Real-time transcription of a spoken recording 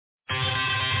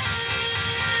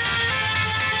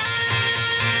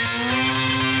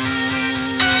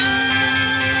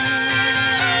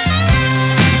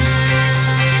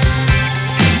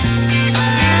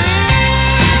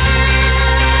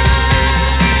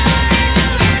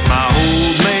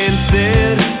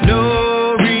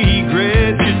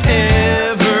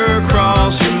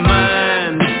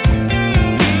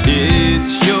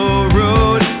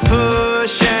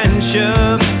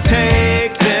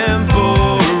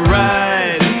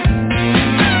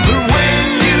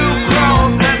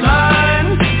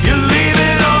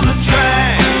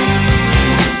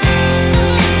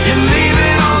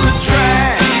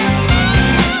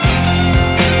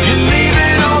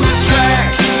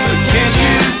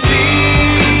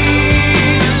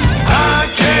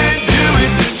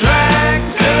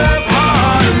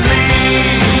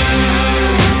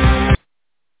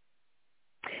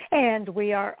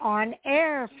are on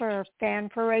air for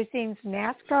Fan4Racing's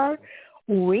NASCAR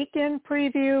Weekend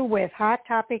Preview with Hot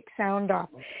Topic Sound Off.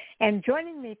 And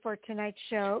joining me for tonight's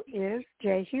show is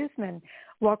Jay Husmann.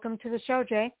 Welcome to the show,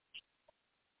 Jay.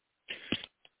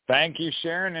 Thank you,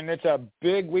 Sharon. And it's a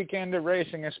big weekend of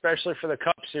racing, especially for the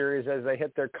Cup Series as they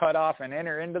hit their cutoff and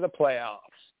enter into the playoffs.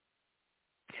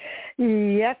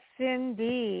 Yes,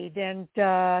 indeed. And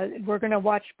we're going to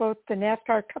watch both the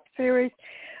NASCAR Cup Series.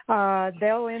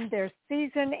 They'll end their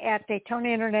season at Daytona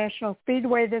International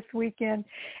Speedway this weekend.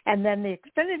 And then the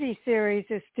Xfinity Series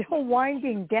is still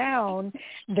winding down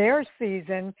their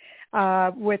season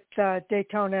with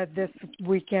Daytona this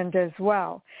weekend as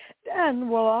well. And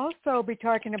we'll also be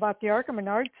talking about the ARCA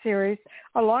Menards Series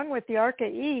along with the ARCA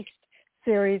East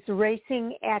Series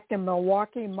racing at the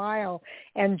Milwaukee Mile.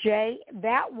 And Jay,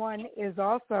 that one is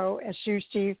also a Shoe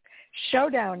Chief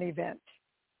Showdown event.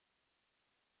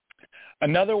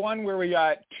 Another one where we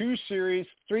got two series,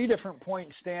 three different point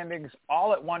standings,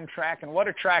 all at one track. And what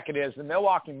a track it is. The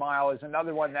Milwaukee Mile is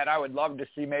another one that I would love to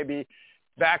see maybe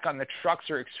back on the Trucks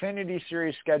or Xfinity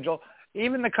Series schedule.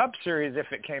 Even the Cup Series,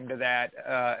 if it came to that,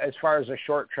 as far as a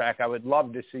short track, I would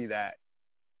love to see that.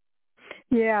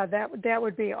 Yeah, that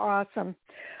would be awesome.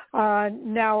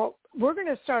 Now, we're going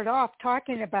to start off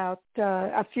talking about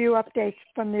a few updates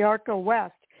from the ARCA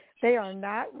West. They are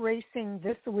not racing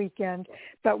this weekend,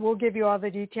 but we'll give you all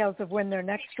the details of when their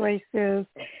next race is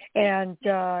and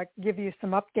give you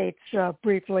some updates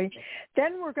briefly.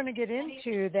 Then we're going to get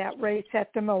into that race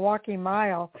at the Milwaukee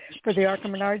Mile for the ARCA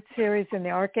Menards Series and the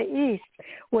ARCA East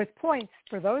with points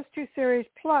for those two series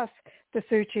plus the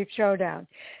Sioux Chief Showdown.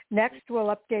 Next, we'll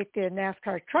update the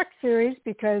NASCAR Truck Series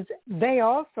because they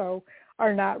also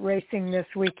are not racing this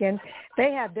weekend.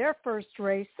 They had their first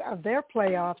race of their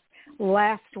playoffs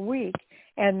last week,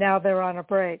 and now they're on a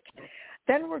break.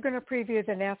 Then we're going to preview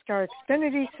the NASCAR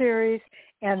Xfinity Series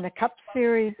and the Cup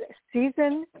Series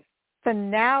season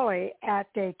finale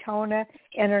at Daytona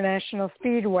International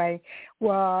Speedway.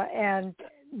 Well, and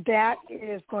that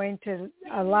is going to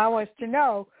allow us to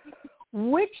know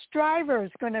which driver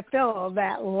is going to fill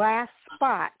that last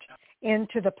spot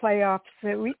into the playoffs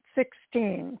at Week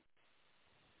 16.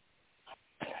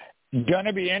 Going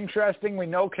to be interesting. We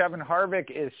know Kevin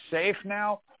Harvick is safe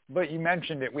now, but you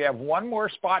mentioned it. We have one more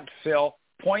spot to fill.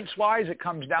 Points-wise, it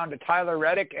comes down to Tyler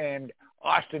Reddick and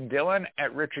Austin Dillon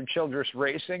at Richard Childress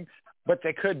Racing, but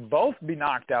they could both be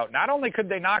knocked out. Not only could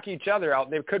they knock each other out,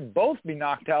 they could both be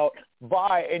knocked out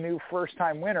by a new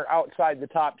first-time winner outside the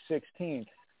top 16.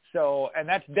 So, and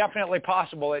that's definitely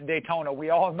possible at Daytona. We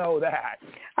all know that.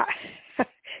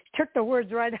 Took the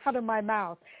words right out of my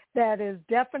mouth. That is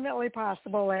definitely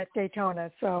possible at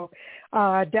Daytona. So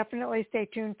definitely stay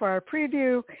tuned for our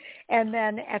preview. And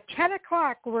then at 10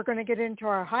 o'clock, we're going to get into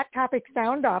our Hot Topic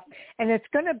Sound Off. And it's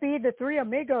going to be the three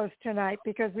amigos tonight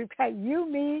because we've got you,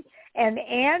 me, and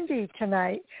Andy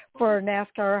tonight for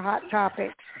NASCAR Hot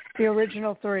Topics, the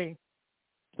original three.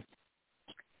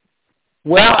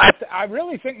 Well, I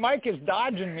really think Mike is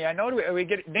dodging me. I know we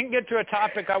didn't get to a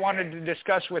topic I wanted to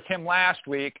discuss with him last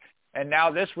week, and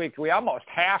now this week we almost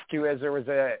have to, as there was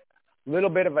a little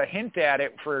bit of a hint at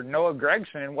it for Noah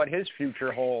Gragson and what his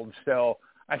future holds. So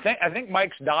I think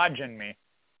Mike's dodging me.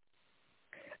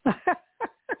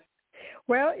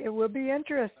 Well, it will be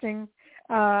interesting.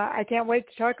 I can't wait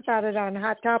to talk about it on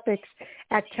Hot Topics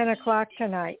at 10 o'clock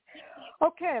tonight.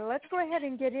 Okay, let's go ahead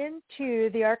and get into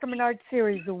the ARCA Menards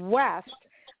Series West.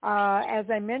 As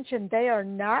I mentioned, they are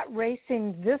not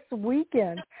racing this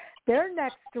weekend. Their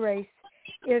next race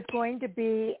is going to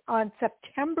be on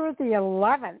September the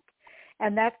 11th,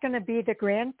 and that's going to be the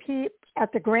Grand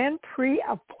Prix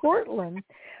of Portland,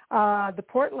 the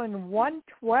Portland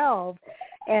 112,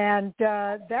 and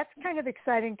that's kind of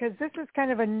exciting because this is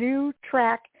kind of a new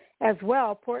track as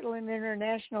well, Portland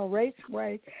International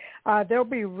Raceway. They'll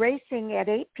be racing at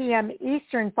 8 p.m.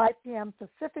 Eastern, 5 p.m.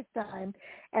 Pacific time,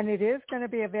 and it is going to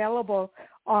be available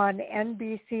on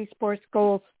NBC Sports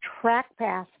Gold's Track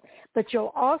Pass. But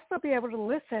you'll also be able to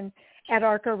listen at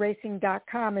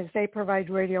ARCARacing.com as they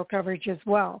provide radio coverage as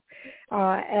well.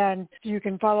 And you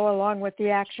can follow along with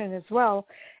the action as well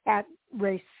at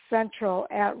Race Central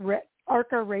at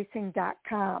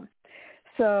ARCARacing.com.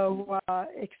 So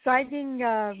exciting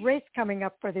race coming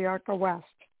up for the ARCA West.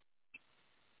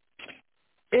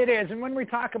 It is. And when we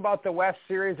talk about the West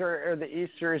Series or the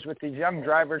East Series with these young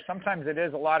drivers, sometimes it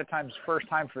is a lot of times first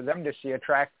time for them to see a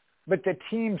track. But the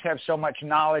teams have so much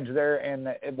knowledge there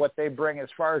and what they bring as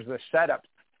far as the setup.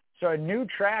 So a new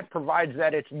track provides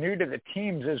that it's new to the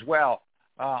teams as well.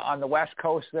 On the West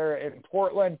Coast there in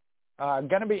Portland,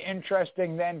 Going to be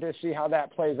interesting then to see how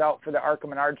that plays out for the ARCA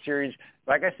Menards Series.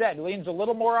 Like I said, leans a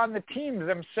little more on the teams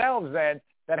themselves then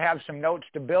that have some notes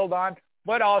to build on,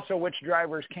 but also which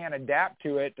drivers can adapt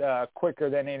to it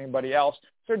quicker than anybody else.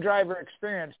 So driver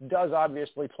experience does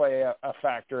obviously play a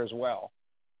factor as well.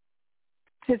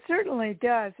 It certainly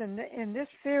does. And in this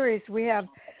series, we have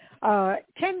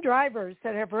 10 drivers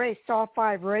that have raced all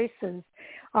 5 races,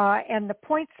 and the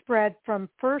point spread from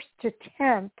 1st to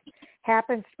 10th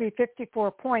happens to be 54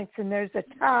 points, and there's a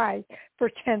tie for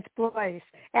 10th place,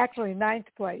 actually 9th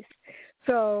place.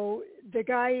 So the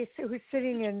guy who's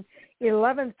sitting in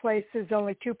 11th place is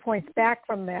only 2 points back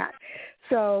from that.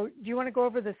 So do you want to go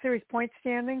over the series point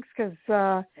standings?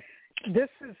 Because this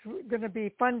is going to be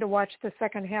fun to watch the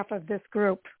second half of this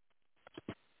group.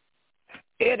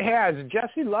 It has.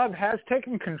 Jesse Love has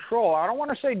taken control. I don't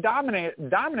want to say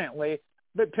dominantly,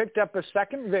 but picked up a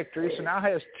second victory, so now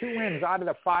has 2 wins out of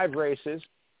the 5 races,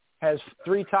 has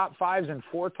 3 top 5s and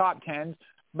 4 top 10s,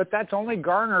 but that's only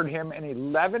garnered him an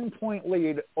 11-point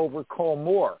lead over Cole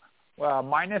Moore.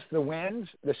 Minus the wins,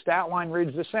 the stat line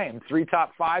reads the same, 3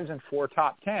 top 5s and 4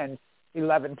 top 10s,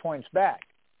 11 points back.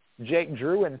 Jake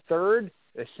Drew in third,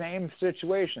 the same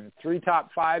situation, 3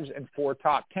 top 5s and 4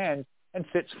 top 10s, and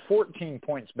sits 14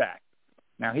 points back.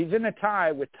 Now, he's in a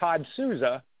tie with Todd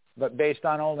Souza, but based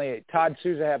on only Todd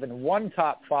Souza having 1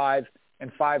 top 5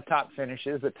 and 5 top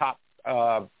finishes, the top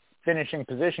finishing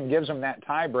position gives him that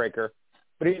tiebreaker.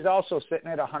 But he's also sitting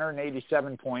at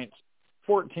 187 points,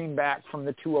 14 back from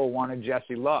the 201 of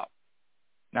Jesse Love.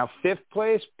 Now, 5th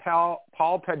place, Paul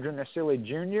Pedronacilli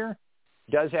Jr.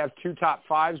 does have 2 top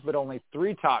 5s, but only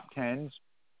 3 top 10s.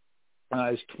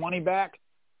 Is 20 back,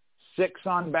 6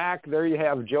 on back. There you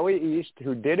have Joey East,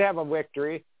 who did have a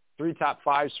victory. 3 top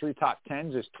 5s, 3 top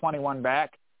 10s, is 21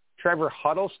 back. Trevor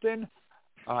Huddleston,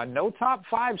 no top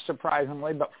 5s,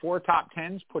 surprisingly, but 4 top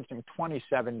 10s puts him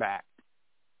 27 back.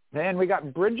 Then we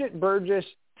got Bridget Burgess,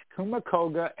 Takuma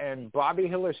Koga, and Bobby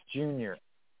Hillis Jr.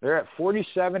 They're at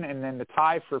 47, and then the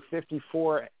tie for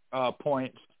 54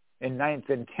 points in 9th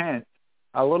and 10th.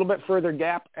 A little bit further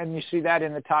gap, and you see that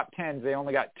in the top 10s. They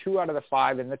only got 2 out of the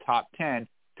 5 in the top 10.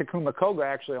 Takuma Koga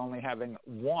actually only having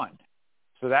 1.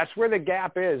 So that's where the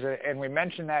gap is, and we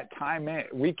mentioned that time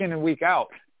week in and week out.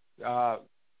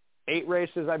 8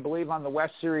 races, I believe, on the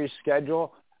West Series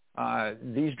schedule.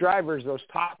 These drivers, those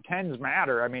top 10s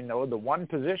matter. I mean, the one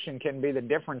position can be the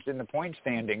difference in the point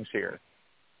standings here.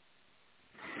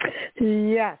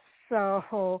 Yes,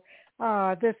 so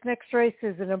this next race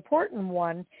is an important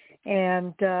one,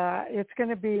 and it's going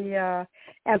to be,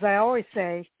 as I always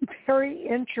say, very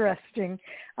interesting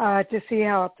to see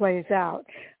how it plays out.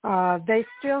 They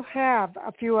still have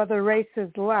a few other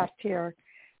races left here,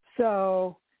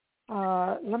 so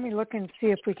let me look and see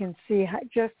if we can see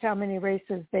just how many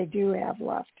races they do have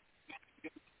left.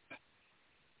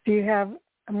 I'm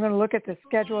going to look at the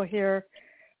schedule here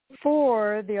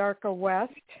for the ARCA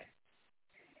West,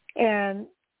 and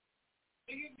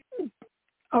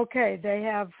okay, they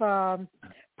have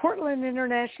Portland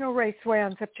International Raceway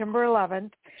on September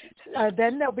 11th.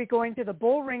 Then they'll be going to the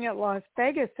Bull Ring at Las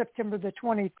Vegas September the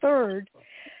 23rd.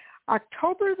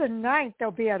 October the 9th,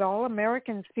 they'll be at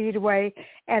All-American Speedway,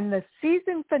 and the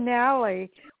season finale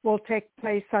will take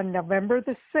place on November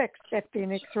the 6th at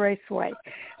Phoenix Raceway.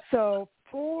 So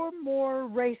 4 more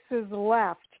races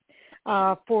left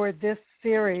for this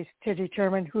series to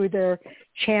determine who their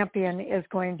champion is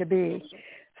going to be.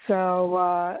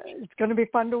 So it's going to be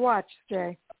fun to watch,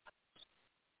 Jay.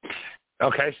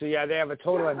 Okay, so yeah, they have a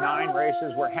total of 9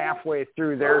 races. We're halfway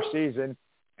through their season.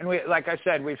 And like I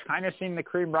said, we've kind of seen the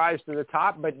cream rise to the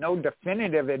top, but no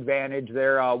definitive advantage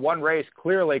there. One race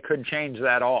clearly could change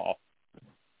that all.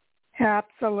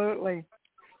 Absolutely.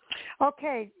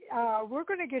 Okay, we're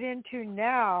going to get into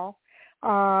now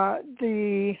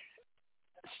the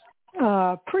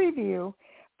preview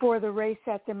for the race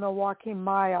at the Milwaukee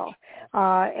Mile.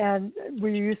 And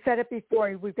you said it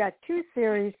before, we've got 2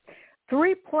 series,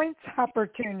 3 points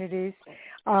opportunities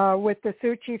with the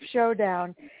Sioux Chief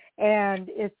Showdown. And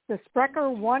it's the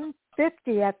Sprecher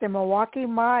 150 at the Milwaukee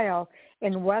Mile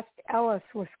in West Ellis,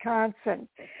 Wisconsin.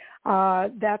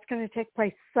 That's going to take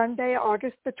place Sunday,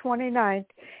 August the 29th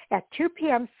at 2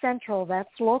 p.m. Central. That's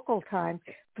local time,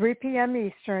 3 p.m.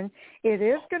 Eastern. It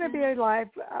is going to be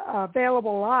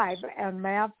available live on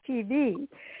MAV TV,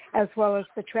 as well as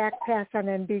the Track Pass on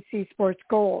NBC Sports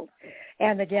Gold.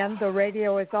 And again, the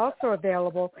radio is also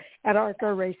available at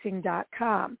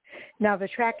ARCARacing.com. Now, the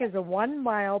track is a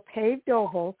 1-mile paved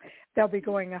oval They'll be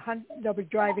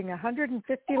driving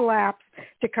 150 laps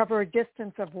to cover a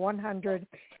distance of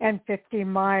 150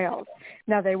 miles.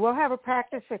 Now, they will have a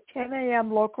practice at 10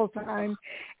 a.m. local time,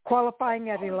 qualifying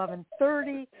at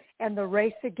 11:30, and the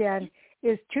race again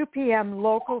is 2 p.m.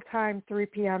 local time, 3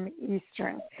 p.m.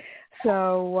 Eastern.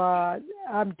 So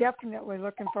I'm definitely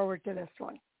looking forward to this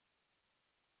one.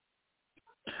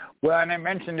 Well, and I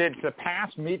mentioned it's a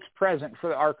past meets present for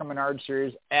the ARCA Menards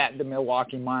Series at the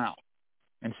Milwaukee Mile.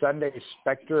 And Sunday's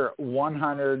Spectre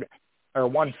 100 or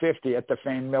 150 at the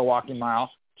famed Milwaukee Mile,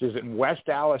 which is in West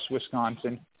Allis,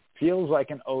 Wisconsin, feels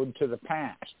like an ode to the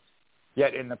past.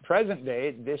 Yet in the present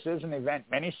day, this is an event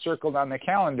many circled on the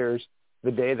calendars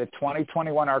the day the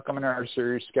 2021 ARCA Menards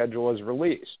Series schedule is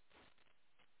released.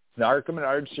 The ARCA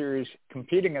Menards Series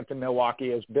competing at the Milwaukee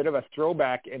is a bit of a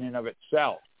throwback in and of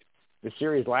itself. The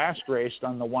series last raced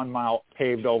on the 1 mile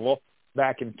paved oval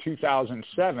back in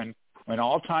 2007 when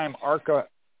all-time ARCA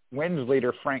wins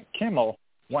leader Frank Kimmel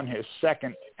won his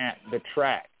second at the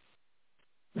track.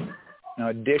 Now,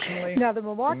 additionally, the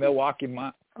Milwaukee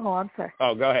Mile. Oh, I'm sorry.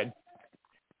 Oh, go ahead.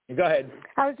 Go ahead.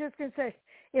 I was just going to say,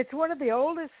 it's one of the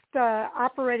oldest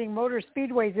operating motor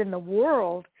speedways in the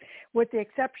world, with the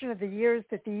exception of the years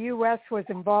that the U.S. was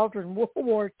involved in World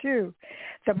War II.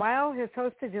 The mile has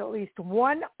hosted at least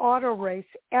one auto race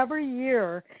every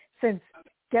year since,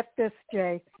 get this,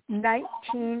 Jay,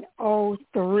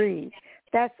 1903.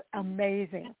 That's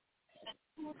amazing.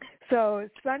 So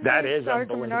Sunday, that is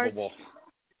unbelievable.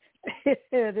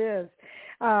 It is.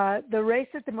 The race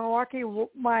at the Milwaukee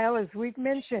Mile, as we've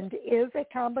mentioned, is a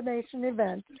combination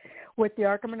event with the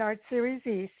ARCA Menards Series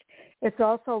East. It's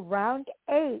also round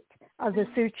 8 of the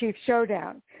Sioux Chief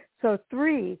Showdown. So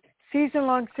 3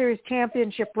 season-long series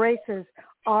championship races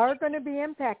are going to be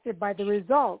impacted by the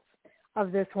results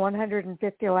of this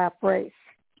 150-lap race.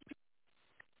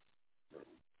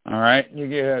 All right.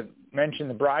 You mentioned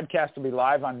the broadcast will be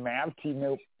live on MAV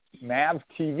TV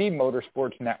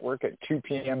Motorsports Network at 2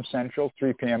 p.m. Central,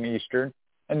 3 p.m. Eastern,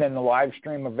 and then the live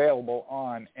stream available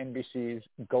on NBC's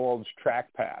Gold's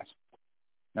Track Pass.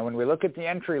 Now, when we look at the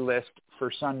entry list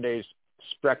for Sunday's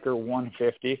Sprecher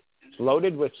 150, it's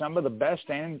loaded with some of the best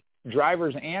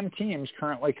drivers and teams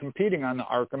currently competing on the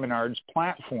ARCA Menards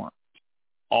platform.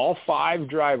 All 5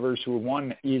 drivers who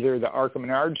won either the ARCA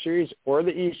Menards Series or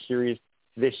the East Series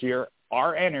this year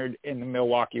are entered in the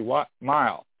Milwaukee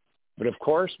Mile. But, of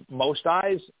course, most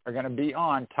eyes are going to be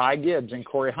on Ty Gibbs and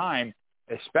Corey Heim,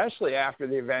 especially after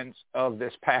the events of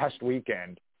this past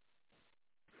weekend.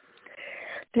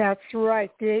 That's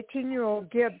right. The 18-year-old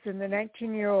Gibbs and the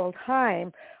 19-year-old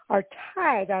Heim are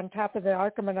tied on top of the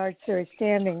ARCA Menards Series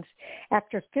standings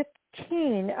after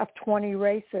 15 of 20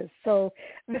 races. So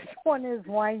this one is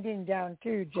winding down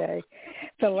too, Jay.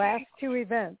 The last 2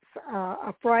 events,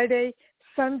 a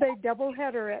Friday-Sunday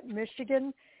doubleheader at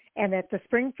Michigan and at the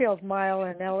Springfield Mile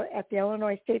and at the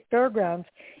Illinois State Fairgrounds,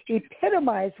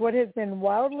 epitomize what has been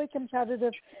wildly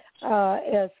competitive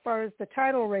as far as the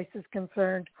title race is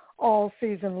concerned all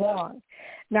season long.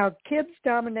 Now, Gibbs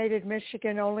dominated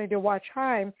Michigan only to watch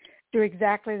Heim do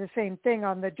exactly the same thing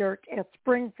on the dirt at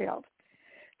Springfield.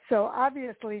 So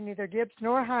obviously neither Gibbs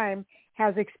nor Heim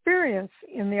has experience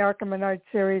in the ARCA Menards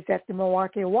Series at the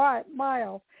Milwaukee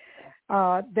Mile.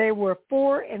 They were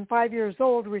 4 and 5 years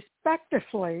old,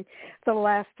 respectively, the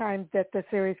last time that the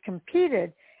series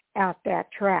competed at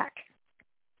that track.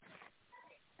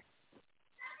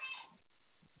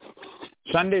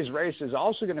 Sunday's race is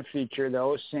also going to feature,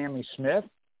 though, Sammy Smith,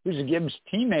 who's a Gibbs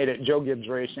teammate at Joe Gibbs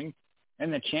Racing,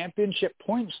 and the championship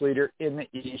points leader in the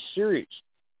East Series.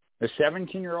 The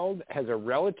 17-year-old has a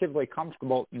relatively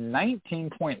comfortable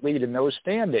 19-point lead in those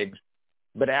standings,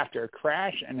 but after a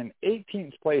crash and an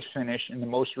 18th place finish in the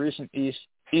most recent East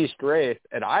race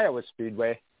at Iowa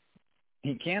Speedway,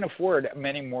 he can't afford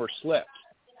many more slips.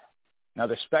 Now,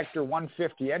 the Spectre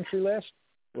 150 entry list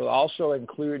will also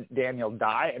include Daniel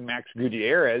Dye and Max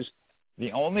Gutierrez,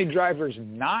 the only drivers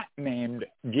not named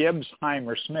Gibbs, Heim,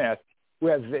 or Smith who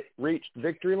have reached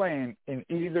victory lane in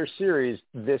either series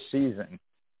this season.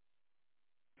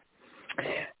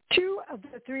 2 of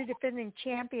the 3 defending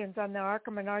champions on the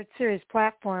ARCA Menards Series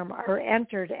platform are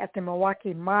entered at the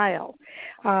Milwaukee Mile.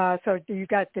 So you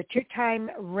got the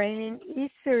 2-time reigning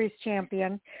East Series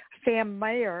champion, Sam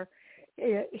Mayer.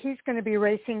 He's going to be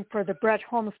racing for the Brett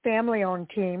Holmes family-owned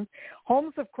team.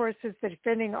 Holmes, of course, is the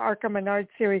defending ARCA Menards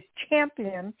Series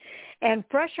champion. And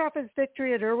fresh off his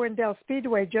victory at Irwindale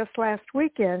Speedway just last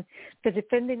weekend, the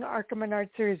defending ARCA Menards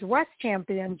Series West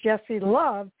champion, Jesse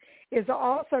Love, is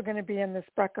also going to be in the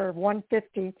Sprecher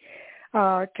 150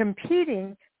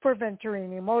 competing for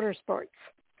Venturini Motorsports.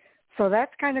 So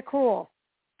that's kind of cool.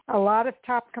 A lot of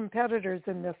top competitors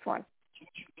in this one.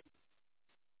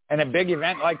 And a big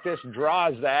event like this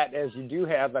draws that, as you do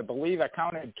have, I believe I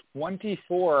counted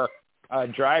 24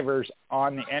 drivers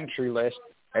on the entry list.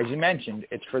 As you mentioned,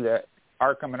 it's for the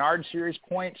ARCA Menards Series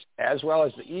points as well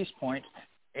as the East points,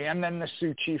 and then the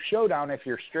Sioux Chief Showdown if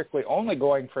you're strictly only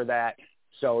going for that.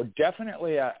 So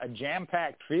definitely a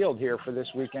jam-packed field here for this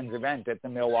weekend's event at the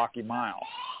Milwaukee Mile.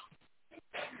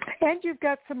 And you've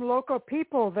got some local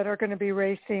people that are going to be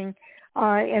racing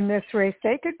in this race.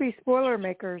 They could be spoiler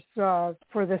makers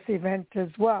for this event as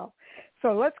well.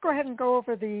 So let's go ahead and go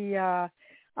over the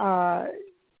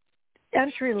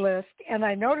entry list. And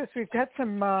I noticed we've got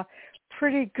some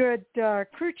pretty good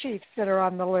crew chiefs that are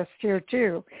on the list here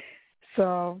too.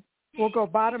 So we'll go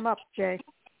bottom up, Jay.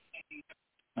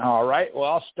 All right. Well,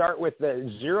 I'll start with the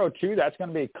 02. That's going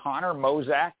to be Connor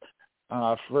Mozak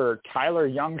for Tyler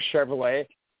Young Chevrolet.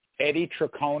 Eddie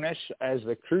Traconis as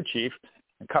the crew chief,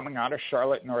 coming out of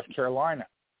Charlotte, North Carolina.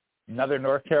 Another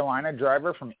North Carolina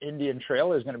driver from Indian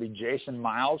Trail is going to be Jason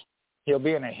Miles. He'll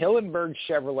be in a Hillenberg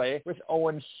Chevrolet with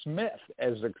Owen Smith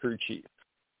as the crew chief.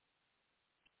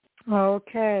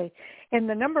 Okay. And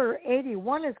the number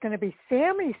 81 is going to be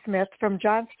Sammy Smith from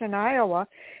Johnston, Iowa.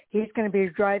 He's going to be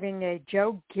driving a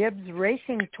Joe Gibbs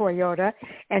Racing Toyota,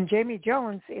 and Jamie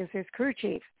Jones is his crew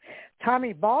chief.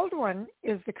 Tommy Baldwin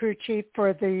is the crew chief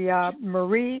for the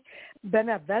Marie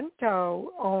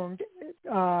Benevento-owned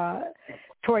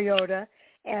Toyota,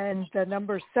 and the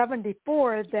number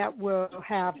 74 that will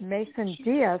have Mason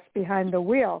Diaz behind the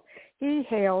wheel. He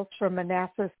hails from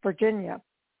Manassas, Virginia.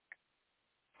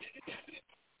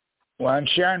 Well, and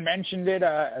Sharon mentioned it,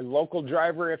 a local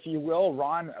driver, if you will,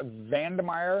 Ron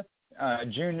Vandemeyer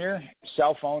Jr.,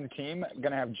 self-owned team.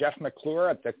 Going to have Jeff McClure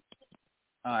at the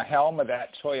helm of that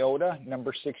Toyota,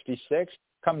 number 66,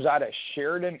 comes out of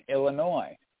Sheridan,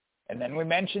 Illinois. And then we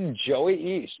mentioned Joey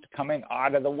East coming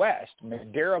out of the West,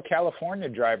 Madero, California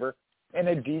driver, in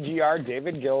a DGR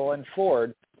David Gilliland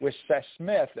Ford with Seth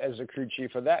Smith as the crew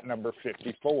chief of that, number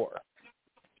 54.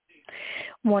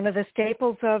 One of the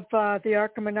staples of the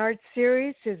ARCA Menards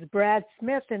Series is Brad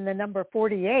Smith in the number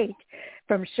 48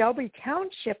 from Shelby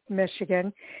Township,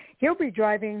 Michigan. He'll be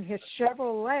driving his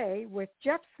Chevrolet with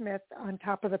Jeff Smith on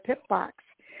top of the pit box.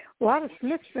 A lot of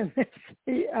Smiths in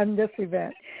this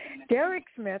event. Derek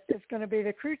Smith is going to be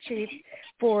the crew chief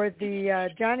for the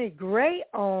Johnny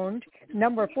Gray-owned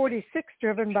number 46,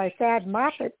 driven by Thad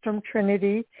Moffitt from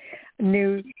Trinity,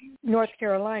 North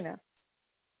Carolina.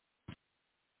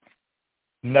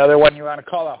 Another one you want to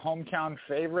call a hometown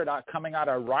favorite coming out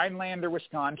of Rhinelander,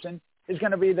 Wisconsin, is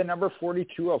going to be the number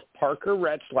 42 of Parker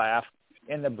Retzlaff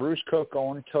in the Bruce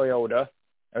Cook-owned Toyota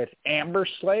with Amber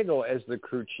Slagle as the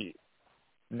crew chief.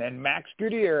 And then Max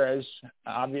Gutierrez,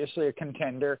 obviously a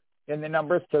contender, in the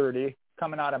number 30,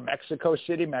 coming out of Mexico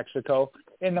City, Mexico,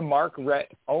 in the Mark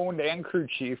Rett-owned and crew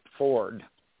chief Ford.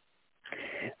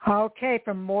 Okay,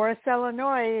 from Morris,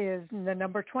 Illinois, is the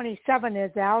number 27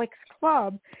 is Alex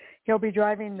Clubb. He'll be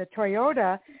driving the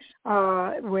Toyota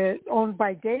owned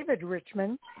by David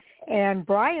Richmond, and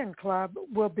Brian Clubb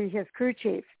will be his crew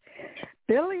chief.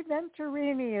 Billy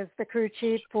Venturini is the crew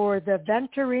chief for the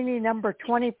Venturini number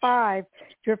 25,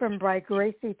 driven by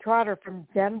Gracie Trotter from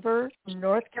Denver,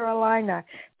 North Carolina.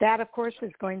 That, of course,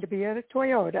 is going to be a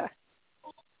Toyota.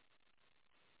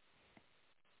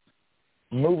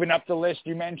 Moving up the list,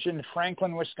 you mentioned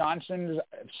Franklin, Wisconsin's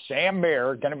Sam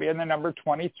Baer, going to be in the number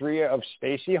 23 of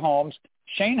Stacy Holmes.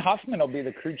 Shane Huffman will be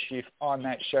the crew chief on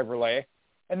that Chevrolet.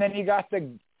 And then you got the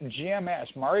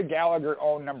GMS, Murray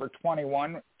Gallagher-owned number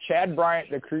 21, Chad Bryant,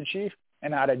 the crew chief.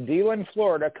 And out of Deland,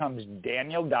 Florida, comes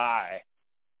Daniel Dye.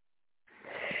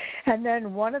 And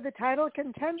then one of the title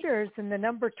contenders in the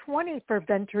number 20 for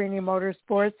Venturini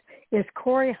Motorsports is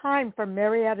Corey Heim from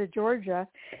Marietta, Georgia.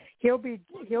 He'll be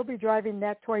driving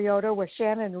that Toyota with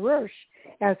Shannon Rush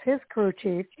as his crew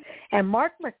chief. And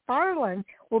Mark McFarland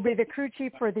will be the crew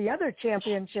chief for the other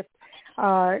championship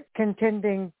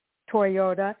contending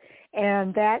Toyota,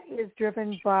 and that is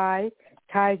driven by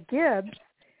Ty Gibbs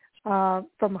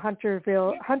from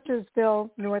Huntersville,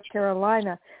 North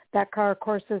Carolina. That car, of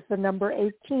course, is the number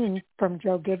 18 from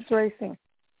Joe Gibbs Racing.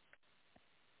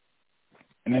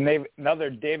 And then another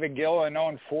David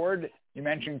Gilliland-owned Ford. You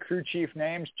mentioned crew chief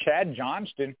names. Chad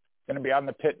Johnston going to be on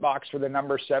the pit box for the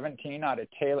number 17 out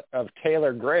of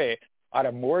Taylor Gray out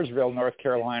of Mooresville, North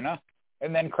Carolina.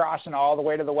 And then crossing all the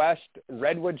way to the west,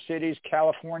 Redwood Cities,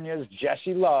 California's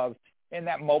Jesse Love in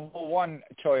that Mobile One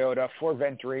Toyota for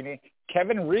Venturini.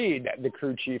 Kevin Reed, the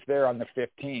crew chief there on the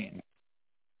 15.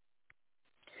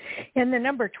 And the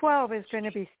number 12 is going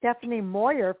to be Stephanie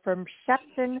Moyer from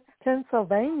Shepton,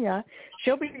 Pennsylvania.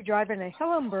 She'll be driving a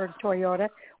Hillenburg Toyota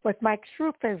with Mike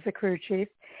Schroep as the crew chief.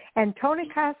 And Tony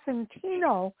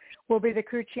Cosentino will be the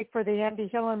crew chief for the Andy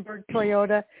Hillenburg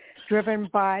Toyota, driven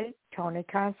by Tony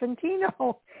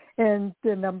Cosentino, and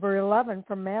the number 11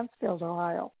 from Mansfield,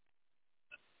 Ohio.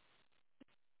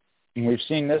 We've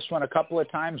seen this one a couple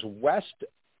of times.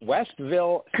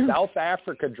 Westville, South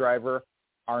Africa driver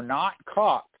Arnott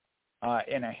Koch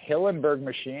in a Hillenburg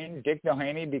machine. Dick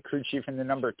Doheny be crew chief in the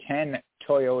number 10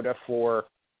 Toyota for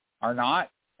Arnott.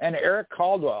 And Eric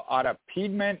Caldwell out of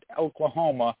Piedmont,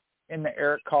 Oklahoma in the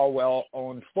Eric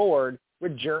Caldwell-owned Ford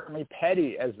with Jeremy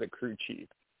Petty as the crew chief.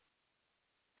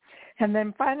 And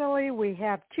then finally, we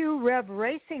have two Rev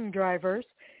Racing drivers.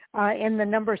 In the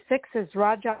number 6 is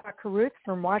Raja Caruth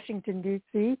from Washington,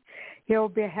 D.C.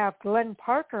 He'll have Glenn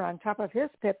Parker on top of his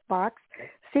pit box.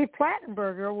 Steve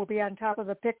Plattenberger will be on top of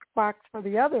the pit box for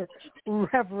the other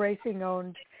Rev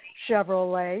Racing-owned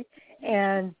Chevrolet.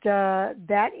 And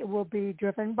that will be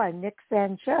driven by Nick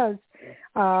Sanchez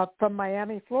from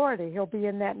Miami, Florida. He'll be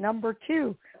in that number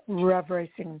 2 Rev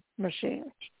Racing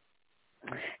machine.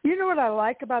 You know what I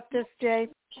like about this, Jay?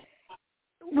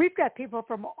 We've got people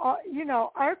from,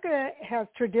 ARCA has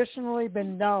traditionally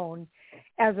been known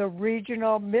as a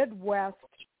regional Midwest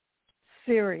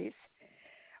series.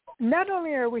 Not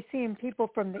only are we seeing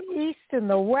people from the East and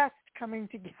the West coming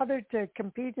together to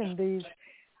compete in these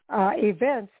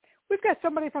events, we've got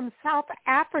somebody from South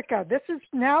Africa. This has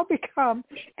now become,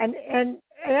 and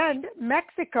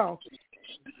Mexico.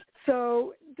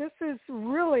 So this is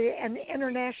really an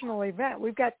international event.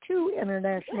 We've got 2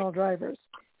 international drivers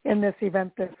in this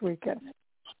event this weekend.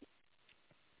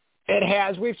 It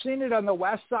has. We've seen it on the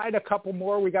west side, a couple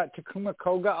more. We got Takuma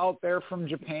Koga out there from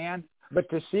Japan. But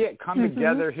to see it come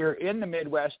together here in the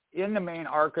Midwest, in the main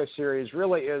ARCA series,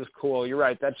 really is cool. You're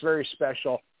right. That's very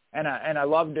special. And I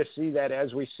love to see that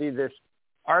as we see this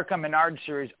ARCA Menards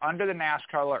series under the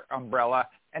NASCAR umbrella,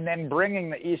 and then bringing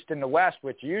the East and the West,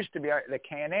 which used to be the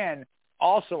Can-Am,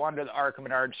 also under the ARCA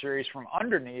Menards series from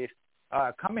underneath,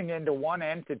 coming into one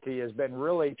entity has been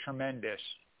really tremendous.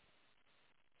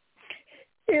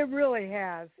 It really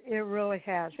has. It really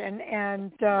has.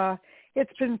 And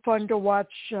it's been fun to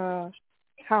watch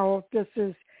how this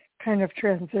is kind of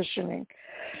transitioning.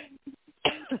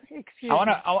 Excuse me.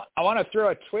 I want to throw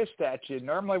a twist at you.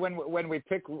 Normally when we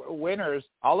pick winners,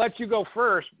 I'll let you go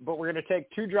first, but we're going to take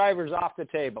 2 drivers off the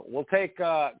table. We'll take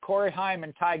Corey Heim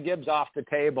and Ty Gibbs off the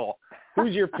table.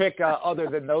 Who's your pick other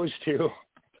than those 2?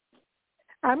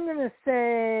 I'm going to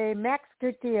say Max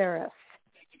Gutierrez.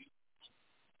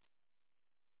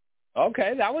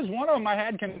 Okay, that was one of them I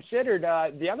had considered.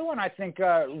 The other one I think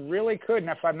really could,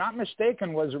 and if I'm not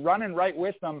mistaken, was running right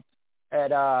with them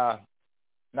at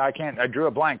I drew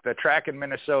a blank. The track in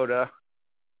Minnesota.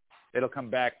 It'll come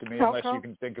back to me unless you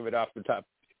can think of it off the top.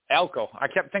 Elko. I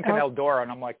kept thinking Eldora,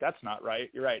 and I'm like, that's not right.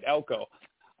 You're right, Elko.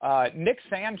 Nick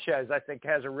Sanchez, I think,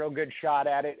 has a real good shot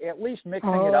at it, at least mixing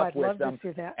it up with them.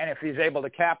 And if he's able to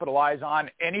capitalize on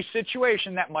any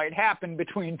situation that might happen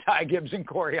between Ty Gibbs and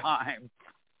Corey Heim.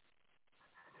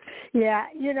 Yeah,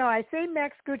 I say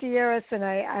Max Gutierrez, and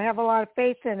I have a lot of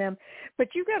faith in him. But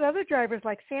you've got other drivers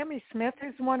like Sammy Smith,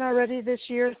 who's won already this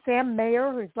year, Sam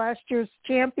Mayer, who's last year's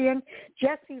champion,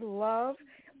 Jesse Love,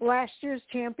 last year's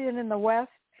champion in the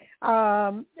West,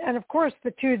 and, of course,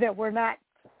 the 2 that we're not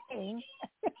saying.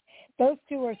 Those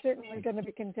 2 are certainly going to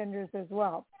be contenders as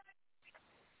well.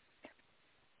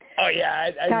 Oh, yeah,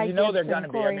 they're going to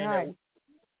be. I mean,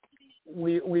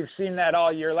 We've seen that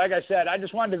all year. Like I said, I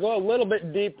just wanted to go a little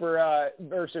bit deeper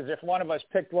versus if one of us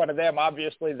picked one of them,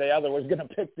 obviously the other was going to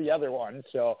pick the other one.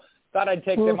 So thought I'd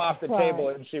take them off the table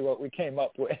and see what we came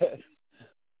up with.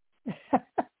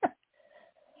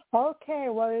 Okay,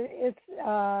 well, it's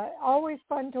always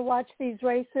fun to watch these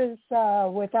races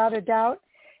without a doubt.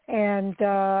 And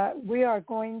we are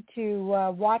going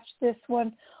to watch this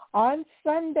one on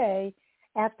Sunday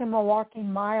at the Milwaukee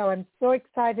Mile. I'm so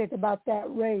excited about that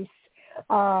race.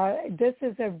 This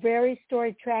is a very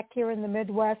storied track here in the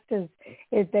Midwest. As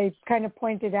they've kind of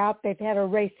pointed out, they've had a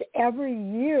race every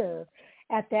year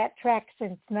at that track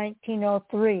since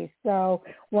 1903. So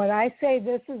when I say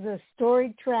this is a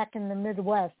storied track in the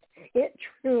Midwest, it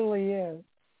truly is.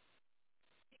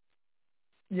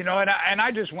 And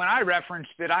I just, when I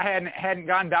referenced it, I hadn't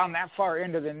gone down that far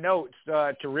into the notes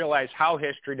to realize how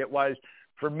historied it was.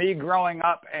 For me growing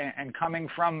up and coming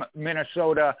from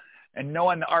Minnesota and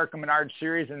knowing the ARCA Menards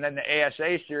series and then the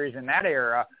ASA series in that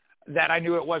era, that I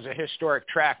knew it was a historic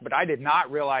track, but I did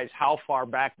not realize how far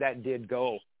back that did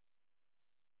go.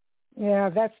 Yeah,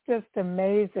 that's just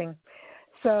amazing.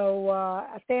 So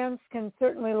fans can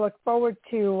certainly look forward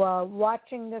to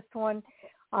watching this one.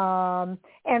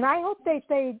 And I hope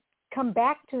they come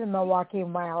back to the Milwaukee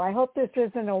Mile. I hope this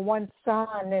isn't a once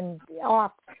on and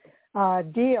off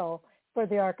deal for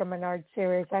the ARCA Menards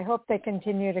Series. I hope they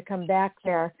continue to come back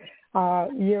there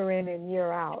year in and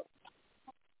year out.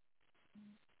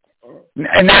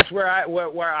 And that's where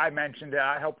I mentioned it.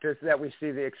 I hope that we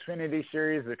see the Xfinity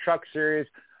Series, the Truck Series,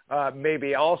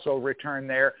 maybe also return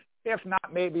there. If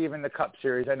not, maybe even the Cup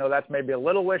Series. I know that's maybe a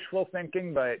little wishful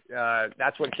thinking, but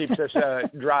that's what keeps us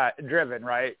driven,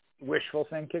 right? Wishful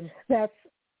thinking. That's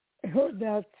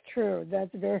true. That's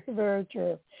very, very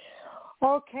true.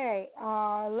 Okay,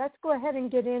 let's go ahead and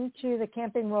get into the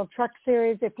Camping World Truck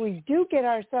Series. If we do get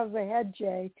ourselves ahead,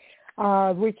 Jay,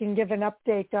 we can give an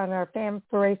update on our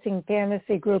Fan4Racing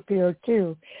fantasy group here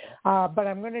too. But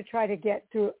I'm going to try to get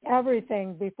through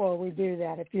everything before we do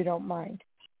that, if you don't mind.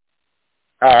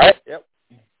 All right. Yep.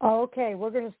 Okay,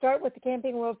 we're going to start with the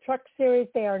Camping World Truck Series.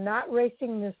 They are not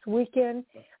racing this weekend,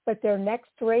 but their next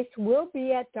race will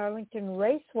be at Darlington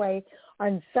Raceway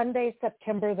on Sunday,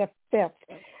 September the 5th.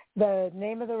 The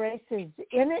name of the race is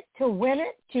In It to Win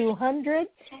It 200.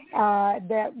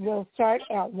 That will start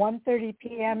at 1:30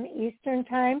 p.m. Eastern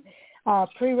Time.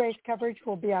 Pre-race coverage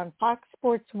will be on Fox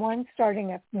Sports 1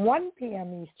 starting at 1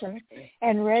 p.m. Eastern,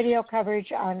 and radio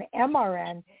coverage on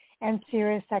MRN and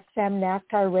SiriusXM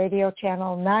NASCAR Radio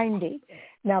Channel 90.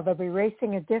 Now, they'll be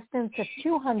racing a distance of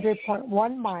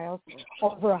 200.1 miles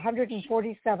over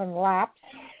 147 laps.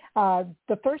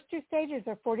 The first two stages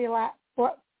are 45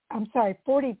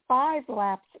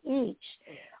 laps each,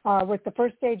 with the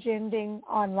first stage ending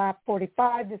on lap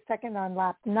 45, the second on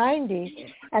lap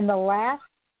 90, and the last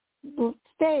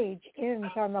stage ends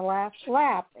on the last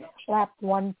lap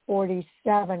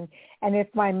 147. And if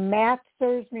my math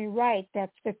serves me right,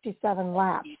 that's 57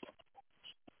 laps.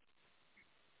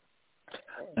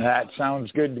 That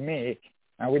sounds good to me.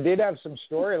 Now, we did have some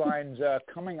storylines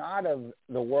coming out of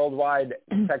the Worldwide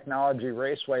Technology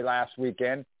Raceway last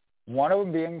weekend, one of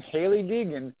them being Hailie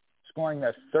Deegan scoring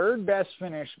the third best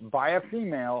finish by a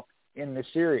female in the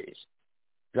series.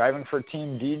 Driving for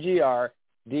Team DGR,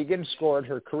 Deegan scored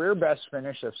her career best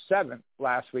finish of 7th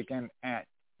last weekend at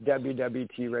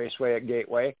WWT Raceway at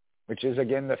Gateway, which is,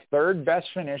 again, the third best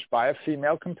finish by a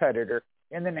female competitor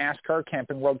in the NASCAR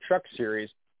Camping World Truck Series,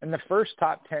 and the first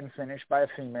top 10 finish by a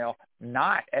female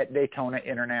not at Daytona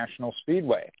International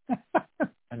Speedway.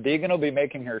 And Deegan will be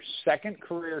making her second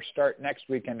career start next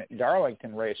weekend at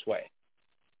Darlington Raceway.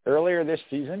 Earlier this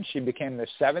season, she became the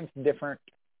 7th different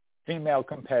female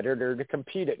competitor to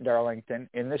compete at Darlington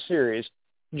in the series,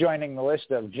 joining the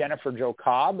list of Jennifer Jo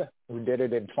Cobb, who did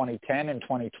it in 2010 and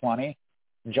 2020,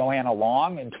 Joanna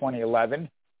Long in 2011,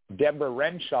 Deborah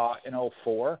Renshaw in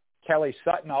 2004, Kelly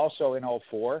Sutton also in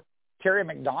 2004, Terry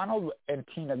McDonald and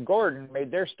Tina Gordon made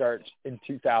their starts in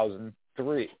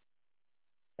 2003.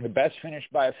 The best finish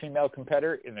by a female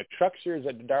competitor in the Truck Series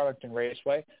at the Darlington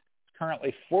Raceway is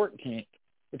currently 14th,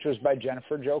 which was by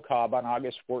Jennifer Jo Cobb on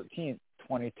August 14th,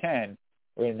 2010,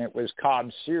 when it was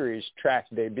Cobb's series track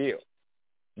debut.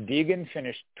 Deegan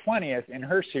finished 20th in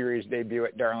her series debut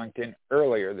at Darlington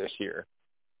earlier this year.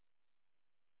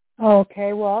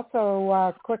 Okay, we'll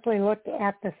also quickly look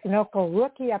at the Sunoco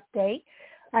rookie update.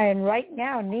 And right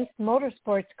now, Nice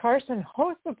Motorsports' Carson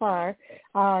Hocevar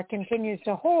continues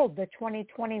to hold the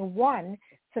 2021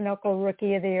 Sunoco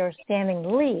Rookie of the Year standing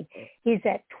lead. He's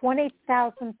at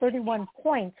 20,031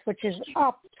 points, which is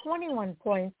up 21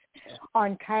 points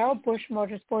on Kyle Busch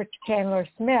Motorsports' Chandler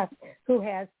Smith, who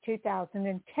has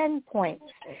 2,010 points.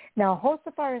 Now,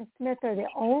 Hocevar and Smith are the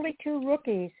only two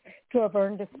rookies to have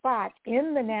earned a spot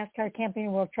in the NASCAR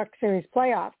Camping World Truck Series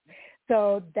playoffs.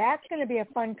 So that's going to be a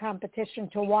fun competition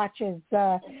to watch as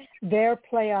their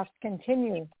playoffs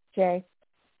continue, Jay.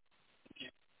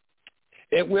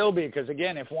 It will be, because,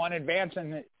 again, if one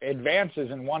advances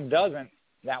and one doesn't,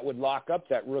 that would lock up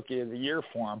that Rookie of the Year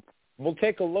for him. We'll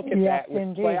take a look at that with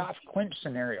indeed. Playoff clinch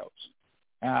scenarios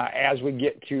as we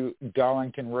get to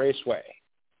Darlington Raceway.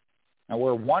 Now,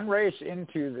 we're one race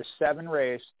into the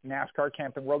 7-race NASCAR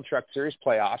Camping World Truck Series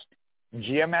playoffs.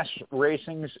 GMS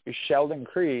Racing's Sheldon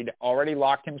Creed already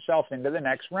locked himself into the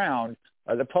next round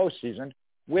of the postseason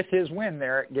with his win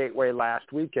there at Gateway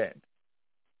last weekend.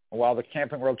 While the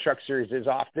Camping World Truck Series is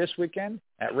off this weekend,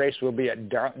 that race will be at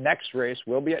next race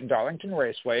will be at Darlington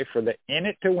Raceway for the In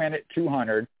It to Win It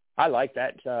 200. I like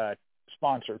that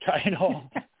sponsor title.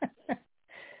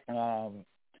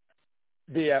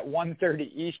 Be at 1:30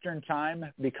 Eastern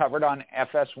Time, be covered on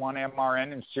FS1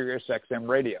 MRN and SiriusXM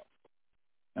Radio.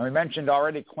 Now, we mentioned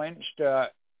already clinched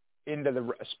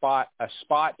into a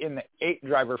spot in the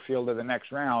 8-driver field of the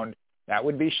next round. That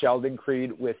would be Sheldon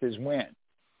Creed with his win.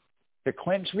 To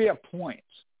clinch via points,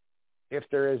 if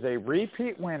there is a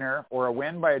repeat winner or a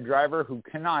win by a driver who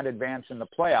cannot advance in the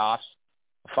playoffs,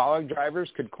 the following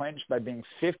drivers could clinch by being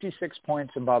 56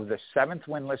 points above the 7th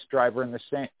winless driver in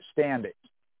the standings.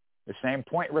 The same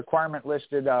point requirement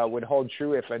listed would hold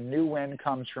true if a new win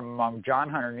comes from among John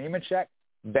Hunter Nemechek,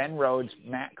 Ben Rhodes,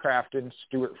 Matt Crafton,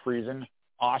 Stuart Friesen,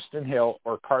 Austin Hill,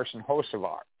 or Carson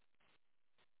Hocevar.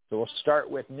 So we'll start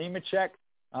with Nemechek,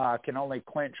 can only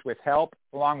clinch with help,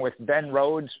 along with Ben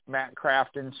Rhodes, Matt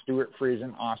Crafton, Stuart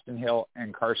Friesen, Austin Hill,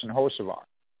 and Carson Hocevar.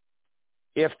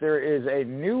 If there is a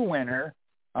new winner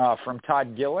from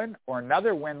Todd Gillen or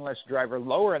another winless driver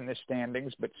lower in the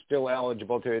standings but still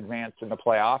eligible to advance in the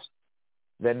playoffs,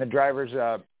 then the drivers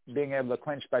being able to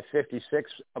clinch by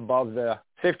 56 points above the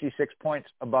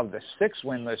 6th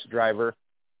winless driver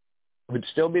would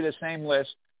still be the same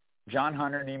list: John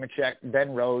Hunter, Nemechek,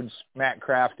 Ben Rhodes, Matt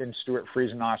Crafton, Stuart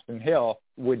Friesen, Austin Hill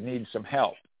would need some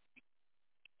help.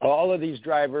 All of these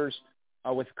drivers,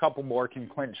 with a couple more, can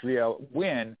clinch via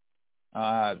win.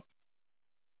 Nemechek,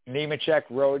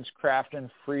 Rhodes, Crafton,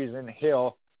 Friesen,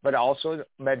 Hill, but also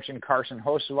mention Carson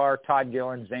Hocevar, Todd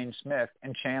Gillen, Zane Smith,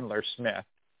 and Chandler Smith,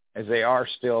 as they are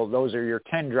still, those are your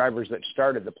 10 drivers that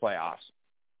started the playoffs.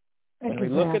 When we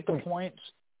look at the points,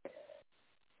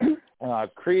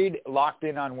 Creed locked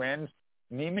in on wins.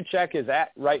 Nemechek is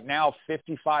at, right now,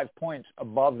 55 points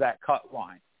above that cut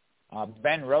line.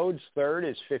 Ben Rhodes, third,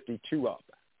 is 52 up.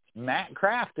 Matt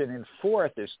Crafton in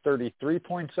fourth is 33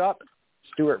 points up.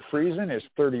 Stuart Friesen is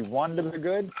 31 to the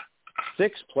good.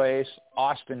 Sixth place,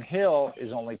 Austin Hill,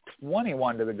 is only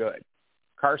 21 to the good.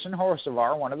 Carson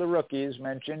Hocevar, one of the rookies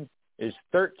mentioned, is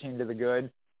 13 to the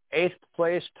good. Eighth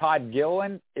place, Todd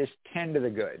Gillen, is 10 to the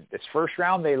good. This first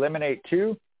round, they eliminate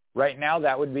 2. Right now,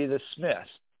 that would be the Smiths.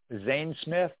 Zane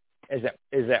Smith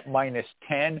is at minus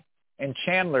 10, and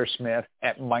Chandler Smith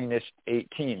at minus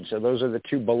 18. So those are the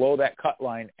 2 below that cut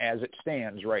line as it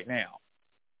stands right now.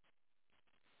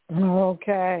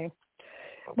 Okay.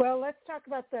 Well, let's talk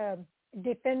about the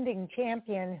defending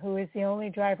champion, who is the only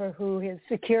driver who has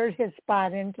secured his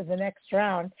spot into the next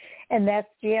round, and that's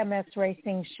GMS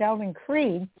Racing Sheldon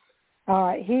Creed.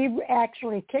 He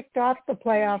actually kicked off the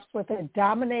playoffs with a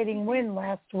dominating win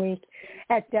last week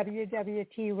at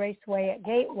WWT Raceway at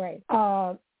Gateway.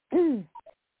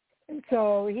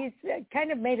 So he's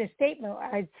kind of made a statement,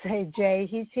 I'd say, Jay.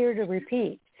 He's here to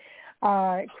repeat.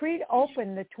 Creed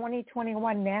opened the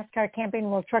 2021 NASCAR Camping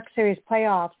World Truck Series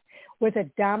playoffs with a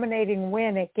dominating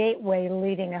win at Gateway,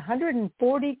 leading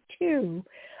 142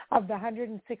 of the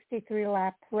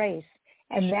 163-lap race,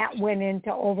 and that went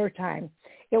into overtime.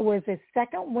 It was his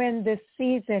second win this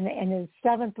season and his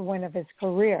 7th win of his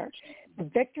career. The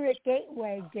victory at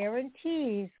Gateway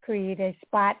guarantees Creed a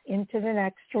spot into the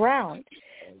next round.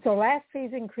 So last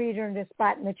season, Creed earned a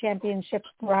spot in the Championship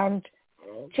 4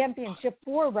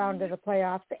 round of the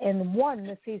playoffs and won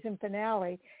the season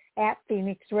finale at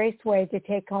Phoenix Raceway to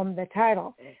take home the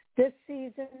title. This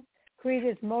season, Creed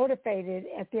is motivated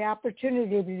at the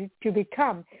opportunity to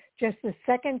become just the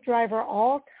second driver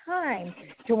all time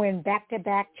to win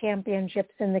back-to-back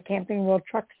championships in the Camping World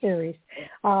Truck Series.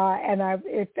 And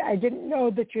if I didn't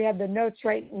know that you had the notes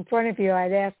right in front of you,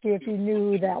 I'd ask you if you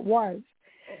knew who that was.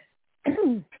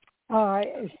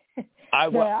 I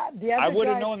would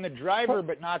have known the driver,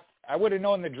 but not. I would have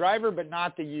known the driver, but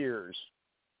not the years.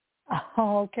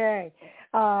 Okay.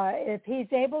 If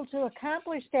he's able to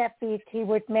accomplish that feat, he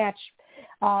would match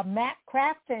Matt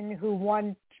Crafton, who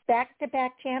won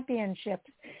back-to-back championships,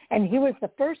 and he was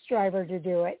the first driver to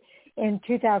do it in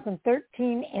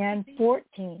 2013 and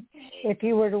 14. If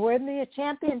he were to win the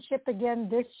championship again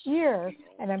this year,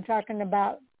 and I'm talking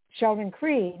about Sheldon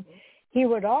Creed, he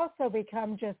would also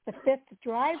become just the 5th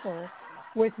driver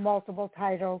with multiple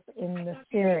titles in the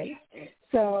series.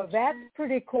 So that's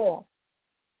pretty cool.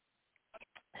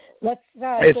 Let's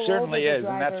it certainly is,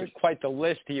 and that's quite the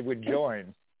list he would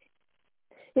join.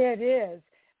 It is.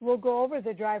 We'll go over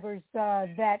the drivers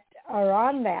that are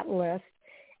on that list.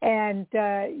 And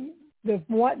the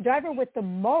driver with the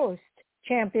most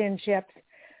championships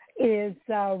is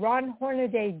Ron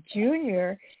Hornaday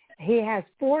Jr. He has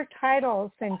 4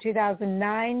 titles in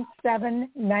 2009, 7,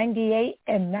 98,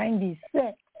 and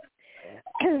 96.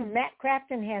 Matt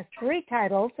Crafton has 3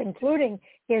 titles, including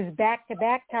his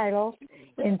back-to-back titles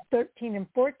in 13 and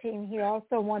 14. He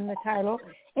also won the title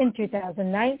in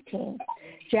 2019.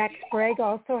 Jack Sprague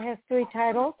also has 3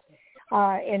 titles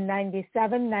in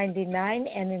 97, 99,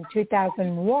 and in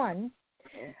 2001.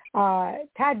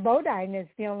 Todd Bodine is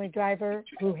the only driver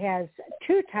who has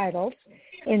 2 titles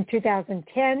in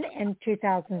 2010 and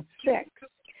 2006.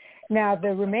 Now,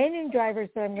 the remaining drivers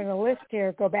that I'm going to list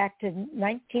here go back to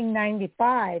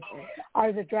 1995,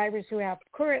 are the drivers who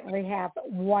currently have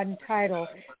one title,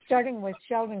 starting with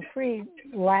Sheldon Creed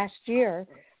last year,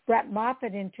 Brett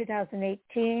Moffitt in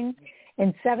 2018.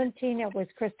 In 17, it was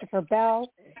Christopher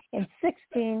Bell. In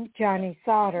 16, Johnny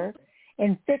Sauter.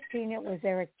 In 15, it was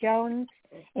Eric Jones.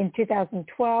 In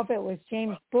 2012, it was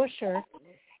James Buescher.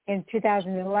 In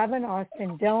 2011,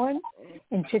 Austin Dillon.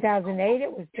 In 2008,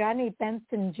 it was Johnny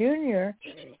Benson Jr.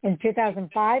 In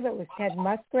 2005, it was Ted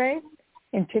Musgrave.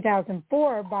 In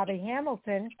 2004, Bobby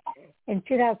Hamilton. In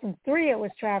 2003, it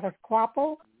was Travis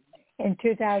Kvapil. In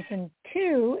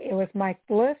 2002, it was Mike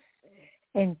Bliss.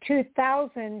 In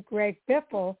 2000, Greg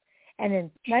Biffle. And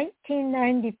in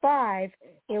 1995,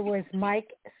 it was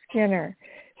Mike Skinner.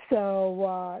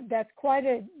 So that's quite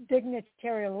a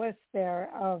dignitary list there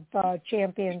of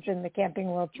champions in the Camping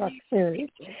World Truck Series.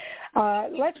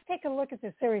 Let's take a look at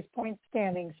the series point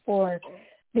standings for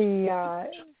the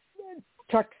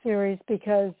Truck Series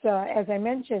because, as I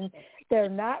mentioned, they're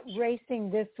not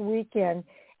racing this weekend,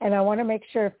 and I want to make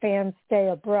sure fans stay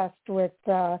abreast with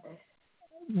what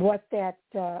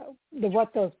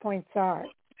those points are.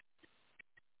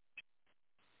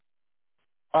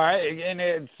 All right, and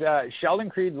it's Sheldon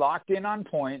Creed locked in on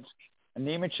points.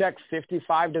 Nemechek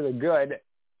 55 to the good.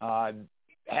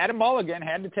 Had a mulligan,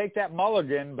 had to take that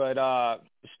mulligan, but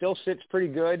still sits pretty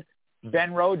good.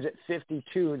 Ben Rhodes at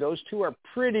 52. Those two are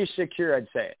pretty secure, I'd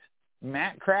say.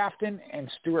 Matt Crafton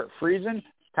and Stuart Friesen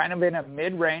kind of in a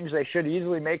mid-range. They should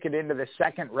easily make it into the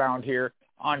second round here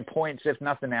on points, if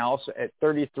nothing else, at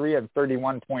 33 and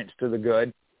 31 points to the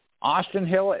good. Austin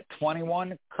Hill at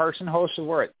 21, Carson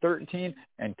Hocevar at 13,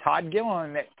 and Todd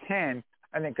Gilliland at 10,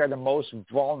 I think are the most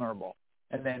vulnerable.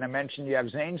 And then I mentioned you have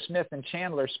Zane Smith and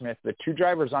Chandler Smith, the two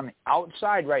drivers on the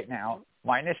outside right now,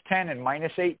 minus 10 and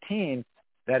minus 18,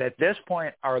 that at this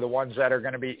point are the ones that are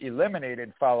going to be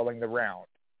eliminated following the round.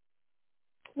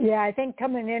 Yeah, I think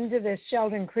coming into this,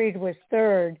 Sheldon Creed was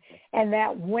third, and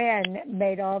that win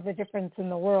made all the difference in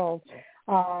the world.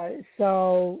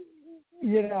 So,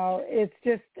 you know, it's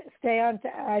just stay on.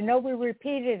 I know we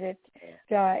repeated it.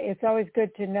 It's always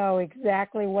good to know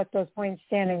exactly what those point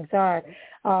standings are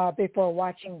before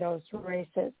watching those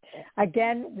races.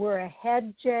 Again, we're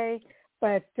ahead, Jay,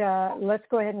 but let's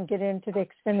go ahead and get into the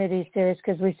Xfinity Series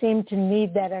because we seem to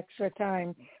need that extra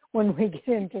time when we get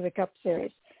into the Cup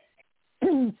Series.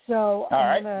 So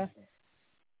I'm going to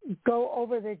go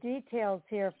over the details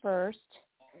here first.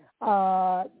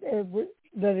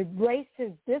 The race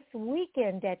is this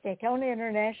weekend at Daytona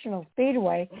International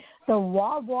Speedway, the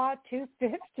Wawa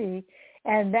 250,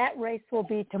 and that race will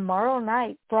be tomorrow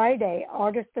night, Friday,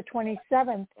 August the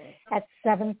 27th at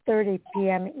 7:30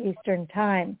 p.m. Eastern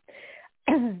Time.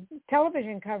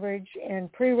 Television coverage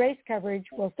and pre-race coverage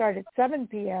will start at 7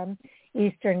 p.m.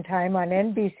 Eastern Time on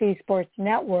NBC Sports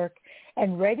Network,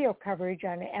 and radio coverage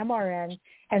on MRN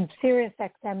and SiriusXM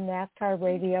NASCAR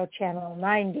Radio Channel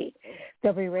 90.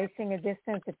 They'll be racing a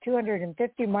distance of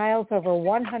 250 miles over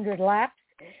 100 laps.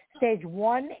 Stage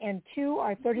 1 and 2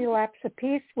 are 30 laps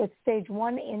apiece, with Stage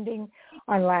 1 ending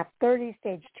on lap 30,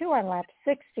 Stage 2 on lap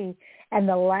 60, and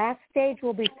the last stage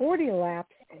will be 40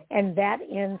 laps, and that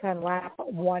ends on lap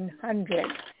 100.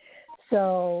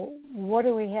 So what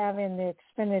do we have in the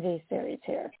Xfinity Series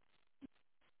here?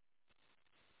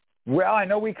 Well, I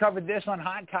know we covered this on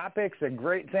Hot Topics, a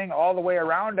great thing all the way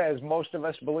around, as most of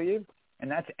us believe, and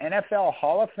that's NFL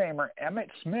Hall of Famer Emmitt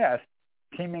Smith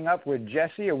teaming up with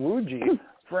Jesse Iwuji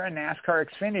for a NASCAR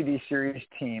Xfinity Series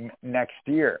team next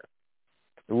year.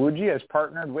 Iwuji has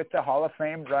partnered with the Hall of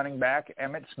Fame running back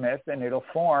Emmitt Smith, and it'll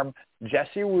form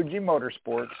Jesse Iwuji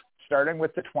Motorsports starting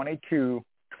with the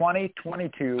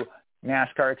 2022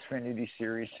 NASCAR Xfinity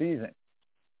Series season.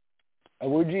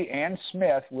 Iwuji and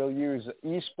Smith will use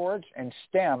esports and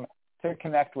STEM to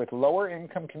connect with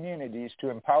lower-income communities to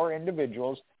empower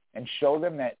individuals and show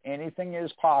them that anything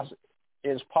is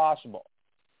possible.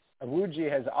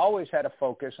 Iwuji has always had a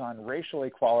focus on racial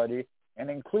equality and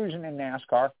inclusion in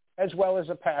NASCAR, as well as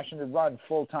a passion to run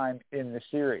full-time in the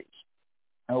series.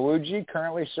 Iwuji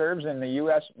currently serves in the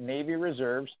U.S. Navy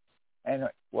Reserves and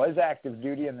was active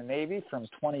duty in the Navy from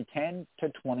 2010 to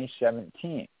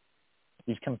 2017.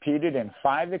 He's competed in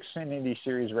 5 Xfinity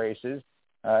Series races,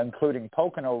 including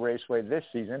Pocono Raceway this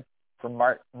season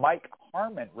for Mike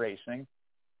Harmon Racing.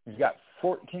 He's got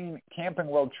 14 Camping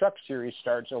World Truck Series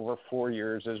starts over 4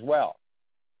 years as well.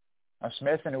 Now,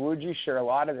 Smith and Iwuji share a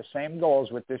lot of the same goals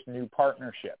with this new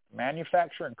partnership.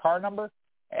 Manufacturer and car number,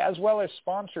 as well as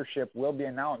sponsorship, will be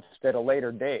announced at a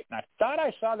later date. And I thought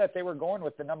I saw that they were going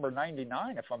with the number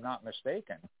 99, if I'm not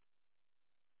mistaken.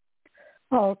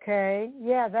 Okay.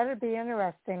 Yeah, that would be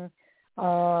interesting.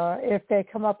 if they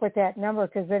come up with that number,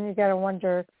 because then you got to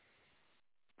wonder.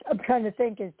 I'm trying to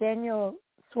think, is Daniel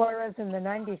Suarez in the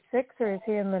 96 or is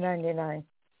he in the 99?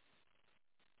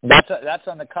 That's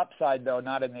on the Cup side, though,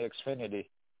 not in the Xfinity.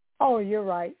 Oh, you're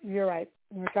right. We're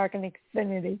talking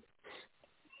Xfinity.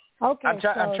 Okay, I'm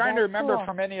trying to remember cool.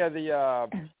 from any of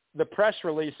the press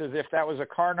releases if that was a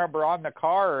car number on the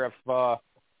car or if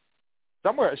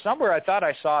somewhere I thought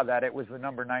I saw that it was the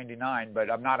number 99, but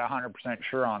I'm not 100%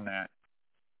 sure on that.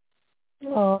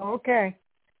 Oh, okay.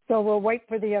 So we'll wait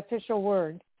for the official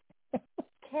word.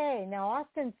 Okay, now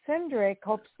Austin Cindric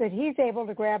hopes that he's able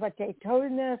to grab a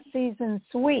Daytona season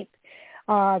sweep.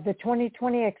 The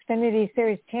 2020 Xfinity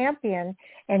Series champion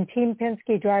and Team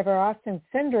Penske driver Austin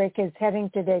Cindric is heading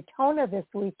to Daytona this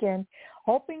weekend,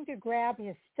 hoping to grab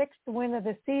his 6th win of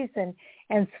the season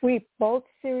and sweep both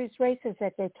series races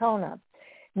at Daytona.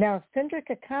 Now, if Cindric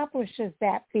accomplishes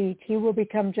that feat, he will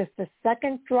become just the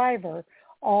 2nd driver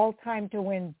all-time to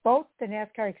win both the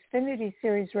NASCAR Xfinity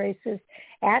Series races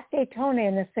at Daytona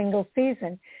in a single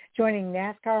season, joining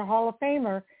NASCAR Hall of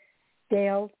Famer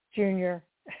Dale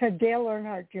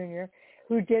Earnhardt Jr.,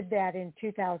 who did that in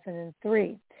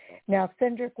 2003. Now, if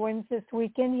Cindric wins this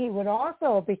weekend, he would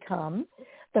also become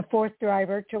the 4th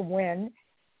driver to win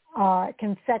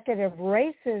consecutive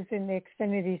races in the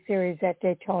Xfinity Series at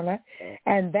Daytona,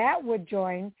 and that would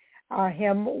join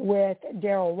him with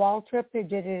Darrell Waltrip, who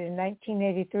did it in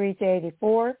 1983 to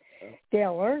 84,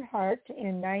 Dale Earnhardt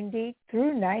in 90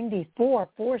 through 94,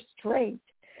 4 straight,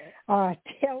 Dale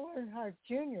Earnhardt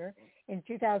Jr. in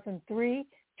 2003,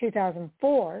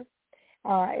 2004,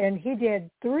 and he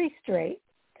did 3 straight.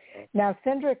 Now,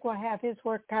 Cindric will have his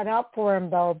work cut out for him,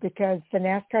 though, because the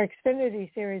NASCAR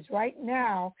Xfinity Series right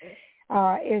now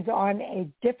is on a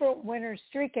different winner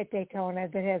streak at Daytona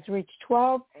that has reached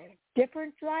 12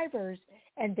 different drivers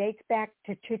and dates back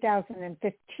to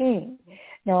 2015.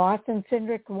 Now, Austin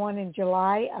Cindric won in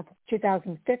July of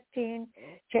 2015,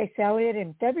 Chase Elliott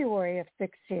in February of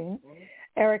 16,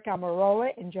 Eric Almirola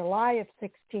in July of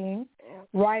 16,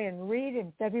 Ryan Reed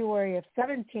in February of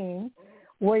 17,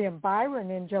 William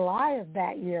Byron in July of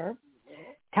that year,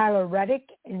 Tyler Reddick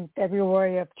in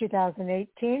February of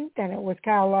 2018, then it was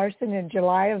Kyle Larson in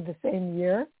July of the same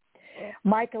year,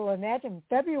 Michael Annett in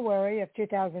February of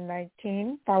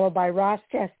 2019, followed by Ross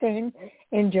Chastain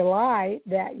in July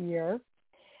that year.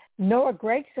 Noah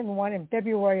Gragson won in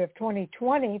February of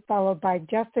 2020, followed by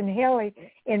Justin Haley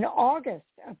in August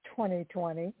of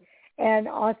 2020, and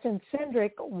Austin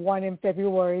Cindric won in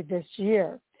February this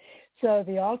year. So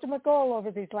the ultimate goal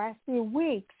over these last few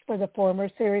weeks for the former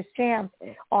series champ,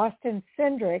 Austin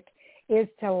Cindric, is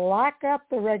to lock up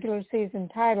the regular season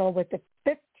title with the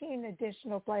 15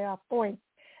 additional playoff points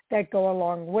that go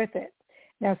along with it.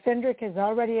 Now, Cindric has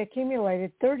already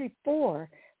accumulated 34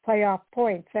 playoff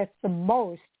points. That's the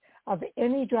most of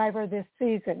any driver this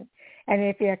season. And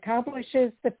if he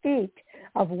accomplishes the feat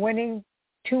of winning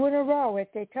 2 in a row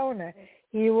at Daytona,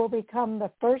 he will become the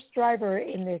first driver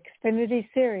in the Xfinity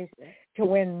Series to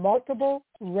win multiple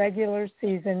regular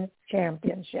season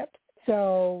championships.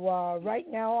 So right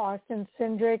now, Austin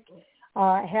Cindric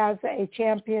has a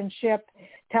championship.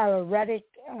 Tyler Reddick,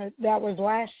 that was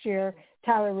last year.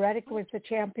 Tyler Reddick was the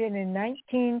champion in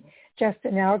 19,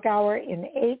 Justin Allgaier in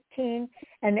 18,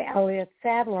 and Elliott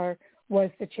Sadler was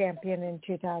the champion in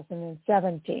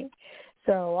 2017.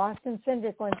 So Austin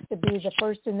Cindric wants to be the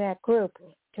first in that group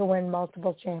to win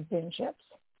multiple championships.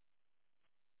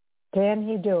 Can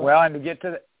he do it? Well, and to get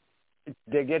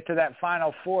to that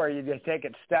Final Four, you just take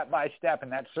it step by step,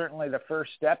 and that's certainly the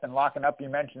first step in locking up. You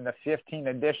mentioned the 15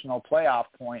 additional playoff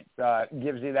points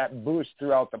gives you that boost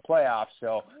throughout the playoffs.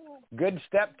 So good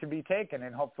step to be taken,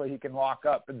 and hopefully he can lock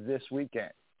up this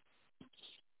weekend.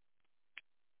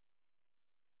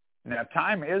 Now,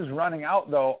 time is running out,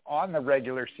 though, on the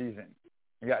regular season.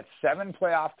 We got 7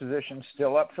 playoff positions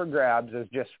still up for grabs as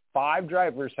just 5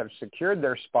 drivers have secured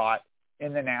their spot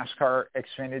in the NASCAR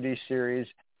Xfinity Series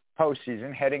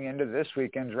postseason heading into this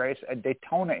weekend's race at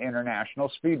Daytona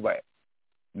International Speedway.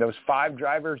 Those 5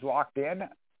 drivers locked in: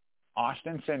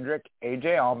 Austin Cindric, A.J.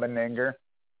 Allmendinger,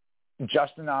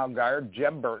 Justin Allgaier,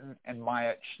 Jeb Burton, and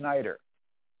Myatt Schneider.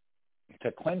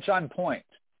 To clinch on points,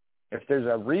 if there's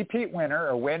a repeat winner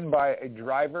or win by a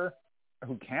driver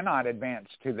who cannot advance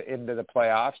into the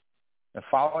playoffs, the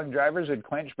following drivers would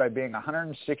clinch by being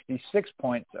 166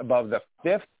 points above the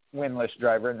 5th winless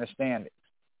driver in the standings.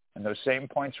 And those same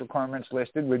points requirements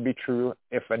listed would be true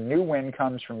if a new win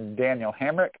comes from Daniel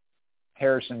Hemrick,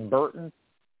 Harrison Burton,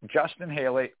 Justin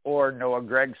Haley, or Noah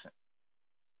Gragson.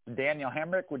 Daniel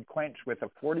Hemrick would clinch with a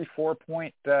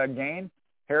 44-point gain.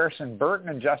 Harrison Burton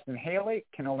and Justin Haley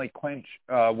can only clinch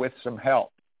with some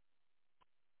help.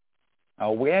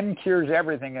 A win cures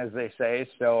everything, as they say,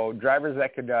 so drivers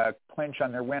that could clinch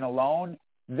on their win alone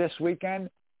this weekend: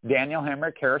 Daniel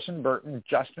Hemrick, Harrison Burton,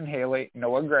 Justin Haley,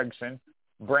 Noah Gragson,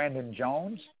 Brandon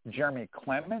Jones, Jeremy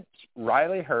Clements,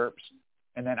 Riley Herbst,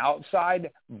 and then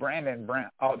outside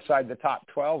the top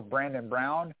 12, Brandon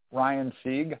Brown, Ryan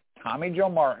Sieg, Tommy Joe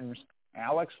Martins,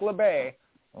 Alex LeBay,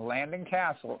 Landon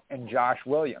Castle, and Josh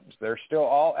Williams. They're still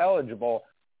all eligible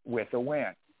with a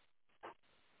win.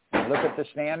 Look at the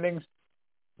standings.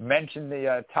 Mention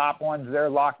the top ones there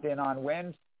locked in on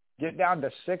wins. Get down to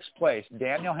sixth place.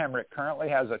 Daniel Hemrick currently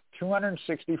has a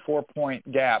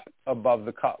 264-point gap above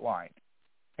the cut line.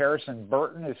 Harrison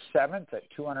Burton is seventh at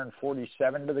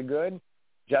 247 to the good.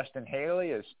 Justin Haley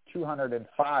is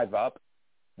 205 up.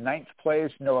 Ninth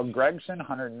place, Noah Gragson,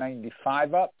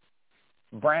 195 up.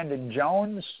 Brandon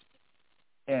Jones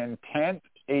in 10th,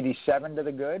 87 to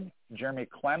the good. Jeremy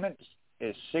Clements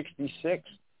is 66.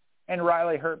 And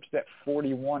Riley Herbst at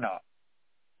 41 up.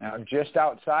 Now, just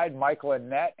outside, Michael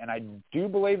Annett, and I do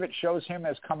believe it shows him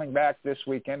as coming back this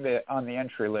weekend on the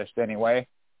entry list anyway,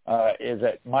 is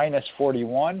at minus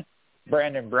 41.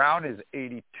 Brandon Brown is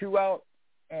 82 out,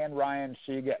 and Ryan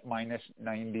Sieg at minus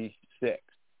 96.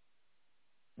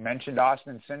 Mentioned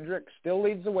Austin Cindric still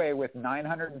leads the way with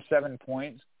 907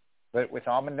 points, but with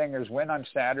Allmendinger's win on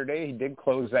Saturday, he did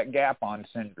close that gap on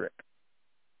Cindric.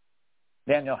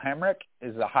 Daniel Hemrick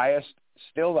is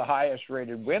still the highest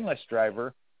rated winless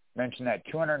driver. Mentioned that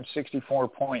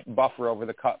 264-point buffer over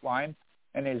the cut line,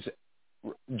 and his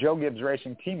Joe Gibbs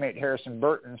Racing teammate Harrison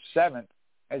Burton, seventh,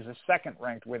 as the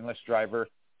second-ranked winless driver,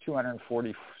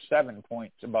 247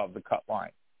 points above the cut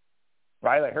line.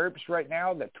 Riley Herbst right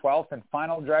now, the 12th and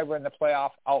final driver in the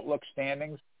playoff outlook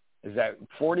standings, is at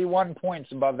 41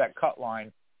 points above that cut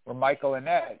line, where Michael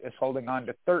Annett is holding on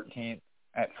to 13th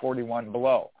at 41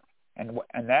 below. And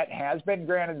that has been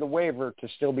granted the waiver to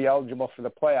still be eligible for the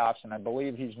playoffs, and I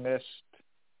believe he's missed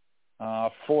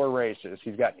 4 races.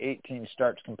 He's got 18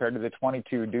 starts compared to the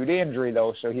 22 due to injury,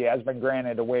 though, so he has been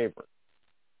granted a waiver.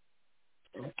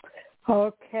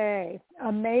 Okay.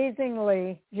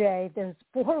 Amazingly, Jay, there's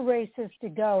 4 races to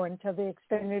go until the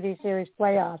Xfinity Series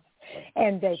playoffs,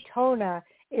 and Daytona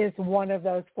is one of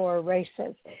those 4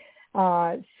 races.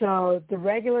 So the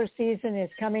regular season is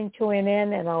coming to an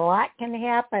end, and a lot can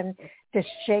happen to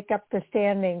shake up the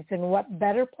standings. And what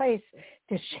better place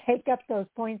to shake up those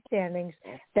point standings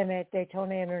than at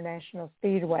Daytona International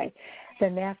Speedway? The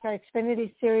NASCAR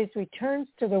Xfinity Series returns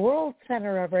to the World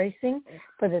Center of Racing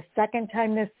for the second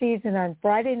time this season on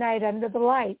Friday night under the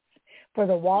lights for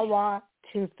the Wawa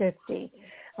 250.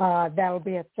 That will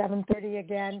be at 7:30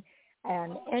 again.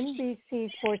 And NBC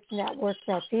Sports Network,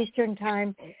 that's Eastern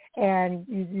Time, and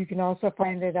you can also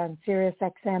find it on Sirius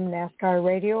XM NASCAR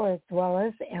Radio as well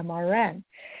as MRN.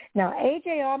 Now,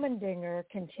 A.J. Allmendinger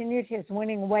continued his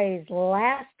winning ways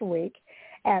last week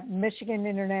at Michigan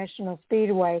International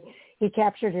Speedway. He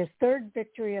captured his 3rd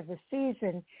victory of the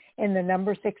season in the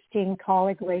number 16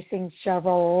 Colleague Racing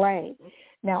Chevrolet.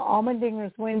 Now,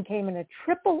 Allmendinger's win came in a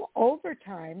triple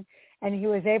overtime, and he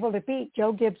was able to beat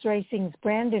Joe Gibbs Racing's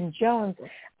Brandon Jones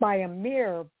by a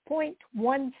mere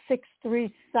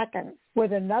 0.163 seconds.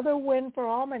 With another win for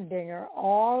Allmendinger,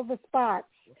 all the spots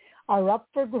are up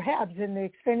for grabs in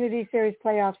the Xfinity Series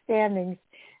playoff standings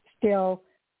still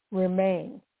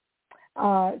remain.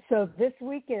 So this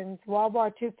weekend's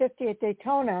Wawa 250 at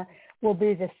Daytona will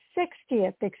be the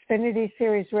 60th Xfinity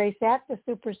Series race at the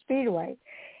Superspeedway.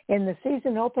 In the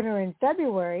season opener in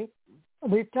February,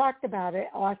 we've talked about it,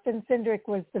 Austin Cindric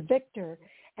was the victor,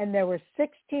 and there were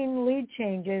 16 lead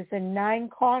changes and 9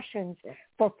 cautions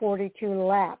for 42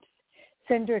 laps.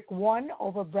 Cindric won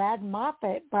over Brad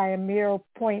Moffitt by a mere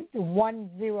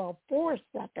 0.104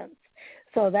 seconds.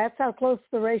 So that's how close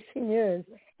the racing is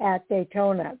at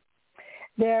Daytona.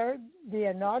 There, the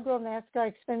inaugural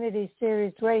NASCAR Xfinity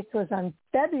Series race was on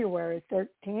February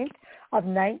 13th of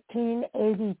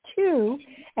 1982,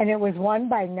 and it was won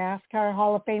by NASCAR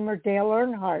Hall of Famer Dale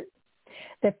Earnhardt.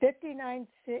 The 59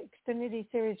 Xfinity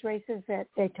Series races at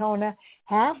Daytona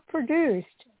have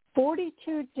produced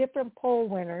 42 different pole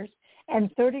winners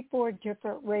and 34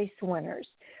 different race winners.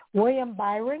 William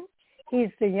Byron,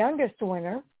 he's the youngest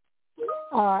winner.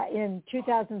 In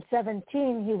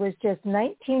 2017, he was just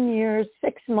 19 years,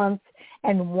 6 months,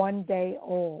 and 1 day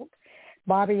old.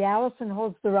 Bobby Allison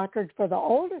holds the record for the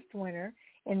oldest winner.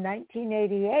 In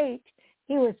 1988,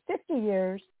 he was 50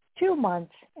 years, 2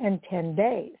 months, and 10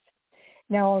 days.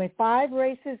 Now, only 5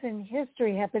 races in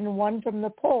history have been won from the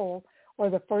pole or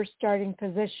the first starting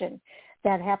position.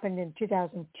 That happened in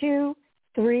 2002,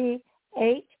 3,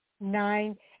 8,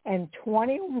 9, and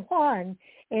 21,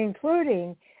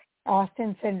 including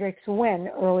Austin Cindric's win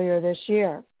earlier this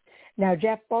year. Now,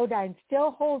 Jeff Bodine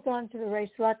still holds on to the race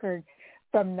record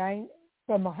from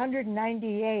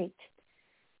 198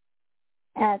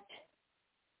 at,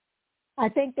 I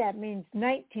think that means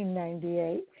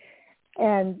 1998,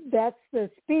 and that's the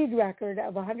speed record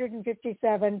of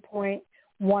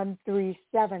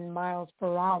 157.137 miles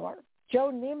per hour.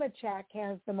 Joe Nemechek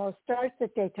has the most starts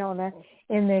at Daytona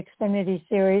in the Xfinity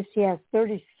Series. He has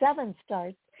 37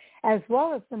 starts, as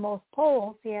well as the most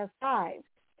poles. He has 5.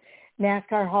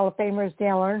 NASCAR Hall of Famers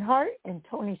Dale Earnhardt and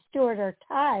Tony Stewart are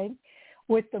tied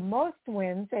with the most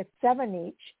wins at 7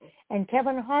 each, and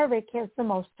Kevin Harvick has the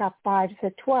most top 5s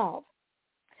at 12.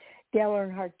 Dale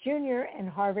Earnhardt Jr. and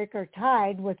Harvick are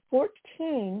tied with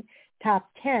 14 top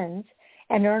 10s,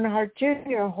 and Earnhardt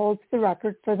Jr. holds the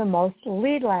record for the most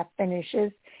lead lap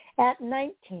finishes at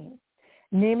 19.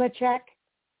 Nemechek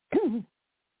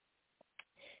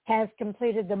has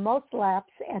completed the most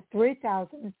laps at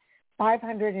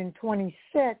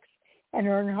 3,526, and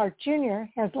Earnhardt Jr.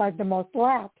 has led the most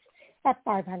laps at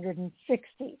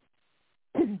 560.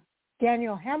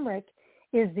 Daniel Hemrick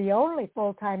is the only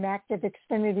full-time active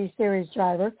Xfinity Series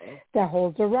driver that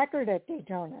holds a record at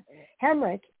Daytona.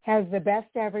 Hemrick has the best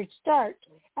average start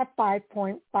at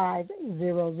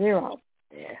 5.500.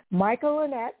 Michael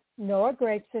Annett, Noah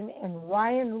Gragson, and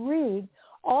Ryan Reed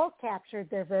all captured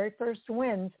their very first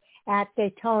wins at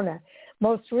Daytona.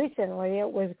 Most recently,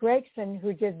 it was Gragson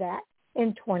who did that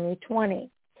in 2020.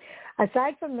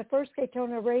 Aside from the first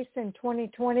Daytona race in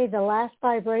 2020, the last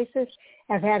 5 races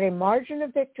have had a margin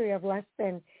of victory of less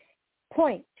than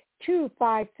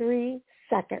 0.253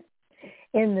 seconds.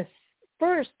 In the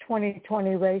first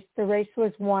 2020 race, the race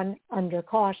was won under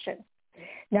caution.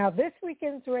 Now, this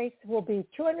weekend's race will be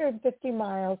 250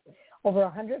 miles over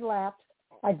 100 laps.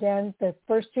 Again, the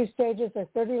first 2 stages are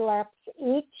 30 laps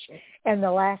each, and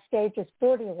the last stage is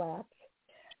 40 laps.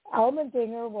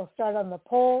 Allmendinger will start on the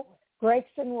pole.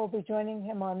 Gragson will be joining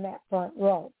him on that front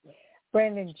row.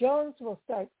 Brandon Jones will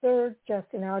start 3rd,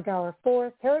 Justin Allgaier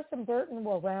 4th. Harrison Burton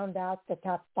will round out the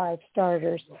top 5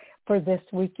 starters for this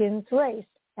weekend's race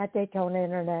at Daytona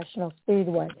International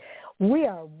Speedway. We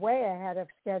are way ahead of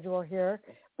schedule here,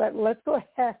 but let's go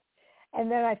ahead.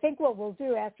 And then I think what we'll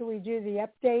do after we do the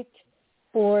update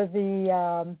for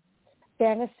the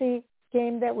fantasy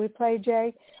game that we play,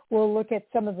 Jay, we'll look at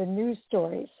some of the news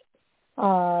stories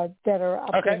that are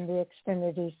up in the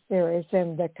Xfinity Series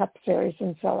and the Cup Series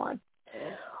and so on.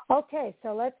 Okay,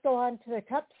 so let's go on to the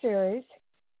Cup Series.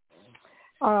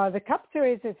 The Cup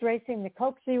Series is racing the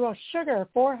Coke Zero Sugar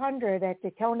 400 at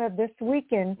Daytona this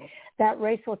weekend. That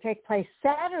race will take place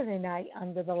Saturday night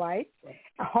under the lights,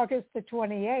 August the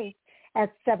 28th at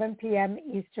 7 p.m.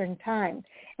 Eastern Time.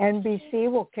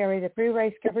 NBC will carry the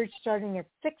pre-race coverage starting at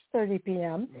 6:30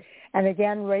 p.m. And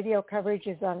again, radio coverage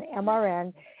is on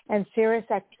MRN and Sirius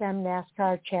XM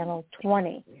NASCAR Channel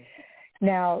 20.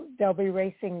 Now, they'll be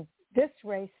racing this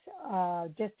race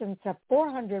distance of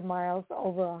 400 miles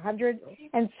over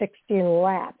 160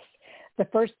 laps. The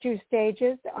first 2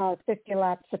 stages are 50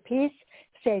 laps apiece.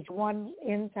 Stage 1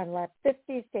 ends on lap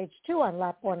 50, stage 2 on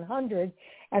lap 100,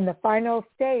 and the final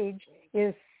stage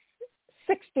is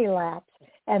 60 laps,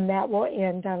 and that will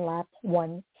end on lap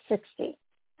 160.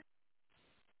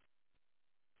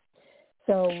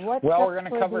 So what's we're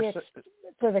going to cover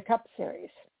for the Cup Series?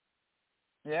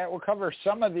 Yeah, we'll cover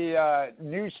some of the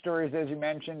news stories, as you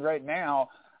mentioned right now.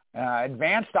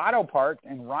 Advanced Auto Parts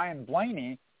and Ryan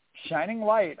Blaney shining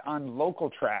light on local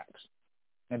tracks.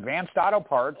 Advanced Auto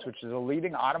Parts, which is a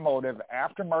leading automotive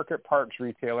aftermarket parts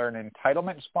retailer and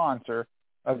entitlement sponsor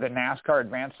of the NASCAR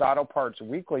Advanced Auto Parts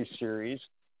Weekly Series,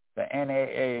 the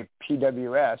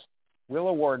NAAPWS, will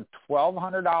award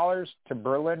 $1,200 to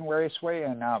Berlin Raceway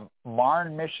in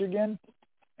Marne, Michigan,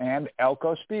 and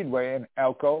Elko Speedway in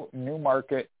Elko,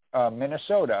 Newmarket,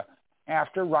 Minnesota,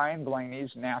 after Ryan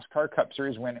Blaney's NASCAR Cup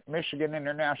Series win at Michigan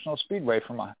International Speedway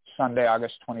from Sunday,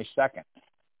 August 22nd.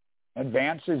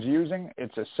 Advance is using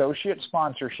its associate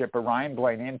sponsorship of Ryan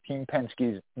Blaney and Team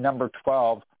Penske's number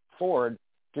 12 Ford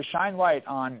to shine light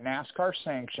on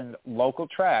NASCAR-sanctioned local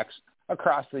tracks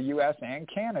across the U.S. and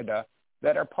Canada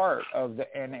that are part of the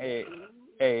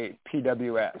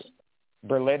NAAPWS.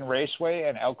 Berlin Raceway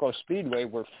and Elko Speedway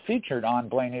were featured on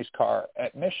Blaney's car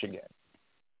at Michigan.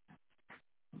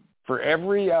 For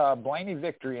every Blaney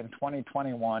victory in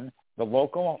 2021, the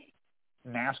local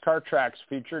NASCAR tracks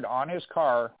featured on his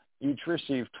car each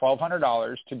received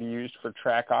 $1,200 to be used for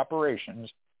track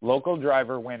operations, local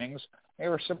driver winnings,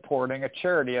 or supporting a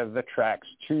charity of the track's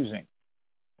choosing.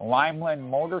 Limeland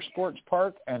Motorsports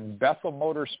Park and Bethel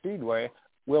Motor Speedway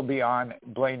will be on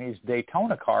Blaney's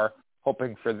Daytona car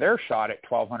hoping for their shot at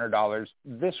 $1,200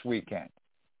 this weekend.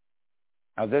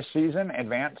 Now, this season,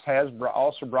 Advance has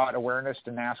also brought awareness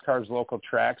to NASCAR's local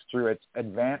tracks through its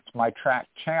Advance My Track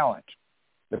Challenge.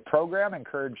 The program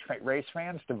encouraged race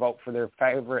fans to vote for their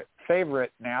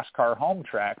favorite NASCAR home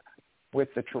track, with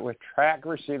the track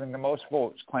receiving the most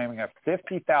votes, claiming a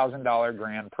 $50,000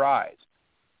 grand prize.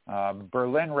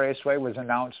 Berlin Raceway was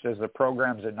announced as the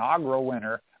program's inaugural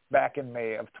winner back in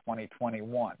May of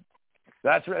 2021.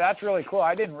 That's really cool.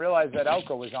 I didn't realize that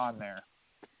ARCA was on there.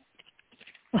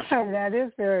 That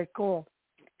is very cool.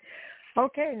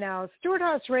 Okay, now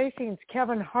Stewart-Haas Racing's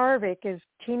Kevin Harvick is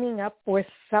teaming up with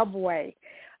Subway.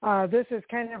 This is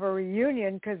kind of a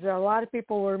reunion because a lot of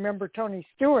people will remember Tony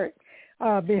Stewart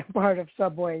being part of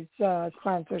Subway's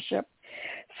sponsorship.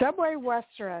 Subway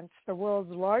Restaurants, the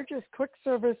world's largest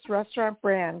quick-service restaurant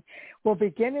brand, will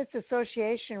begin its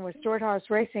association with Stewart-Haas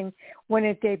Racing when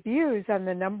it debuts on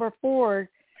the number Ford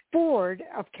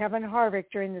of Kevin Harvick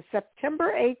during the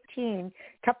September 18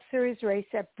 Cup Series race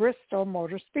at Bristol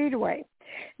Motor Speedway.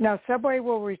 Now, Subway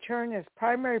will return as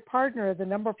primary partner of the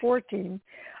number 14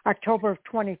 October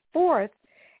 24th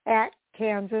at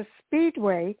Kansas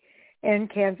Speedway in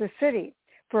Kansas City.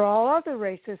 For all other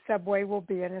races, Subway will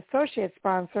be an associate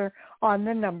sponsor on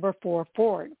the number 4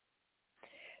 Ford.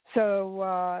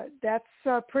 So that's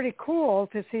pretty cool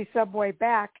to see Subway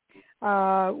back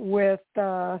with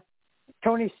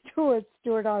Tony Stewart,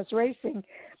 Stewart-Haas Racing,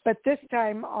 but this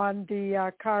time on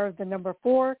the car of the number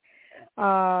 4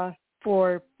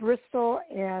 for Bristol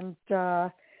and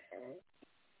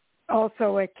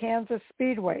also at Kansas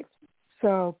Speedway.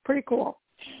 So pretty cool.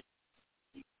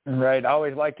 Right. I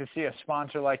always like to see a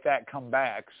sponsor like that come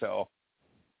back. So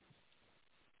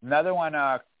another one,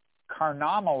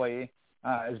 Carnomaly,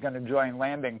 is going to join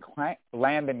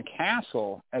Landon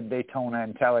Castle at Daytona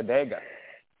and Talladega.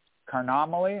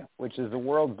 Carnomaly, which is the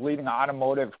world's leading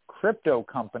automotive crypto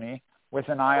company with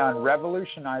an eye on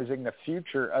revolutionizing the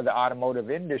future of the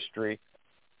automotive industry,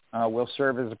 will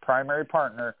serve as a primary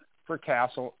partner for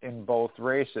Castle in both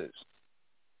races.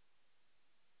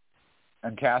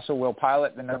 And Castle will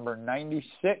pilot the number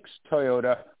 96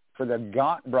 Toyota for the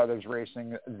Gaunt Brothers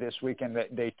Racing this weekend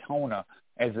at Daytona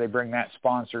as they bring that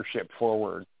sponsorship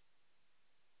forward.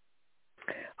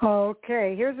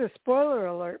 Okay, here's a spoiler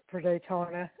alert for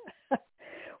Daytona.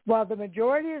 While the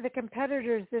majority of the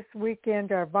competitors this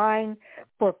weekend are vying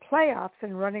for playoffs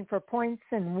and running for points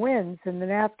and wins in the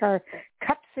NASCAR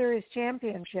Cup Series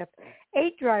Championship,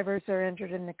 8 drivers are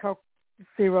entered in the Coke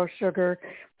Zero Sugar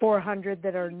 400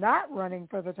 that are not running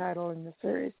for the title in the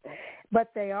series.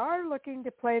 But they are looking to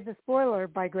play the spoiler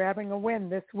by grabbing a win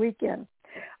this weekend.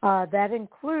 That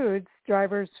includes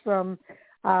drivers from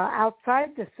outside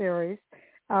the series.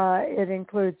 It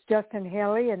includes Justin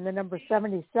Haley in the number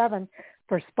 77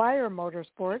 for Spire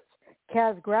Motorsports,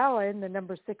 Kaz Gralla in the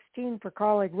number 16 for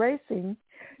Colleague Racing,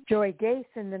 Joey Gase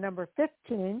in the number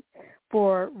 15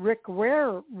 for Rick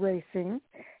Ware Racing,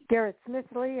 Garrett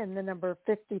Smithley in the number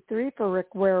 53 for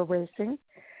Rick Ware Racing,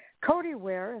 Cody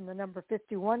Ware in the number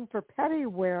 51 for Petty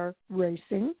Ware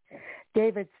Racing,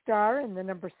 David Starr in the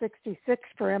number 66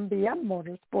 for MBM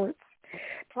Motorsports,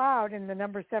 Cloud in the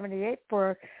number 78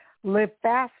 for Live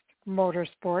Fast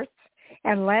Motorsports,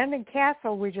 and Landon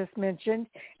Castle, we just mentioned,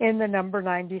 in the number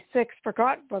 96 for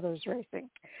Gaunt Brothers Racing.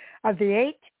 Of the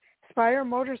 8, Spire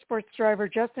Motorsports driver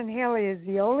Justin Haley is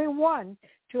the only one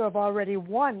to have already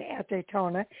won at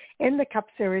Daytona in the Cup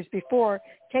Series before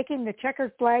taking the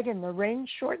checkered flag in the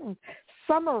rain-shortened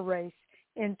summer race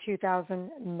in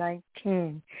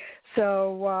 2019.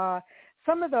 So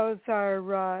some of those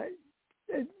are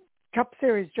Cup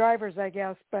Series drivers, I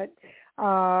guess, but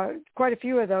quite a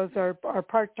few of those are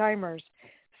part-timers.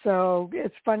 So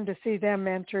it's fun to see them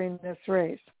entering this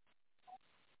race.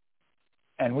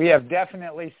 And we have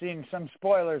definitely seen some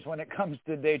spoilers when it comes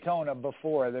to Daytona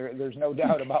before. There's no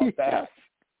doubt about that.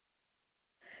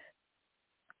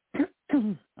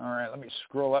 All right, let me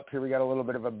scroll up here. We got a little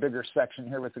bit of a bigger section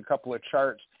here with a couple of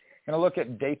charts. Going to look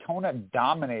at Daytona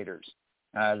Dominators,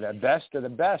 the best of the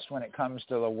best when it comes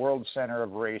to the World Center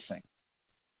of Racing.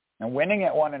 And winning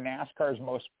at one of NASCAR's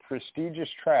most prestigious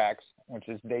tracks, which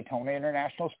is Daytona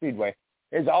International Speedway,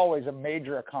 is always a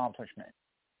major accomplishment.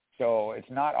 So it's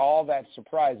not all that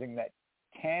surprising that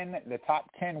the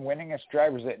top 10 winningest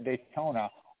drivers at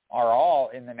Daytona are all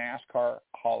in the NASCAR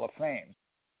Hall of Fame.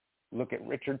 Look at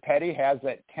Richard Petty, has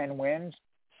that 10 wins,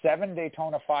 7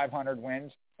 Daytona 500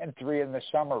 wins, and 3 in the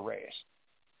summer race.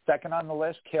 Second on the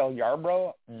list, Cale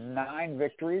Yarborough, 9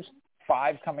 victories,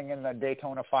 5 coming in the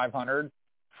Daytona 500,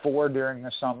 4 during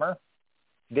the summer.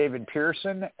 David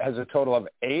Pearson has a total of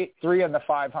 8, 3 in the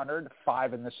 500,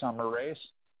 5 in the summer race.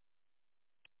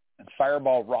 And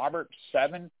Fireball Roberts,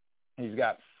 7. He's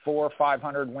got 4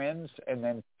 500 wins and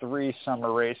then 3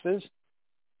 summer races.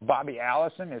 Bobby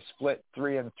Allison is split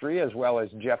 3-3, as well as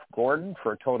Jeff Gordon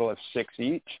for a total of 6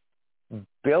 each.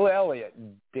 Bill Elliott,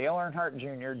 Dale Earnhardt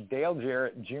Jr., Dale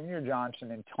Jarrett, Junior Johnson,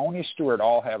 and Tony Stewart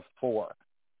all have 4.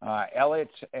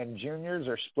 Elliott's and Juniors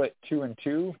are split 2-2,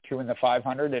 2 in the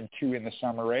 500 and 2 in the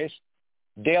summer race.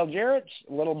 Dale Jarrett's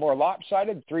a little more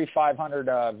lopsided, 3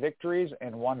 500 victories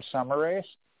and 1 summer race.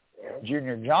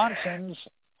 Junior Johnson's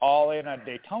all in at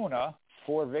Daytona,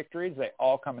 4 victories. They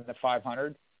all come in the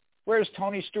 500. Whereas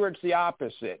Tony Stewart's the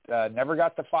opposite. Never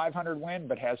got the 500 win,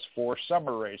 but has 4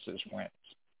 summer races wins.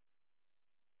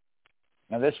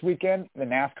 Now this weekend, the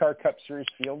NASCAR Cup Series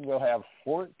field will have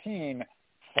 14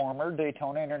 former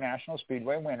Daytona International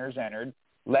Speedway winners entered,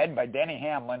 led by Denny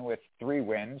Hamlin with 3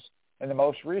 wins. And the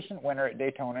most recent winner at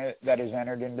Daytona that is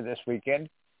entered into this weekend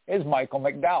is Michael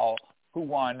McDowell, who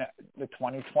won the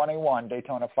 2021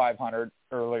 Daytona 500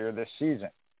 earlier this season.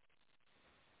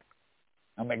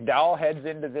 Now, McDowell heads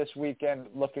into this weekend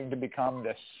looking to become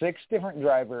the 6th different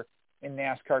driver in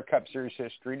NASCAR Cup Series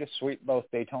history to sweep both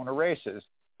Daytona races,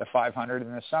 the 500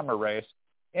 and the summer race,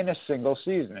 in a single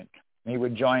season. He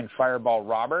would join Fireball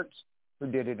Roberts, who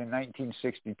did it in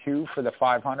 1962 for the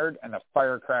 500 and the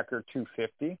Firecracker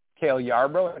 250. Cale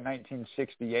Yarborough in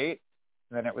 1968.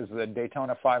 And then it was the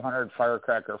Daytona 500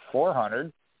 Firecracker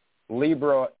 400.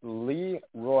 Leroy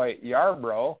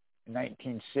Yarborough in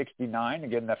 1969,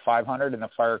 again the 500 and the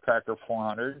Firecracker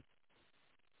 400.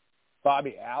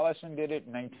 Bobby Allison did it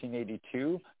in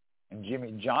 1982, and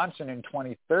Jimmy Johnson in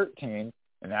 2013,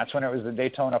 and that's when it was the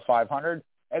Daytona 500,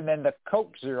 and then the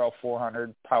Coke Zero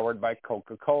 400 powered by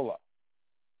Coca-Cola.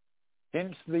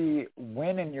 Since the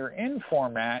win and you're in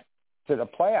format to the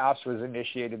playoffs was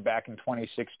initiated back in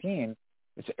 2016,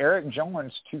 it's Eric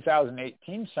Jones'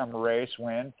 2018 summer race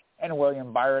win and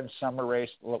William Byron's summer race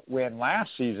win last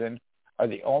season are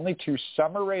the only 2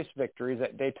 summer race victories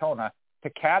at Daytona to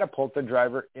catapult the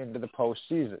driver into the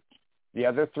postseason. The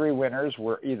other 3 winners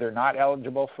were either not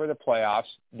eligible for the playoffs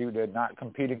due to not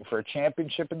competing for a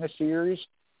championship in the series,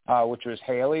 which was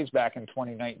Haley's back in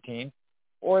 2019,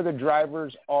 or the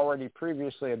drivers already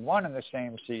previously had won in the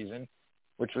same season,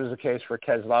 which was the case for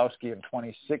Keselowski in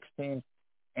 2016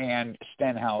 and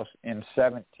Stenhouse in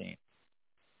 17.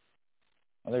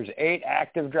 Well, there's 8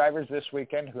 active drivers this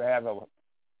weekend who have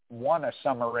won a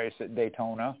summer race at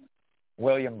Daytona.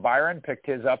 William Byron picked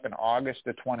his up in August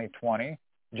of 2020.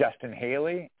 Justin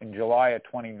Haley in July of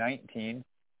 2019.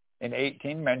 In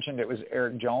 18, mentioned it was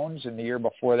Eric Jones. In the year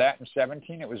before that, in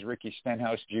 17, it was Ricky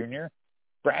Stenhouse Jr.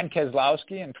 Brad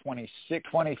Keselowski in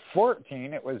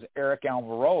 2014, it was Eric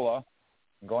Almirola.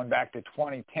 Going back to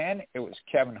 2010, it was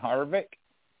Kevin Harvick.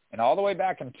 And all the way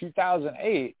back in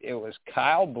 2008, it was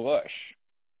Kyle Busch.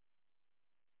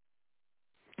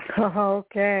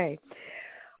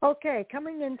 Okay,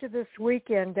 coming into this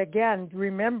weekend, again,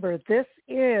 remember, this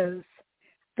is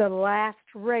the last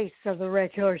race of the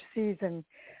regular season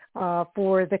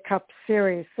for the Cup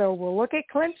Series. So we'll look at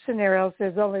clinch scenarios.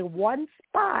 There's only 1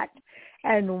 spot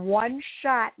and 1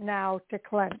 shot now to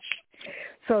clinch.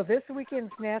 So this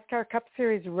weekend's NASCAR Cup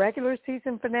Series regular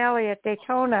season finale at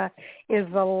Daytona is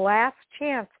the last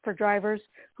chance for drivers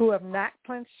who have not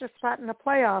clinched a spot in the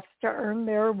playoffs to earn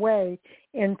their way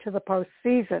into the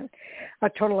postseason. A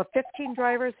total of 15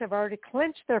 drivers have already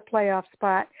clinched their playoff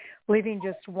spot, leaving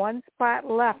just 1 spot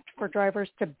left for drivers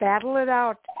to battle it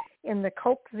out in the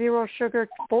Coke Zero Sugar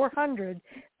 400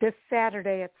 this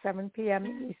Saturday at 7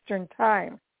 p.m. Eastern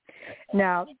Time.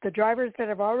 Now, the drivers that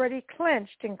have already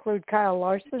clinched include Kyle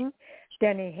Larson,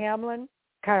 Denny Hamlin,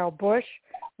 Kyle Busch,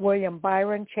 William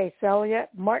Byron, Chase Elliott,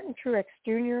 Martin Truex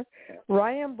Jr.,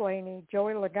 Ryan Blaney,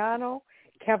 Joey Logano,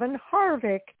 Kevin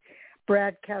Harvick,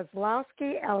 Brad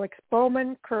Keselowski, Alex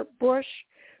Bowman, Kurt Busch,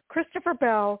 Christopher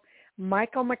Bell,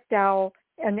 Michael McDowell,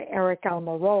 and Eric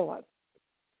Almirola.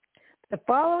 The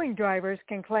following drivers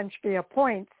can clinch via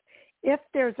points if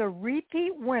there's a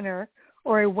repeat winner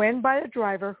or a win by a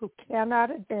driver who cannot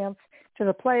advance to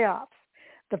the playoffs.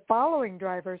 The following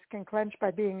drivers can clinch by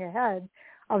being ahead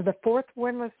of the 4th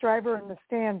winless driver in the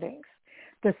standings.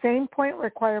 The same point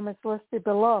requirements listed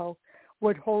below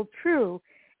would hold true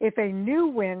if a new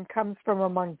win comes from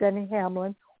among Denny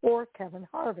Hamlin or Kevin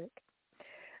Harvick.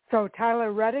 So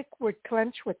Tyler Reddick would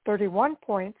clinch with 31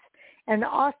 points, and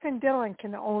Austin Dillon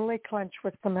can only clinch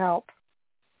with some help.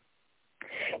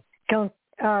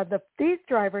 These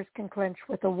drivers can clinch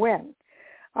with a win.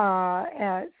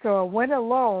 So a win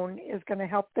alone is going to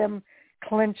help them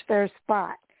clinch their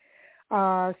spot.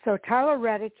 So Tyler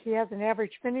Reddick, he has an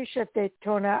average finish at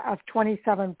Daytona of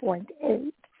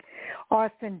 27.8.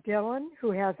 Austin Dillon,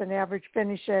 who has an average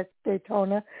finish at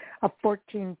Daytona of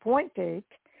 14.8.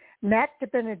 Matt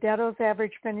DiBenedetto's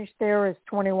average finish there is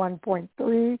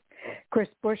 21.3. Chris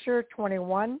Buescher,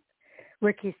 21.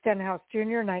 Ricky Stenhouse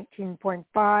Jr.,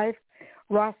 19.5.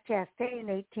 Ross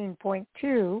Chastain,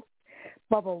 18.2.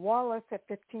 Bubba Wallace at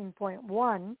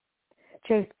 15.1.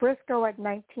 Chase Briscoe at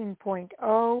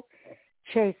 19.0.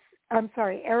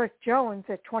 Eric Jones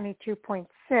at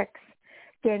 22.6.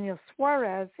 Daniel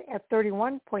Suarez at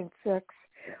 31.6.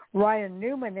 Ryan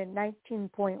Newman at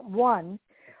 19.1.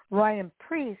 Ryan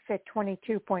Preece at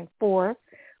 22.4.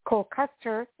 Cole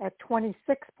Custer at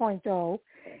 26.0.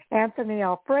 Anthony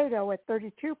Alfredo at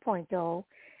 32.0.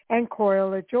 And Corey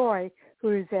LaJoie,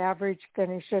 whose average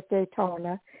finish at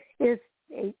Daytona is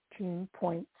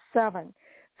 18.7.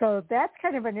 So that's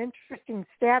kind of an interesting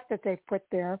stat that they put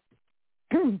there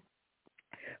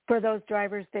for those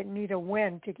drivers that need a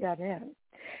win to get in.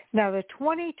 Now, the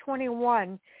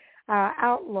 2021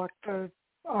 outlook for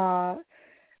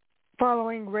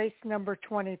following race number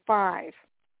 25,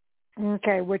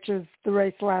 okay, which is the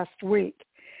race last week.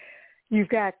 You've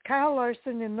got Kyle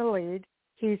Larson in the lead.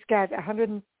 He's got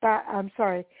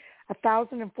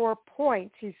 1,004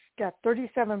 points. He's got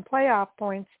 37 playoff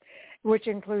points, which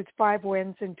includes 5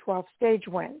 wins and 12 stage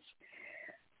wins.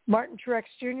 Martin Truex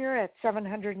Jr. at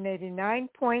 789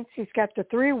 points. He's got the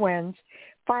 3 wins,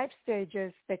 5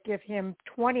 stages that give him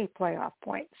 20 playoff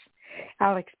points.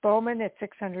 Alex Bowman at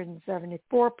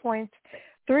 674 points,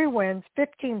 3 wins,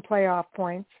 15 playoff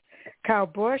points. Kyle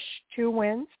Busch, 2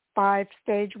 wins, 5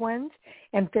 stage wins,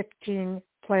 and 15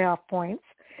 playoff points.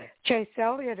 Chase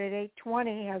Elliott at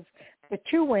 820 has the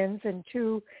 2 wins and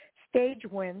 2 stage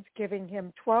wins, giving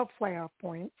him 12 playoff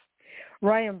points.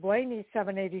 Ryan Blaney,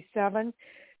 787,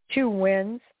 2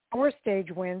 wins, 4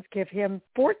 stage wins, give him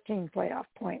 14 playoff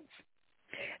points.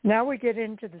 Now we get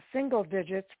into the single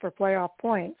digits for playoff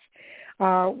points.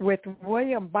 With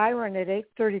William Byron at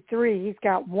 833, he's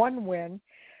got 1 win,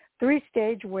 3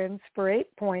 stage wins for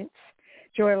 8 points.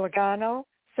 Joey Logano,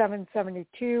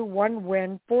 772, 1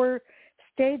 win, 4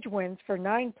 stage wins for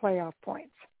 9 playoff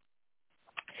points.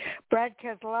 Brad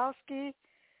Keselowski,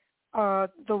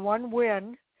 the 1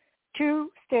 win,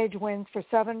 2 stage wins for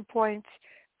 7 points.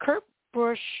 Kurt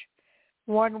Busch,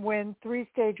 1 win, 3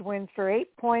 stage wins for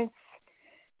 8 points.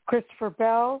 Christopher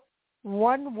Bell,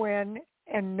 1 win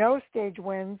and no stage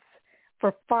wins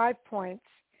for 5 points.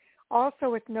 Also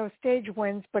with no stage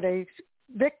wins but a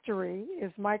victory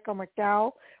is Michael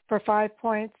McDowell for 5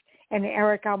 points and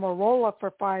Eric Almirola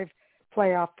for 5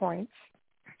 playoff points.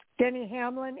 Denny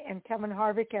Hamlin and Kevin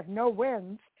Harvick have no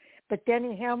wins, but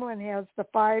Denny Hamlin has the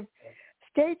 5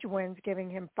 stage wins, giving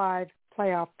him 5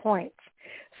 playoff points.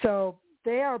 So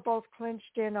they are both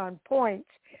clinched in on points,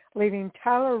 leaving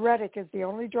Tyler Reddick as the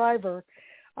only driver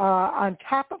on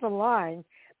top of the line,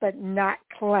 but not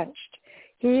clinched.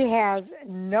 He has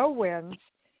no wins.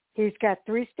 He's got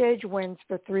 3 stage wins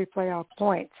for 3 playoff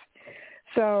points.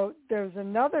 So there's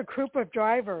another group of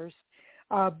drivers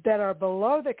that are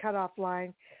below the cutoff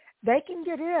line. They can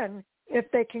get in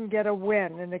if they can get a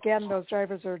win. And again, those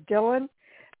drivers are Dillon,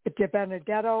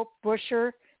 DiBenedetto,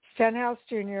 Buescher, Stenhouse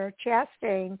Jr.,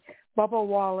 Chastain, Bubba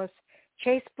Wallace,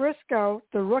 Chase Briscoe,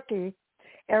 the rookie,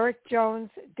 Eric Jones,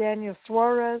 Daniel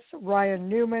Suarez, Ryan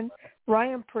Newman,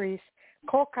 Ryan Preece,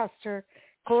 Cole Custer,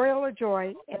 Corey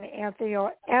LaJoie, and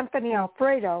Anthony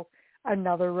Alfredo,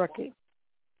 another rookie.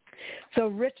 So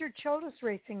Richard Childress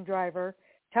Racing driver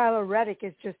Tyler Reddick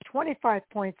is just 25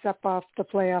 points up off the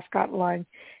playoff cut line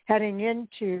heading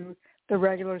into the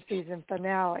regular season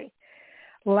finale.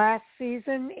 Last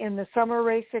season in the summer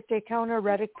race at Daytona,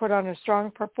 Reddick put on a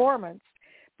strong performance,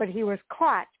 but he was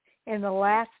caught in the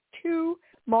last 2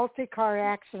 multi-car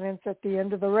accidents at the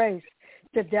end of the race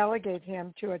to delegate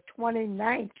him to a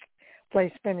 29th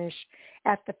place finish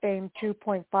at the famed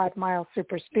 2.5-mile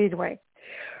superspeedway.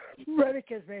 Reddick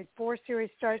has made 4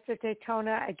 series starts at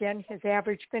Daytona. Again, his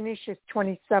average finish is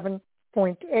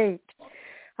 27.8.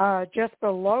 Just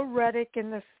below Reddick in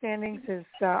the standings is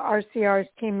RCR's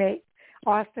teammate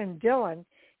Austin Dillon.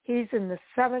 He's in the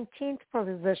 17th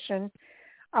position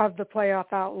of the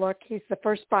playoff outlook. He's the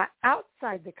first spot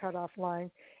outside the cutoff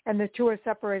line, and the 2 are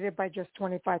separated by just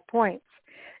 25 points.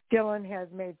 Dillon has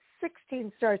made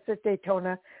 16 starts at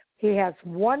Daytona. He has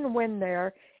 1 win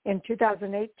there in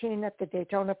 2018 at the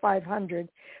Daytona 500,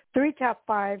 3 top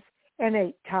 5s, and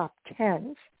 8 top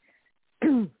 10s.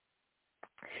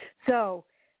 So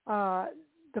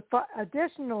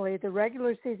additionally, the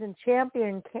regular season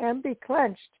champion can be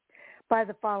clinched by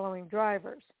the following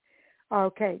drivers.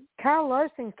 Okay, Kyle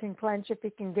Larson can clinch if he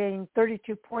can gain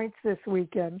 32 points this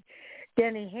weekend.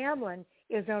 Denny Hamlin,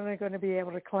 is only going to be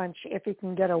able to clinch if he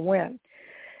can get a win.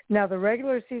 Now, the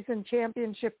regular season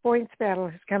championship points battle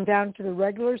has come down to the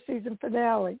regular season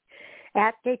finale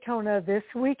at Daytona this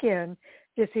weekend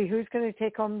to see who's going to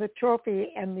take home the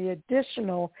trophy and the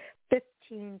additional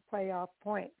 15 playoff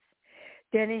points.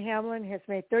 Denny Hamlin has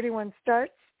made 31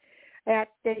 starts at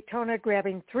Daytona,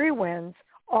 grabbing 3 wins,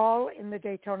 all in the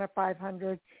Daytona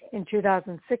 500 in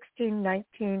 2016,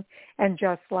 19, and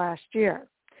just last year.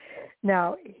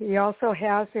 Now, he also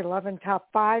has 11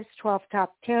 top 5s, 12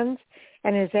 top 10s,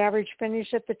 and his average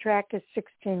finish at the track is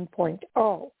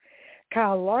 16.0.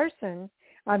 Kyle Larson,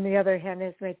 on the other hand,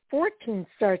 has made 14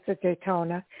 starts at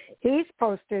Daytona. He's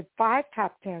posted 5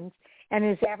 top 10s, and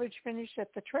his average finish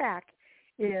at the track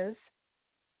is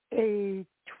a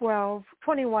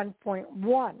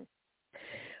 21.1.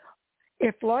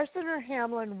 If Larson or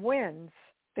Hamlin wins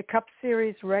the Cup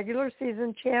Series regular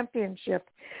season championship,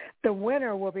 the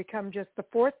winner will become just the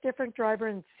 4th different driver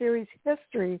in series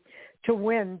history to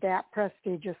win that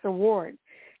prestigious award.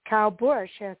 Kyle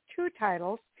Busch has 2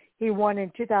 titles. He won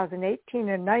in 2018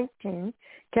 and 19.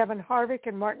 Kevin Harvick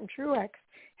and Martin Truex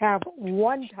have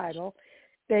 1 title.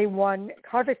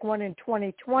 Harvick won in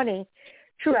 2020,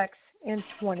 Truex in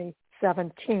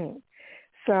 2017.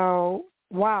 So,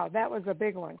 wow, that was a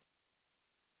big one.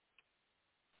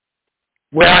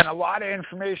 Well, and a lot of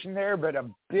information there, but a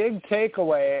big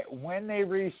takeaway when they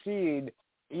reseed,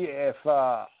 if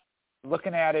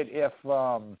looking at it, if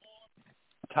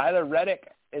Tyler Reddick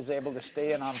is able to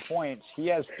stay in on points, he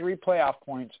has 3 playoff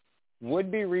points,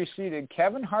 would be reseeded.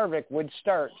 Kevin Harvick would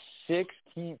start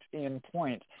 16th in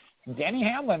points. Denny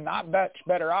Hamlin not much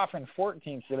better off in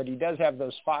 14th, but he does have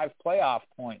those 5 playoff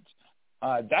points.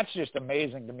 That's just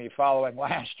amazing to me following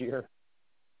last year.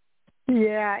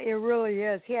 Yeah, it really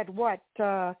is. He had,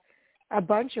 a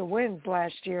bunch of wins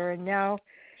last year, and now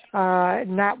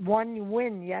not 1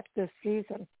 win yet this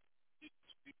season.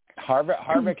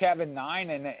 Harvick having 9,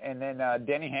 and then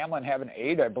Denny Hamlin having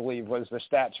 8, I believe, was the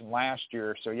stats from last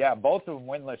year. So, yeah, both of them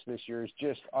winless this year is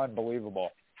just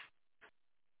unbelievable.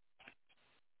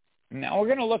 Now we're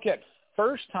going to look at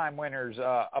first-time winners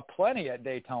aplenty at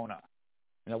Daytona.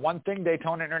 And the one thing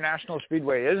Daytona International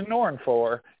Speedway is known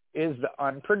for is the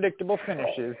unpredictable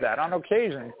finishes that on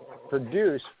occasion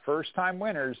produce first-time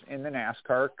winners in the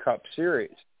NASCAR Cup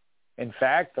Series. In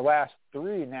fact, the last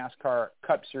 3 NASCAR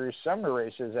Cup Series summer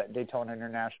races at Daytona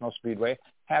International Speedway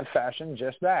have fashioned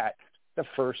just that, the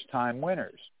first-time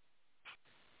winners.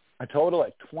 A total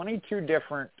of 22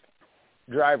 different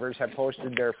drivers have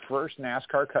posted their first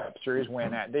NASCAR Cup Series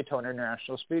win at Daytona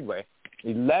International Speedway.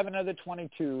 11 of the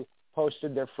 22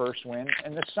 posted their first win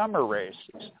in the summer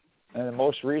races. And the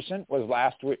most recent was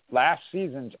last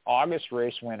season's August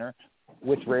race winner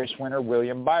with race winner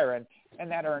William Byron,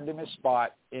 and that earned him a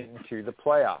spot into the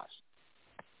playoffs.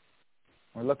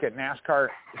 We look at NASCAR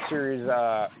Series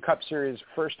Cup Series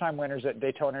first-time winners at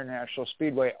Daytona International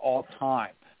Speedway all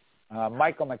time.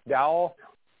 Michael McDowell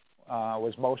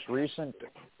was most recent.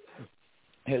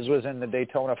 His was in the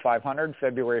Daytona 500,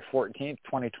 February 14th,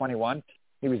 2021.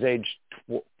 He was aged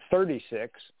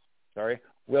 36.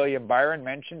 William Byron,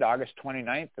 mentioned August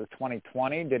 29th of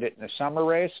 2020, did it in the summer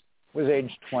race, was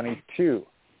aged 22.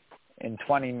 In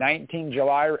 2019,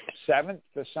 July 7th,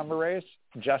 the summer race,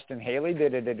 Justin Haley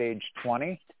did it at age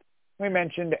 20. We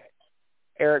mentioned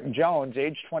Eric Jones,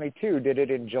 age 22, did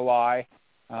it in July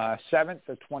 7th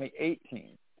of 2018.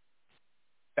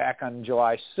 Back on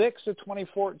July 6th of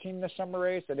 2014, the summer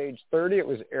race, at age 30, it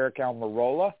was Eric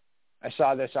Almirola. I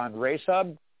saw this on Race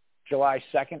Hub, July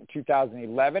 2nd,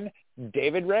 2011.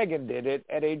 David Reagan did it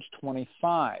at age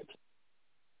 25.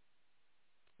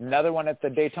 Another one at the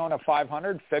Daytona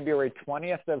 500, February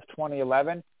 20th of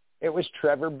 2011. It was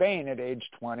Trevor Bayne at age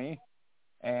 20.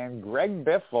 And Greg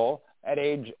Biffle at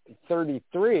age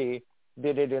 33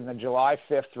 did it in the July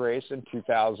 5th race in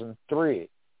 2003.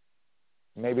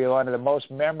 Maybe one of the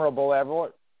most memorable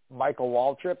ever, Michael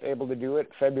Waltrip, able to do it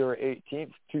February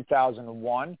 18th,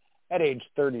 2001. At age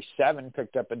 37,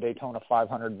 picked up a Daytona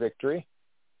 500 victory.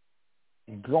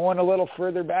 Going a little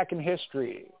further back in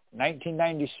history,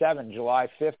 1997, July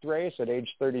 5th race at age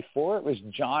 34, it was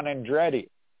John Andretti.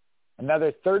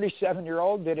 Another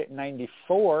 37-year-old did it in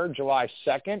 94, July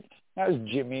 2nd. That was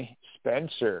Jimmy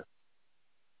Spencer.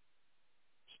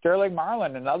 Sterling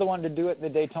Marlin, another one to do it in the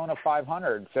Daytona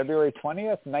 500. February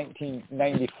 20th,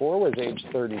 1994, was age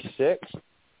 36.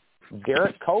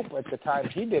 Derek Cope, at the time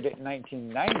he did it in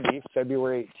 1990,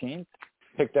 February 18th,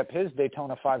 picked up his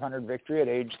Daytona 500 victory at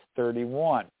age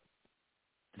 31.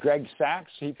 Greg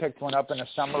Sachs, he picked one up in a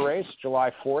summer race,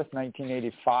 July 4th,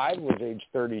 1985, was age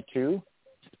 32.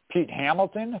 Pete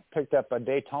Hamilton picked up a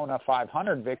Daytona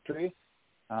 500 victory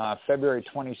February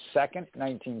 22nd,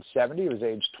 1970. He was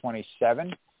age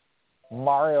 27.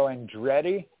 Mario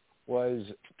Andretti was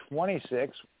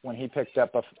 26 when he picked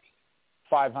up a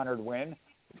 500 win,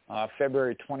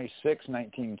 February 26,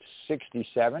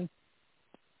 1967.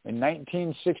 In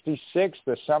 1966,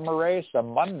 the summer race, a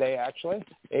Monday actually,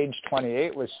 age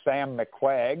 28, was Sam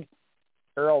McQuagg.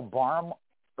 Earl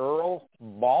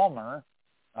Balmer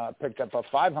picked up a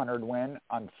 500 win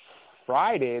on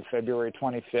Friday, February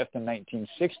 25th in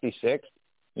 1966.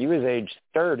 He was age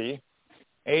 30.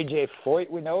 A.J. Foyt,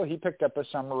 we know, he picked up a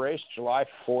summer race July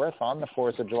 4th, on the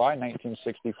 4th of July,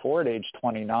 1964 at age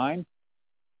 29.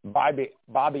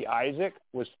 Bobby Isaac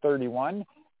was 31,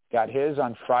 got his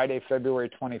on Friday, February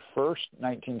 21st,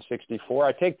 1964.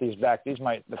 I take these back.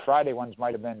 The Friday ones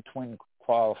might have been twin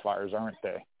qualifiers, aren't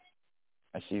they?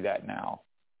 I see that now,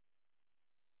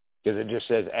 because it just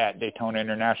says at Daytona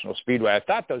International Speedway. I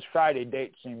thought those Friday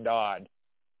dates seemed odd.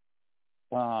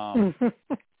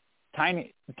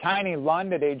 Tiny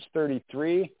Lund at age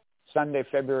 33, Sunday,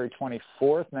 February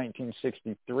 24th,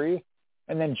 1963.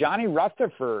 And then Johnny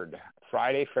Rutherford,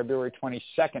 Friday, February 22nd,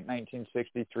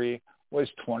 1963, was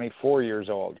 24 years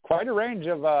old. Quite a range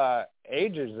of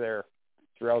ages there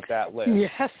throughout that list.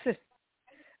 Yes,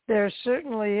 there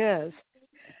certainly is.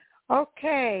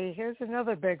 Okay, here's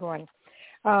another big one.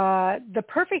 The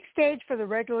perfect stage for the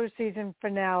regular season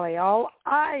finale. All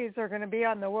eyes are going to be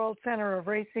on the World Center of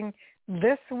Racing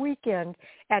this weekend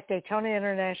at Daytona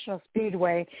International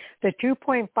Speedway. The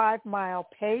 2.5-mile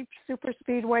paved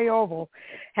superspeedway oval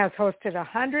has hosted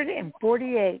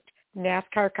 148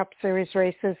 NASCAR Cup Series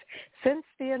races since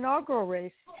the inaugural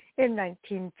race in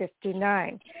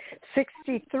 1959.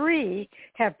 63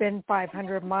 have been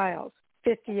 500 miles.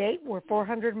 58 were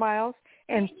 400 miles,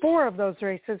 and 4 of those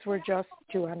races were just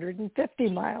 250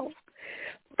 miles.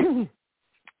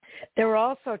 There were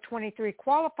also 23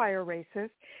 qualifier races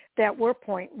that were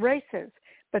point races,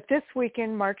 but this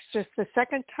weekend marks just the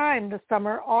second time the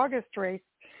summer-August race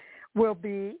will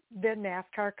be the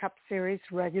NASCAR Cup Series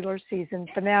regular season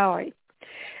finale.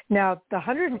 Now, the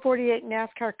 148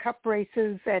 NASCAR Cup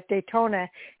races at Daytona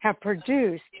have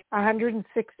produced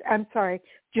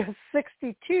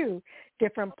 62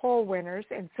 different pole winners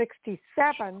and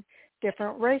 67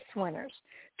 different race winners.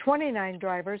 29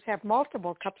 drivers have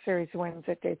multiple Cup Series wins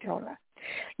at Daytona.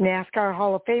 NASCAR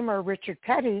Hall of Famer Richard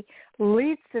Petty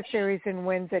leads the series in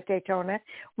wins at Daytona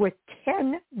with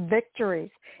 10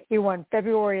 victories. He won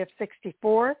February of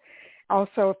 64,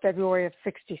 also February of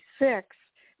 66,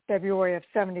 February of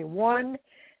 71,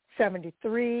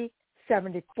 73,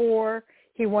 74.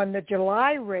 He won the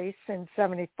July race in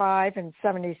 75 and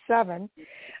 77,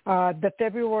 the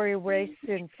February race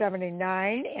in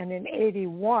 79 and in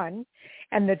 81,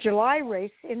 and the July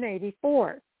race in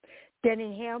 84.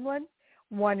 Denny Hamlin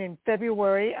won in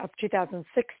February of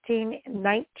 2016,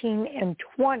 19, and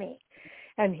 20,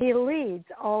 and he leads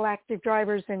all active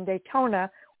drivers in Daytona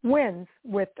wins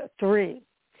with 3.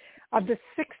 Of the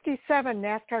 67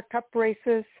 NASCAR Cup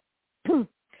races,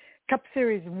 Cup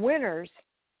Series winners,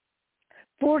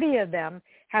 40 of them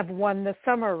have won the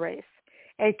summer race.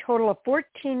 A total of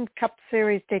 14 Cup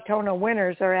Series Daytona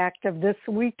winners are active this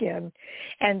weekend,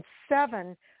 and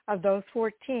 7 of those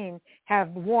 14 have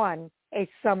won a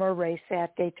summer race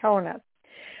at Daytona.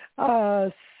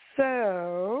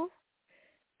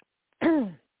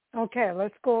 Okay,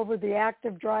 let's go over the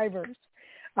active drivers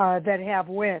that have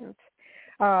wins.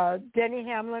 Denny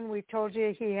Hamlin, we told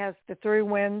you he has the 3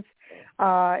 wins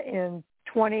in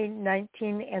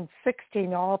 2019 and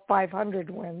 16, all 500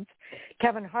 wins.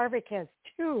 Kevin Harvick has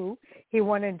 2. He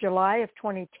won in July of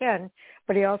 2010,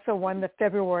 but he also won the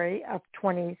February of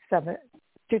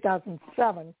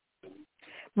 2007.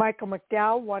 Michael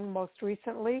McDowell won most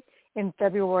recently in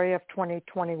February of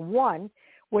 2021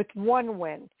 with 1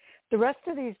 win. The rest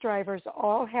of these drivers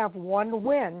all have 1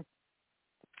 win,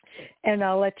 and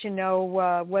I'll let you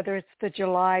know whether it's the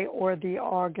July or the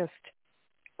August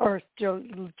or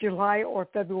July or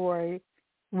February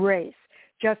race.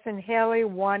 Justin Haley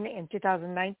won in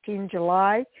 2019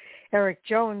 July. Eric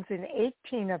Jones in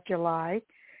 18 of July,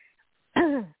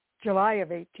 July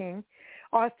of 18.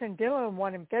 Austin Dillon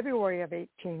won in February of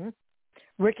 18.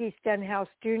 Ricky Stenhouse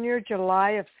Jr.,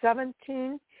 July of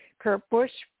 17. Kurt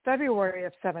Busch, February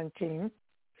of 17.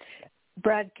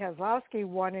 Brad Keselowski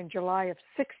won in July of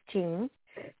 16.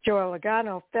 Joey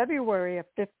Logano, February of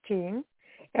 15.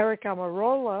 Eric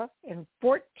Almirola in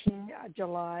 14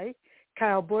 July.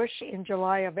 Kyle Busch in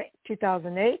July of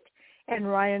 2008. And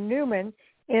Ryan Newman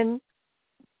in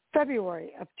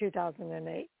February of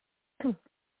 2008.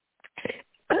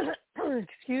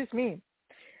 Excuse me.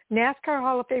 NASCAR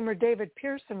Hall of Famer David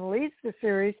Pearson leads the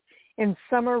series In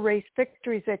summer race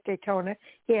victories at Daytona,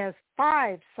 he has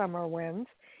 5 summer wins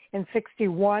in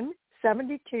 61,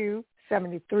 72,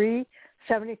 73,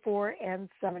 74, and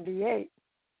 78.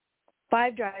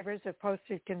 5 drivers have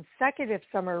posted consecutive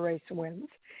summer race wins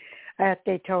at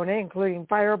Daytona, including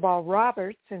Fireball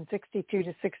Roberts in 62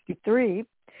 to 63,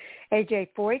 A.J.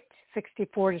 Foyt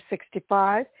 64 to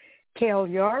 65, Cale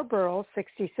Yarborough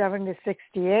 67 to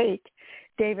 68,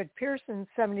 David Pearson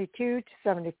 72 to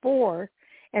 74,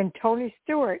 and Tony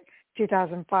Stewart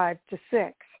 2005 to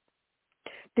 6.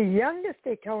 The youngest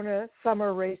Daytona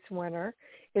summer race winner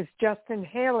is Justin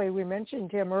Haley. We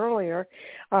mentioned him earlier.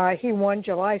 He won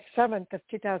July 7th of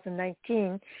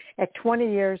 2019 at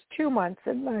 20 years, 2 months,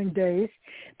 and 9 days.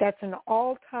 That's an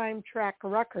all-time track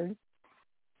record.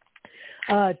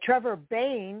 Trevor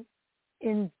Bayne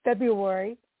in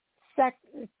February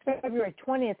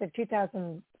 20th of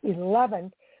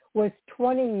 2011 was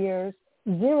 20 years,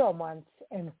 0 months,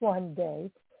 and 1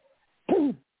 day.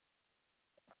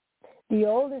 The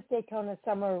oldest Daytona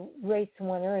summer race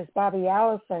winner is Bobby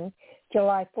Allison,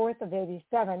 July 4th of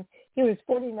 87. He was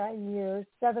 49 years,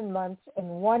 7 months, and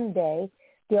 1 day.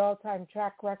 The all-time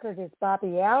track record is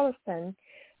Bobby Allison,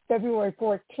 February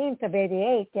 14th of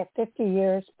 88, at 50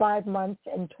 years, 5 months,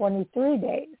 and 23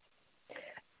 days.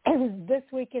 This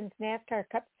weekend's NASCAR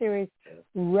Cup Series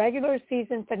regular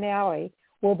season finale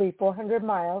will be 400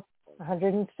 miles,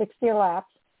 160 laps,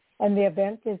 and the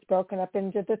event is broken up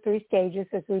into the 3 stages,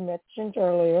 as we mentioned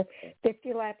earlier,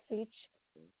 50 laps each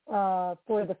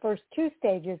for the first 2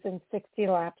 stages and 60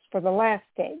 laps for the last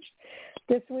stage.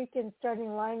 This weekend's starting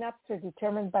lineups are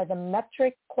determined by the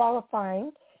metric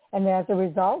qualifying, and as a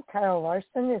result, Kyle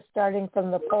Larson is starting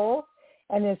from the pole,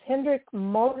 and his Hendrick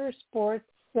Motorsports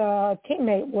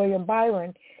teammate William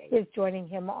Byron is joining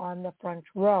him on the front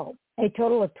row. A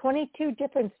total of 22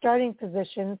 different starting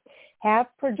positions have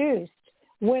produced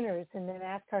winners in the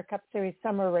NASCAR Cup Series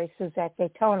summer races at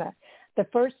Daytona. The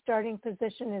first starting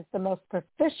position is the most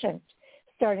proficient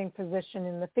starting position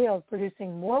in the field,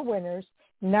 producing more winners,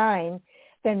 9,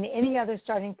 than any other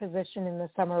starting position in the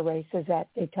summer races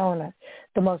at Daytona.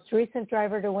 The most recent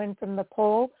driver to win from the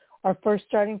pole, our first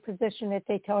starting position at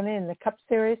Daytona in the Cup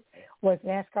Series, was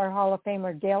NASCAR Hall of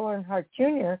Famer Dale Earnhardt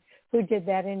Jr., who did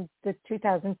that in the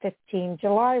 2015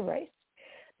 July race.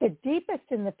 The deepest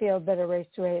in the field that a race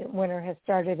winner has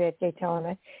started at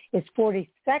Daytona is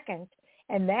 42nd,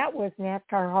 and that was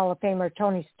NASCAR Hall of Famer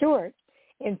Tony Stewart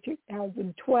in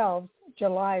 2012's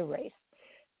July race.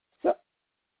 So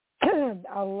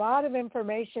a lot of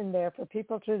information there for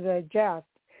people to digest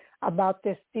about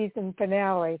this season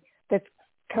finale that's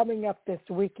coming up this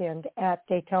weekend at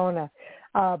Daytona.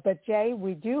 But, Jay,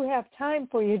 we do have time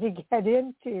for you to get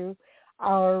into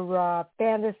our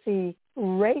fantasy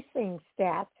racing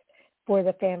stats for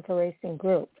the Fan4Racing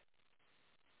group.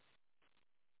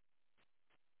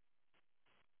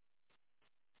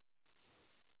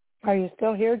 Are you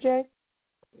still here, Jay?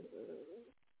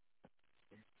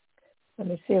 Let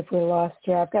me see if we lost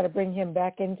you. I've got to bring him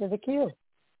back into the queue.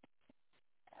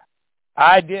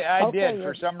 I did.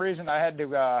 For some reason, I had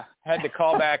to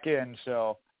call back in.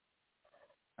 So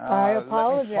I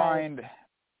apologize.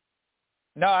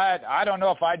 No, I don't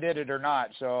know if I did it or not.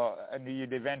 So I knew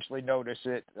you'd eventually notice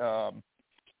it.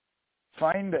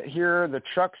 Find here the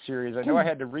Truck Series. I know I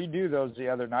had to redo those the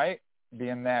other night,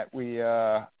 being that we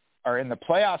are in the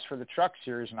playoffs for the Truck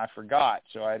Series, and I forgot.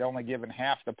 So I'd only given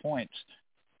half the points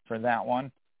for that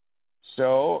one.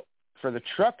 So for the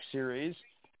Truck Series,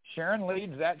 Sharon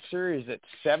leads that series at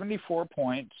 74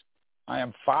 points. I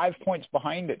am 5 points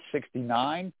behind at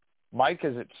 69. Mike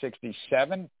is at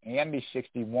 67. Andy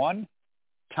 61.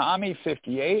 Tommy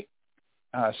 58.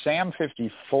 Sam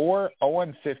 54.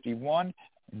 Owen 51.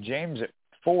 And James at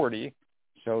 40.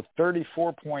 So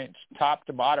 34 points top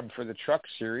to bottom for the Truck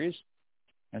Series.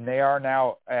 And they are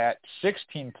now at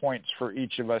 16 points for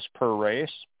each of us per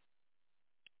race.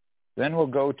 Then we'll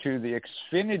go to the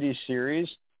Xfinity Series.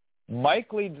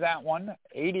 Mike leads that one,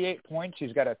 88 points.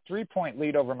 He's got a 3-point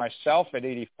lead over myself at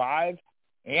 85.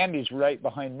 Andy's right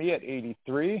behind me at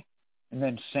 83. And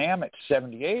then Sam at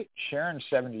 78, Sharon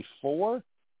 74,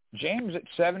 James at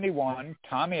 71,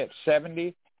 Tommy at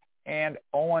 70, and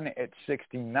Owen at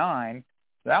 69.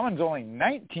 That one's only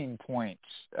 19 points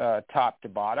top to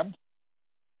bottom.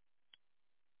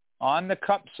 On the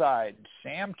Cup side,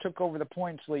 Sam took over the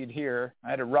points lead here. I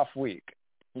had a rough week.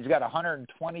 He's got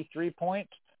 123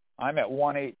 points. I'm at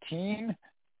 118.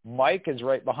 Mike is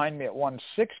right behind me at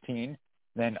 116.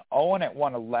 Then Owen at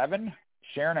 111.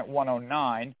 Sharon at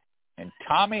 109. And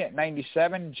Tommy at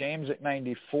 97. James at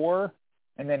 94.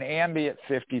 And then Andy at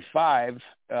 55,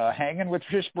 hanging with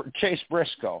Chase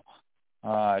Briscoe.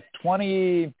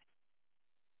 20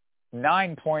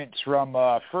 9 points from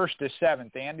first to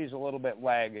seventh. Andy's a little bit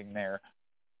lagging there,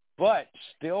 but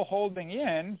still holding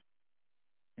in.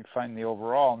 Let me find the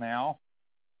overall now.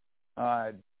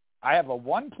 I have a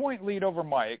 1 point lead over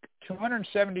Mike,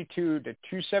 272 to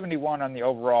 271 on the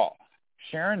overall.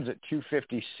 Sharon's at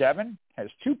 257, has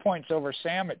 2 points over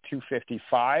Sam at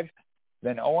 255.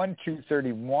 Then Owen,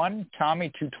 231. Tommy,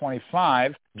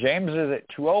 225. James is at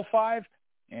 205.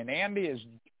 And Andy has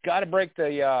got to break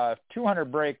the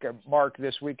 200 break mark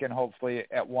this weekend, hopefully,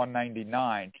 at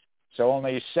 199. So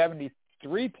only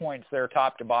 73 points there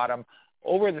top to bottom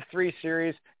over the 3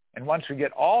 series. And once we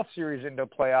get all series into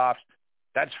playoffs,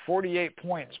 that's 48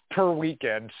 points per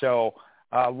weekend. So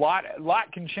a lot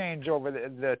can change over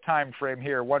the time frame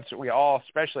here once we all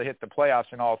especially hit the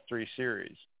playoffs in all 3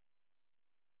 series.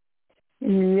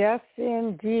 Yes,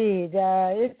 indeed.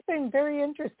 It's been very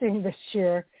interesting this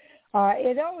year.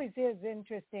 It always is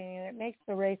interesting, and it makes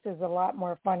the races a lot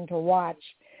more fun to watch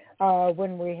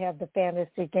when we have the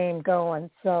fantasy game going.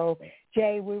 So,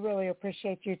 Jay, we really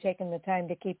appreciate you taking the time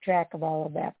to keep track of all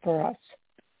of that for us.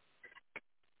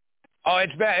 Oh,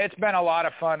 it's been a lot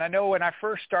of fun. I know when I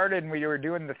first started and we were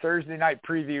doing the Thursday night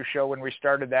preview show when we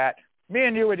started that, me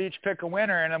and you would each pick a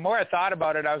winner, and the more I thought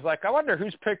about it, I was like, I wonder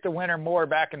who's picked the winner more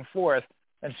back and forth.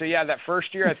 And so, yeah, that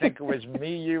first year, I think it was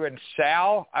me, you, and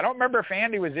Sal. I don't remember if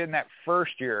Andy was in that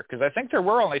first year because I think there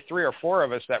were only 3 or 4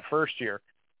 of us that first year.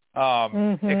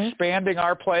 Expanding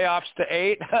our playoffs to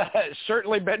 8 has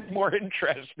certainly been more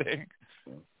interesting.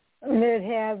 It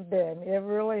has been. It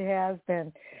really has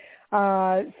been.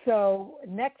 So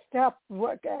next up,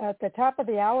 at the top of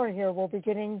the hour here, we'll be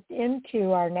getting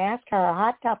into our NASCAR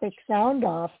Hot Topic Sound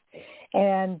Off.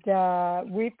 And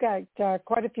we've got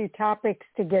quite a few topics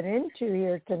to get into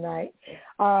here tonight.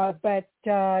 But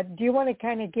do you want to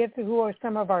kind of give who are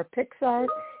some of our picks are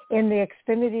in the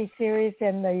Xfinity Series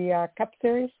and the Cup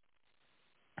Series?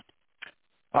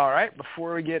 All right.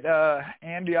 Before we get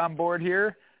Andy on board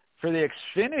here, for the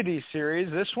Xfinity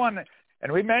Series, this one,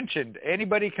 and we mentioned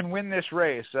anybody can win this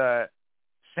race.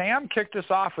 Sam kicked us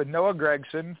off with Noah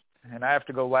Gragson, and I have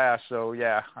to go last. So,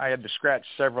 yeah, I had to scratch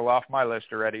several off my list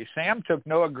already. Sam took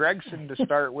Noah Gragson to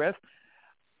start with.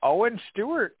 Owen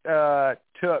Stewart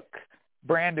took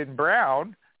Brandon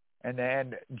Brown, and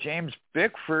then James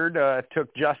Bickford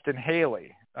took Justin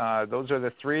Haley. Those are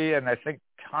the 3, and I think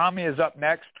Tommy is up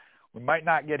next. We might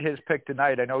not get his pick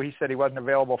tonight. I know he said he wasn't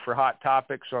available for Hot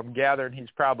Topics, so I'm gathering he's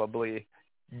probably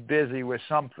busy with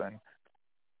something.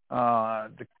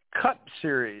 The Cup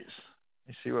Series.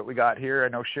 You see what we got here. I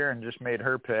know Sharon just made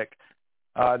her pick.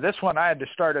 This one I had to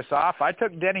start us off. I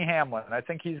took Denny Hamlin. I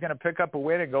think he's going to pick up a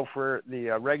win and go for the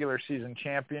regular season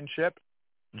championship.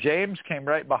 James came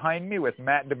right behind me with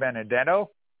Matt DiBenedetto.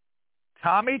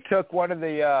 Tommy took one of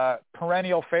the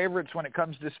perennial favorites when it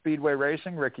comes to speedway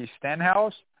racing, Ricky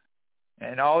Stenhouse.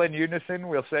 And all in unison,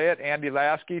 we'll say it, Andy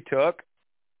Lasky took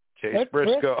Chase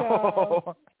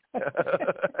Briscoe.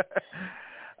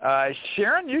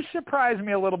 Sharon, you surprised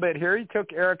me a little bit here. You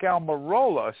took Eric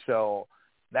Almirola, so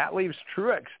that leaves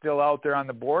Truex still out there on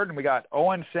the board, and we got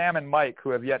Owen, Sam, and Mike who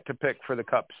have yet to pick for the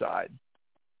Cup side.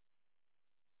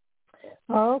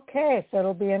 Okay, so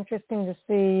it'll be interesting to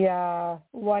see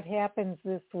what happens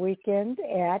this weekend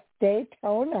at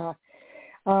Daytona.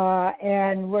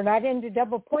 And we're not into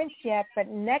double points yet, but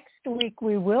next week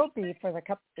we will be for the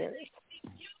Cup Series.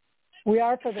 We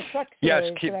are for the Truck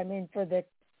Series, yes, but I mean for the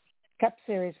Cup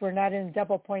Series. We're not in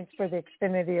double points for the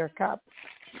Xfinity or Cup.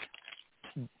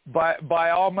 By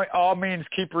all means,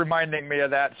 keep reminding me of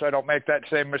that so I don't make that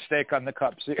same mistake on the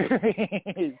Cup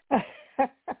Series.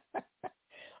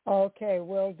 Okay,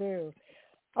 will do.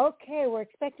 Okay, we're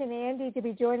expecting Andy to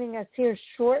be joining us here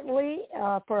shortly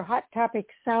for Hot Topic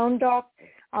Sound Off.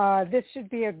 This should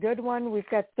be a good one. We've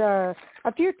got a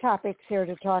few topics here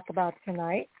to talk about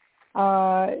tonight.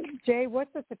 Jay,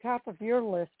 what's at the top of your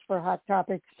list for Hot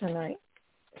Topics tonight?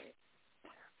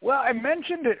 Well, I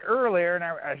mentioned it earlier, and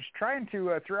I was trying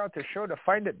to, throughout the show, to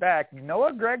find it back.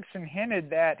 Noah Gragson hinted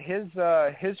that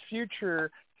his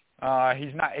future,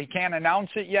 he can't announce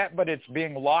it yet, but it's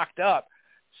being locked up.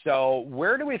 So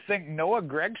where do we think Noah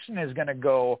Gragson is going to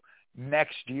go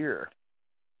next year?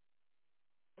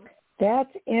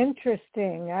 That's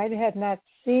interesting. I had not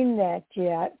seen that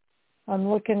yet. I'm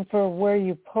looking for where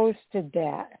you posted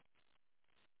that.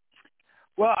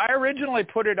 Well, I originally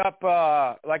put it up,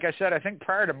 like I said, I think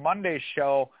prior to Monday's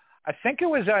show. I think it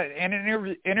was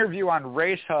an interview on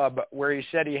Race Hub where he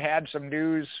said he had some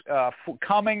news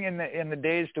coming in the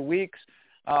days to weeks.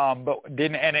 But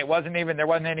didn't, and there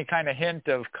wasn't any kind of hint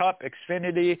of Cup,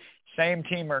 Xfinity, same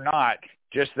team or not.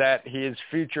 Just that his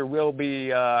future will be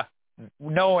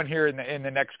known here in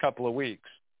the next couple of weeks.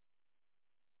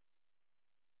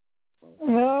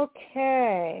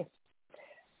 Okay.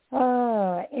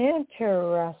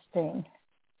 Interesting.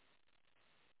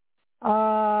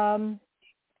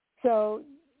 So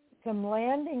some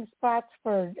landing spots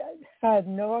for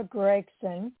Noah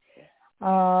Gragson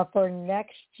for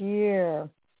next year.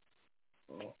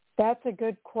 That's a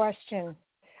good question.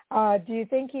 Do you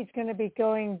think he's going to be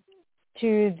going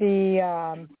to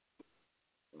the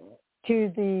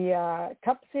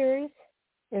Cup Series?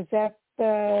 Is that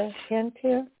the hint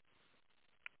here?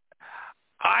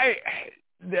 I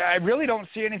really don't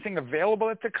see anything available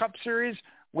at the Cup Series.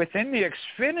 Within the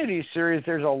Xfinity Series,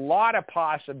 there's a lot of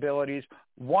possibilities,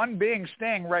 one being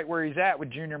staying right where he's at with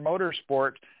Junior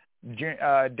Motorsports. Dale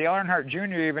Earnhardt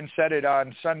Jr. even said it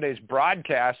on Sunday's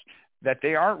broadcast that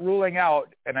they aren't ruling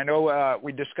out, and I know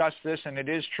we discussed this, and it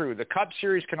is true, the Cup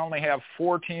Series can only have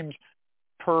 4 teams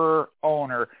per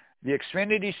owner. The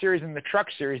Xfinity Series and the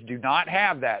Truck Series do not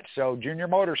have that, so Junior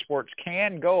Motorsports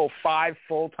can go 5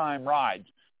 full-time rides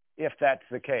if that's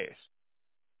the case.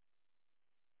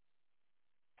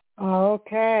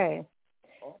 Okay.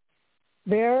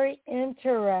 Very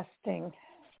interesting.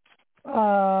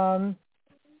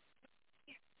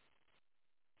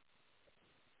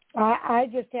 I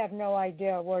just have no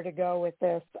idea where to go with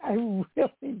this. I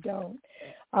really don't.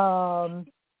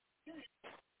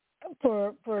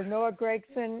 For Noah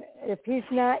Gragson, if he's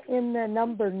not in the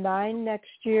number 9 next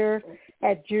year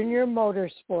at Junior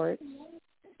Motorsports,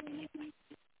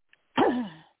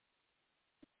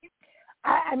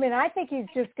 I think he's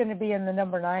just going to be in the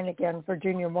number 9 again for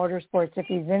Junior Motorsports if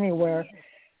he's anywhere.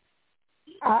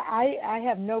 I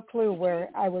have no clue where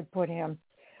I would put him.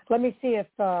 Let me see if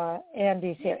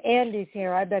Andy's here. Andy's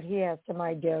here. I bet he has some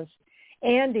ideas.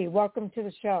 Andy, welcome to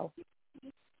the show.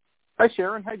 Hi,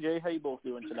 Sharon. Hi, Jay. How you both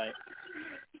doing tonight?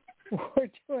 We're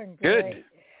doing great.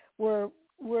 Good.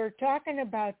 We're talking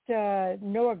about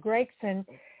Noah Gragson.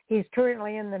 He's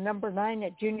currently in the number 9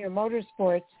 at Junior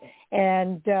Motorsports,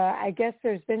 and I guess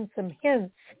there's been some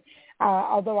hints,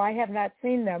 although I have not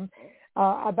seen them,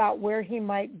 about where he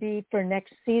might be for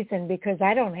next season because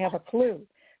I don't have a clue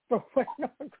for where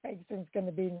Noah Gragson's going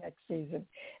to be next season.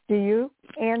 Do you,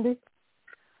 Andy?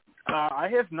 I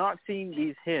have not seen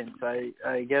these hints.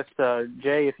 I guess,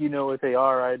 Jay, if you know what they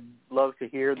are, I'd love to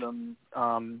hear them.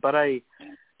 But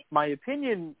my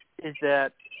opinion is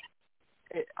that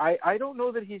I don't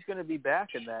know that he's going to be back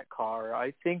in that car.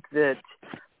 I think that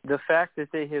the fact that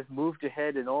they have moved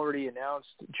ahead and already announced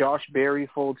Josh Berry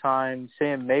full-time,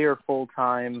 Sam Mayer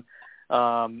full-time,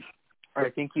 I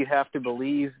think you have to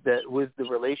believe that with the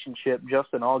relationship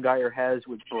Justin Allgaier has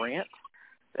with Brandt,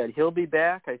 that he'll be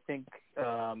back. I think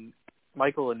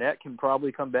Michael Annett can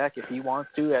probably come back if he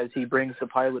wants to as he brings the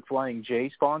Pilot Flying J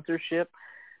sponsorship.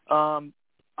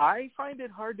 I find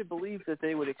it hard to believe that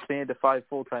they would expand to 5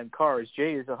 full-time cars.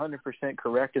 Jay is 100%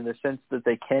 correct in the sense that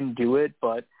they can do it,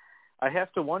 but I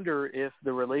have to wonder if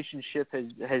the relationship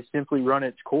has simply run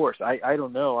its course. I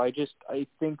don't know. I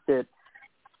think that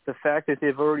the fact that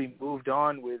they've already moved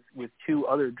on with 2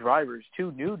 other drivers,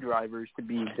 2 new drivers to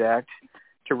be exact,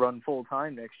 to run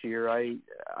full-time next year, I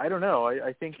don't know.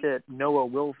 I think that Noah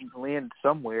will land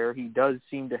somewhere. He does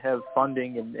seem to have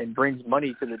funding and brings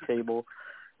money to the table.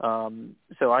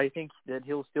 So I think that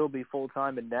he'll still be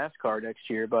full-time in NASCAR next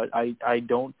year, but I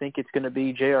don't think it's going to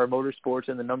be JR Motorsports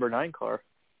in the number 9 car.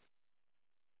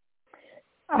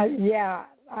 Yeah,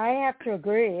 I have to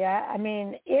agree. I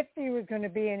mean, if he was going to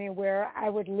be anywhere, I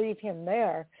would leave him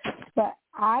there, but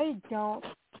I don't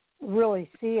really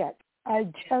see it. I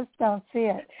just don't see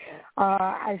it.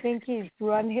 I think he's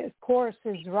run his course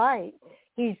is right.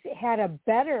 He's had a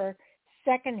better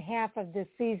second half of the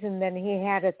season than he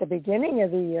had at the beginning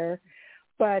of the year,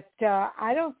 but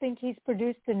I don't think he's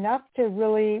produced enough to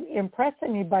really impress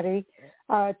anybody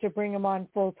to bring him on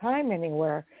full-time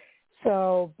anywhere.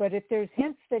 So, but if there's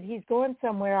hints that he's going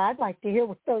somewhere, I'd like to hear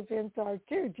what those hints are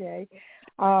too, Jay,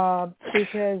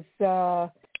 because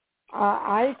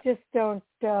I just don't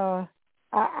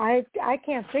I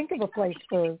can't think of a place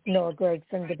for Noah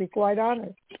Gragson, to be quite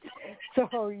honest.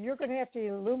 So you're going to have to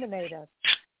illuminate us.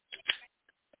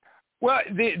 Well,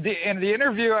 in the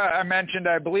interview I mentioned,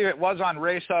 I believe it was on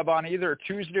Race Hub on either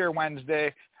Tuesday or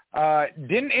Wednesday,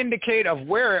 didn't indicate of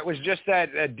where. It was just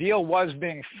that a deal was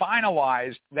being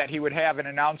finalized that he would have an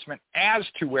announcement as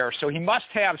to where. So he must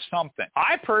have something.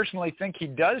 I personally think he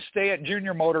does stay at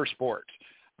Junior Motorsports.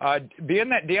 Being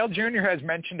that Dale Jr. has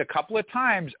mentioned a couple of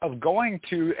times of going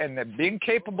to and being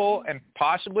capable and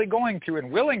possibly going to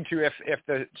and willing to, if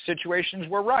the situations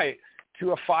were right,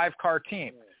 to a 5-car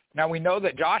team. Now, we know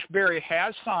that Josh Berry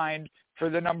has signed for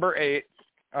the number 8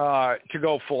 to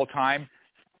go full-time.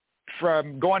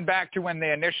 from going back to when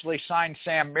they initially signed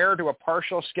Sam Mayer to a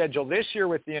partial schedule this year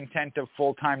with the intent of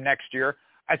full-time next year,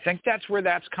 I think that's where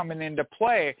that's coming into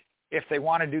play if they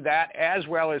want to do that, as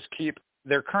well as keep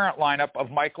their current lineup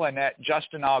of Mike Lynette,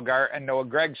 Justin Allgaier, and Noah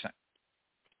Gragson.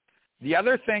 The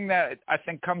other thing that I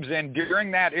think comes in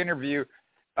during that interview,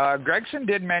 Gragson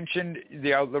did mention,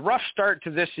 the rough start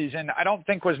to this season I don't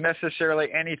think was necessarily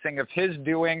anything of his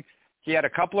doing. He had a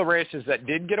couple of races that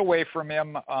did get away from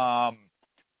him,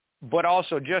 but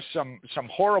also just some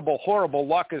horrible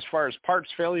luck as far as parts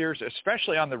failures,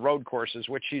 especially on the road courses,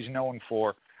 which he's known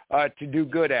for, to do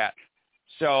good at.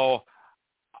 So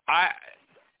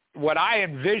what I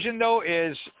envision, though,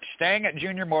 is staying at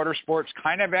Junior Motorsports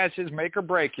kind of as his make or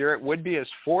break year. It would be his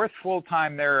fourth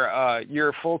full-time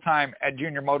year full-time at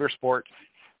Junior Motorsports.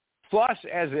 Plus,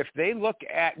 as if they look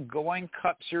at going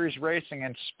Cup Series racing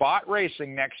and spot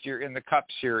racing next year in the Cup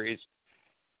Series,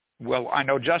 well, I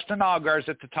know Justin Allgaier's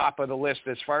at the top of the list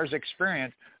as far as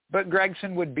experience, but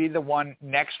Gragson would be the one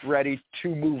next ready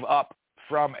to move up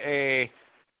from a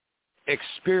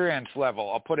experience level.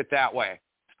 I'll put it that way.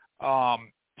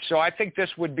 So I think this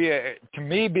would be, to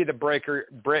me, be the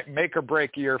make or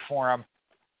break year for him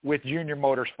with Junior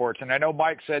Motorsports. And I know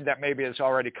Mike said that maybe it's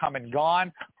already come and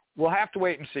gone. We'll have to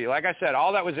wait and see. Like I said,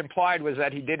 all that was implied was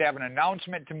that he did have an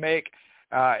announcement to make.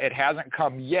 It hasn't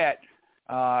come yet.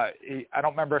 I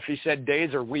don't remember if he said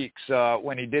days or weeks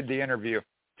when he did the interview,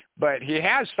 but he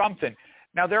has something.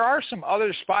 Now, there are some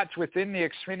other spots within the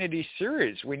Xfinity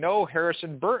Series. We know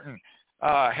Harrison Burton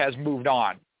has moved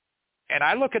on. And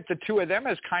I look at the two of them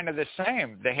as kind of the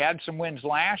same. They had some wins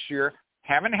last year,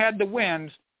 haven't had the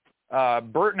wins.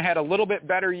 Burton had a little bit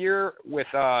better year with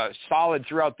solid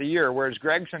throughout the year, whereas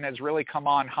Gragson has really come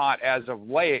on hot as of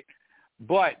late,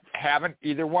 but haven't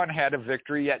either one had a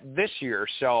victory yet this year.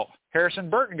 So Harrison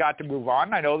Burton got to move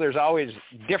on. I know there's always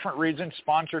different reasons,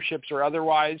 sponsorships or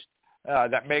otherwise,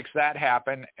 that makes that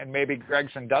happen, and maybe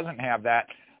Gragson doesn't have that.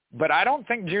 But I don't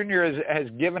think Junior has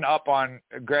given up on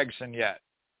Gragson yet.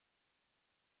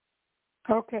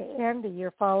 Okay, Andy,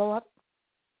 your follow-up?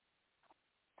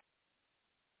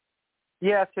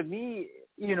 Yeah, to me,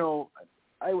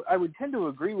 I would tend to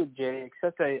agree with Jay,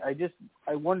 except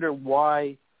I wonder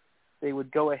why they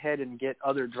would go ahead and get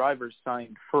other drivers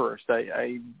signed first.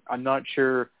 I'm not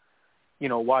sure,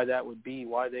 why that would be,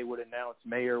 why they would announce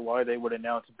Mayer, why they would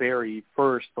announce Barry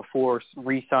first before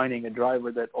re-signing a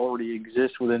driver that already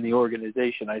exists within the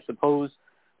organization. I suppose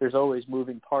there's always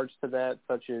moving parts to that,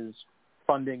 such as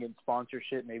funding and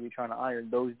sponsorship, maybe trying to iron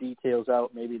those details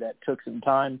out. Maybe that took some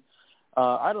time.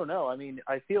 I don't know. I mean,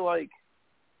 I feel like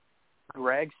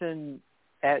Gragson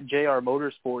at JR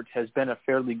Motorsports has been a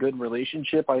fairly good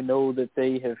relationship. I know that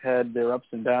they have had their ups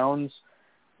and downs,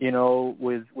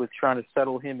 with trying to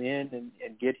settle him in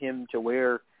and get him to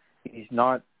where he's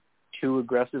not too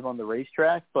aggressive on the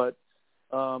racetrack. But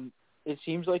it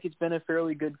seems like it's been a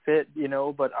fairly good fit,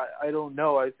 but I don't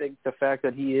know. I think the fact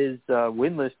that he is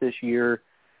winless this year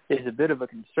is a bit of a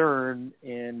concern,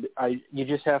 and you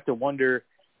just have to wonder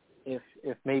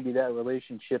if maybe that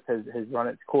relationship has run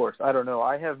its course. I don't know.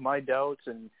 I have my doubts,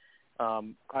 and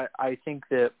I think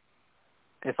that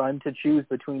if I'm to choose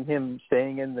between him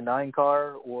staying in the 9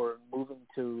 car or moving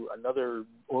to another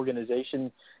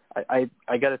organization, I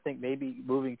got to think maybe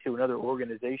moving to another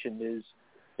organization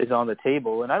is on the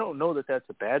table. And I don't know that that's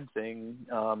a bad thing.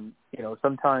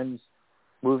 Sometimes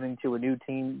moving to a new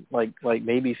team, like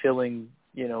maybe filling,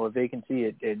 a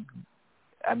vacancy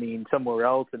somewhere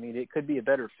else, it could be a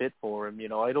better fit for him.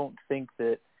 I don't think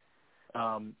that,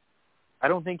 I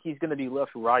don't think he's going to be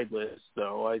left rideless,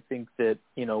 though. I think that,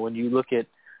 when you look at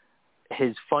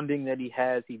his funding that he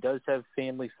has, he does have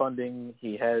family funding.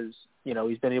 He has,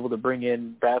 he's been able to bring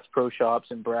in Bass Pro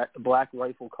Shops and Black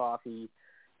Rifle Coffee.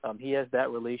 He has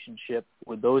that relationship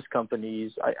with those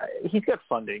companies. He's got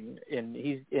funding, and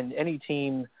he's in any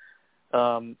team,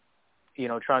 trying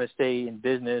to stay in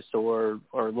business or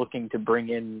looking to bring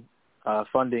in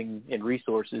funding and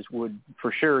resources would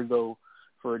for sure go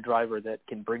for a driver that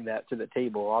can bring that to the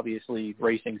table. Obviously,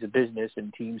 racing's a business,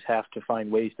 and teams have to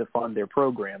find ways to fund their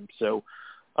program. So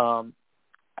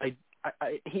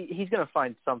he's going to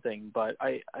find something, but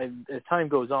as time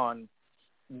goes on,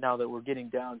 now that we're getting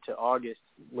down to August,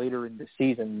 later in the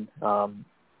season,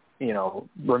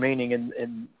 remaining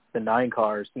in the 9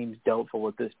 cars seems doubtful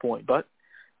at this point, but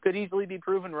could easily be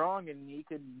proven wrong, and he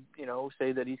could,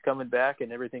 say that he's coming back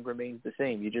and everything remains the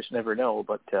same. You just never know,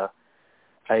 but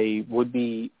I would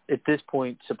be, at this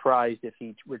point, surprised if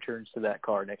he returns to that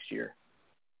car next year.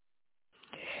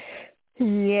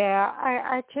 Yeah,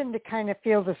 I tend to kind of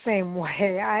feel the same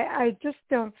way. I just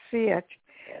don't see it.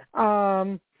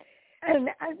 And,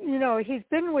 he's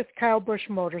been with Kyle Busch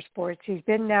Motorsports. He's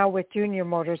been now with Junior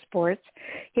Motorsports.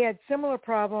 He had similar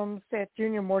problems at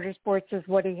Junior Motorsports as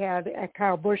what he had at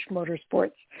Kyle Busch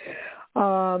Motorsports.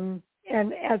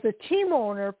 And as a team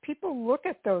owner, people look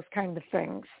at those kind of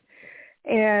things.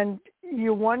 And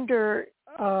you wonder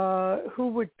who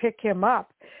would pick him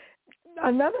up.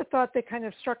 Another thought that kind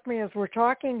of struck me as we're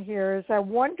talking here is I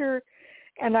wonder,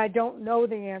 and I don't know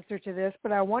the answer to this,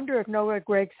 but I wonder if Noah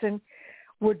Gragson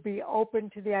would be open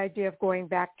to the idea of going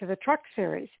back to the Truck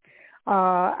Series.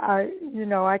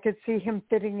 I could see him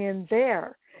fitting in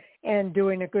there and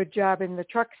doing a good job in the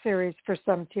Truck Series for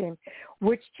some team.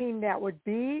 Which team that would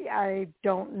be, I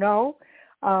don't know,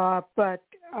 but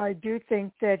I do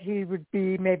think that he would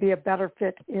be maybe a better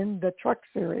fit in the Truck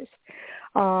Series.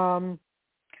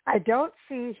 I don't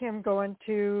see him going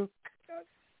to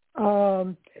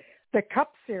the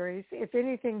Cup Series. If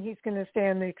anything, he's going to stay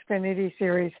in the Xfinity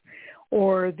Series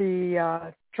or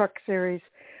the Truck Series.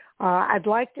 I'd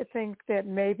like to think that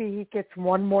maybe he gets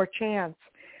one more chance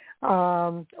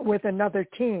with another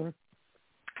team.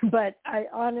 But I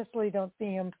honestly don't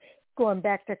see him going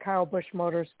back to Kyle Busch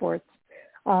Motorsports.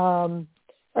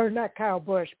 Or not Kyle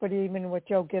Busch, but even with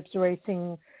Joe Gibbs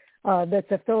Racing that's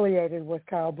affiliated with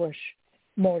Kyle Busch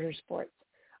Motorsports.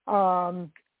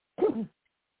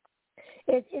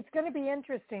 It's going to be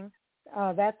interesting.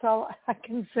 That's all I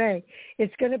can say.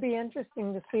 It's going to be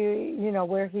interesting to see,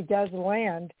 where he does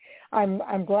land.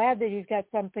 I'm glad that he's got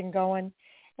something going,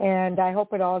 and I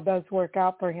hope it all does work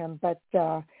out for him. But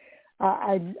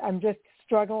I'm just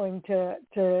struggling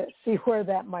to see where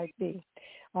that might be.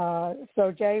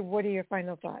 So, Jay, what are your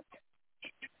final thoughts?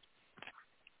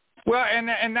 Well,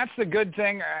 and that's the good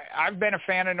thing. I've been a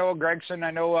fan of Noah Gragson.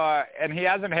 I know, and he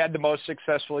hasn't had the most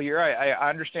successful year. I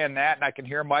understand that, and I can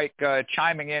hear Mike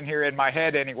chiming in here in my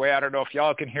head anyway. I don't know if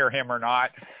y'all can hear him or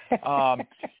not.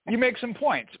 You make some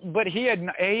points, but he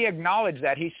acknowledged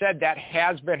that. He said that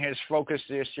has been his focus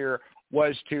this year,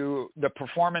 was to the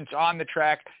performance on the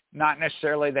track, not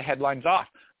necessarily the headlines off.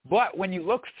 But when you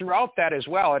look throughout that as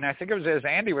well, and I think it was as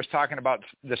Andy was talking about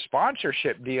the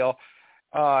sponsorship deal,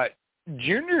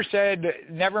 Junior said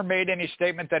never made any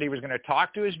statement that he was going to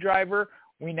talk to his driver.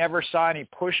 We never saw any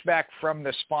pushback from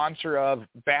the sponsor of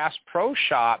Bass Pro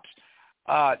Shops.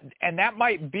 And that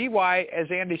might be why, as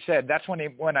Andy said, that's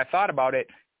when I thought about it,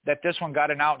 that this one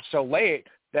got announced so late,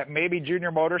 that maybe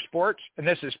Junior Motorsports, and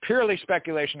this is purely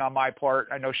speculation on my part.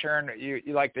 I know, Sharon,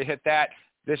 you like to hit that.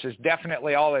 This is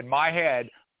definitely all in my head.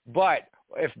 But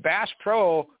if Bass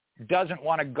Pro doesn't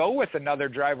want to go with another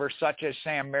driver such as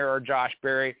Sam Mayer or Josh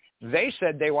Berry, they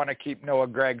said they want to keep Noah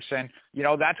Gragson.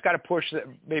 That's got to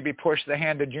maybe push the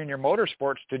hand of Junior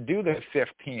Motorsports to do the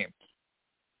fifth team.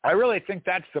 I really think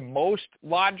that's the most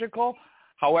logical.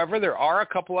 However, there are a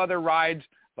couple other rides,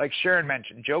 like Sharon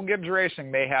mentioned. Joe Gibbs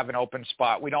Racing may have an open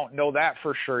spot. We don't know that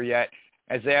for sure yet,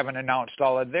 as they haven't announced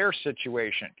all of their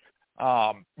situation.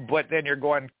 But then you're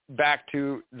going back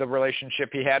to the relationship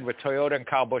he had with Toyota and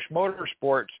Kyle Busch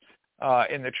Motorsports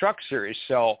in the Truck Series.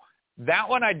 So that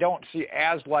one I don't see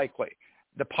as likely.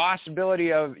 The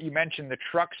possibility of, you mentioned the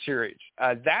Truck Series,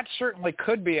 that certainly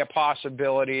could be a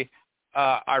possibility.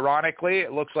 Ironically,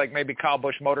 it looks like maybe Kyle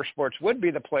Busch Motorsports would be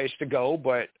the place to go,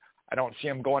 but I don't see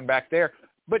him going back there.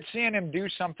 But seeing him do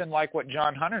something like what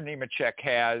John Hunter Nemechek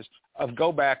has, of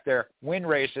go back there, win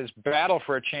races, battle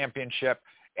for a championship,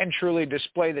 and truly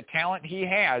display the talent he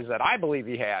has, that I believe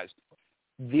he has.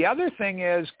 The other thing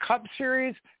is Cup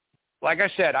Series. Like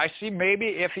I said, I see maybe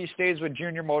if he stays with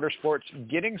Junior Motorsports,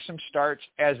 getting some starts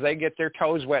as they get their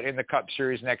toes wet in the Cup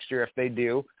Series next year if they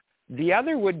do. The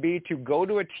other would be to go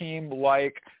to a team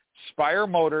like Spire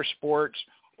Motorsports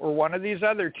or one of these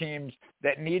other teams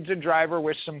that needs a driver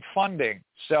with some funding.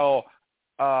 So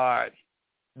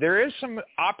there is some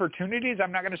opportunities.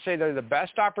 I'm not going to say they're the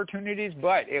best opportunities,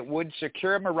 but it would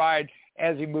secure him a ride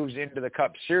as he moves into the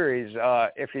Cup Series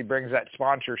if he brings that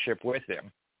sponsorship with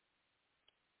him.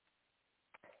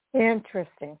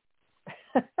 Interesting.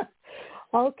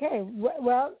 Okay.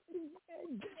 Well,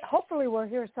 hopefully we'll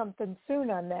hear something soon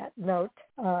on that note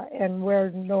and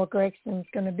where Noah Gragson's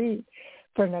going to be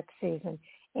for next season.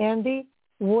 Andy,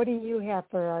 what do you have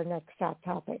for our next hot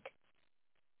topic?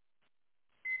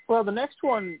 Well, the next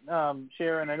one,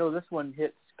 Sharon, I know this one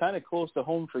hits kind of close to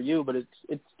home for you, but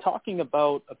it's talking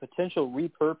about a potential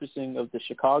repurposing of the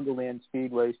Chicagoland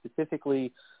Speedway,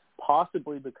 specifically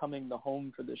possibly becoming the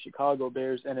home for the Chicago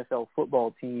Bears NFL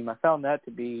football team. I found that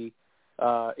to be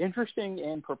interesting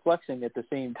and perplexing at the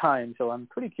same time, so I'm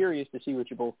pretty curious to see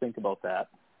what you both think about that.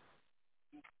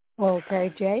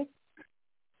 Okay, Jay?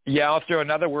 Yeah, I'll throw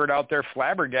another word out there,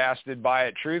 flabbergasted by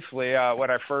it, truthfully,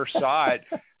 when I first saw it.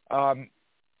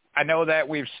 I know that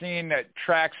we've seen that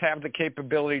tracks have the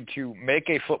capability to make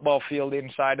a football field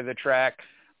inside of the track,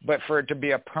 but for it to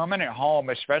be a permanent home,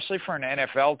 especially for an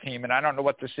NFL team, and I don't know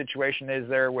what the situation is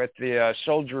there with the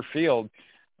Soldier Field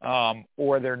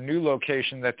or their new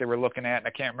location that they were looking at, and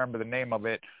I can't remember the name of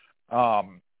it.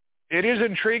 It is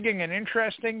intriguing and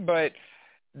interesting, but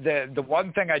the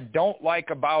one thing I don't like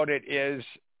about it is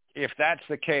if that's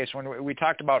the case, when we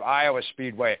talked about Iowa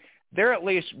Speedway, they're at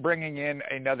least bringing in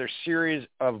another series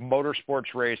of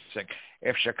motorsports racing.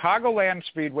 If Chicagoland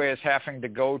Speedway is having to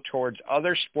go towards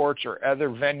other sports or other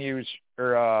venues,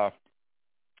 or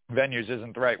venues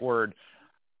isn't the right word,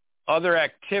 other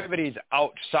activities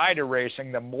outside of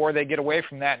racing, the more they get away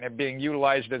from that and it being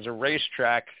utilized as a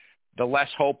racetrack, the less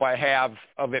hope I have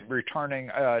of it returning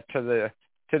to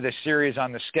the series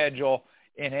on the schedule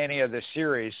in any of the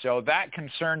series. So that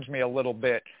concerns me a little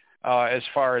bit as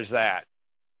far as that.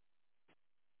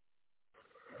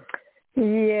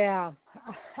 Yeah,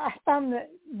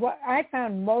 what I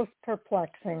found most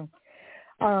perplexing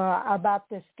about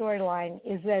this storyline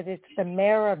is that it's the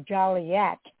mayor of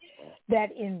Joliet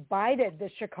that invited the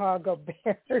Chicago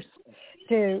Bears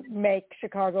to make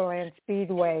Chicagoland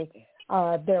Speedway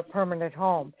their permanent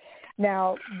home.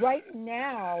 Now, right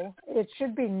now, it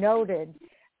should be noted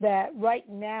that right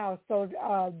now,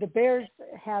 the Bears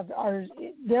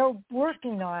they're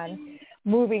working on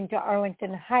moving to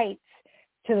Arlington Heights,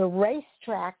 to the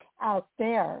racetrack out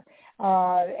there,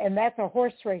 and that's a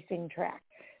horse racing track.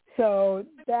 So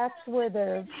that's where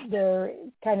they're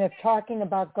kind of talking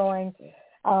about going.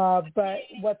 But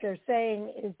what they're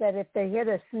saying is that if they hit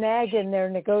a snag in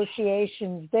their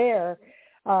negotiations there,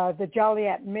 the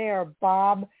Joliet mayor,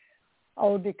 Bob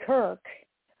Odenkirk,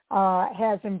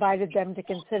 has invited them to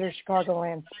consider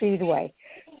Chicagoland Speedway.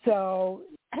 So,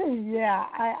 yeah,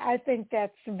 I think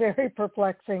that's very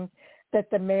perplexing that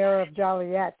the mayor of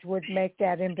Joliet would make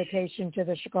that invitation to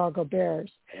the Chicago Bears.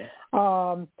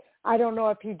 I don't know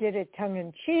if he did it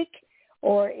tongue-in-cheek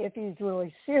or if he's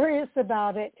really serious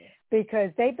about it,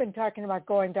 because they've been talking about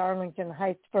going to Arlington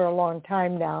Heights for a long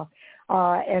time now,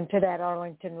 and to that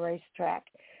Arlington racetrack.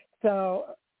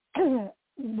 So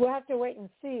we'll have to wait and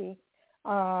see.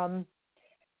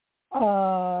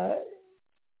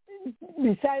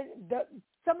 Besides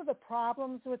some of the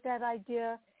problems with that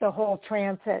idea, the whole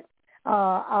transit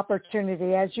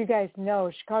opportunity. As you guys know,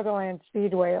 Chicagoland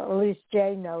Speedway, or at least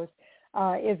Jay knows,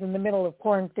 is in the middle of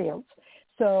cornfields.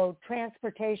 So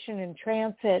transportation and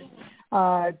transit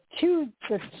to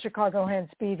the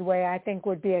Chicagoland Speedway, I think,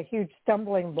 would be a huge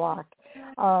stumbling block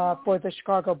for the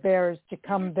Chicago Bears to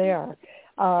come there.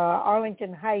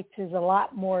 Arlington Heights is a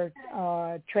lot more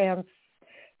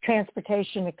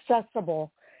transportation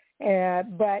accessible,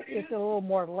 but it's a little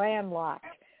more landlocked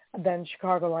than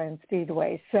Chicagoland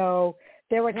Speedway. So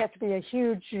there would have to be a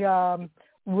huge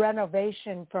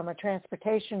renovation from a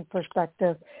transportation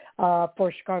perspective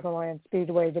for Chicagoland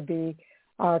Speedway to be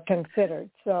considered.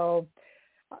 So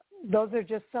those are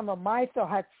just some of my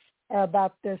thoughts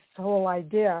about this whole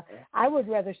idea. I would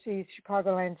rather see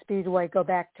Chicagoland Speedway go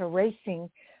back to racing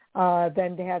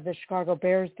than to have the Chicago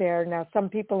Bears there. Now, some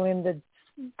people in the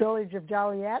village of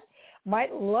Joliet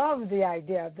might love the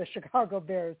idea of the Chicago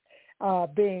Bears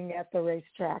being at the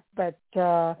racetrack, but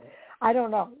I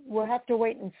don't know. We'll have to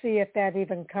wait and see if that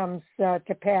even comes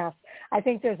to pass. I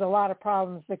think there's a lot of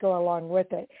problems that go along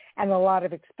with it and a lot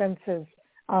of expenses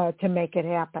to make it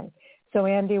happen. So,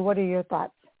 Andy, what are your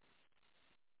thoughts?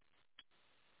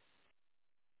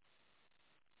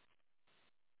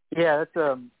 Yeah,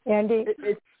 that's Andy.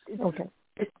 Okay.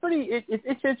 It's pretty.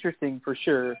 It's interesting for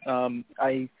sure.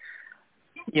 It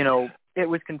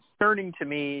was concerning to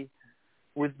me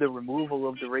with the removal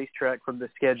of the racetrack from the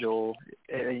schedule.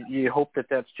 You hope that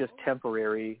that's just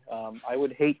temporary. I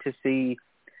would hate to see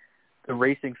the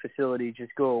racing facility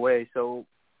just go away. So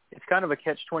it's kind of a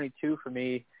catch-22 for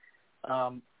me.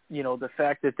 The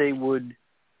fact that they would,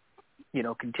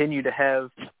 continue to have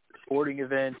sporting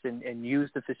events and use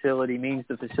the facility means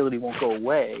the facility won't go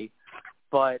away.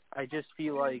 But I just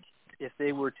feel like if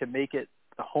they were to make it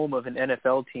the home of an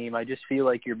NFL team, I just feel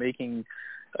like you're making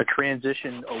a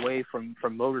transition away from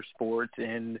motorsports.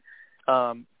 And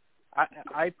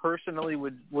I personally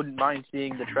wouldn't mind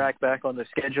seeing the track back on the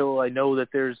schedule. I know that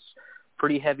there's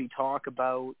pretty heavy talk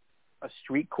about a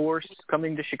street course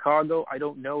coming to Chicago. I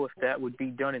don't know if that would be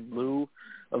done in lieu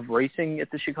of racing at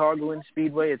the Chicagoland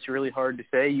Speedway. It's really hard to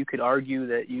say. You could argue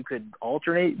that you could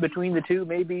alternate between the two,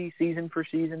 maybe season for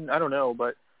season. I don't know,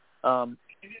 but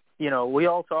we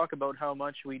all talk about how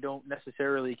much we don't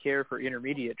necessarily care for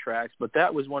intermediate tracks, but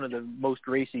that was one of the most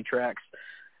racy tracks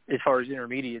as far as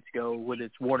intermediates go, with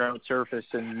its worn-out surface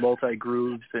and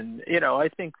multi-grooves. And, I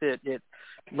think that it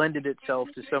lended itself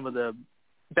to some of the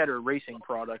better racing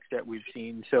products that we've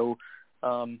seen. So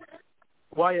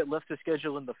why it left the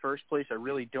schedule in the first place, I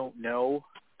really don't know.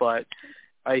 But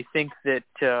I think that,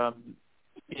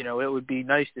 it would be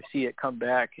nice to see it come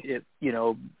back,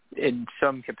 in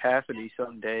some capacity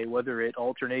someday. Whether it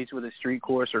alternates with a street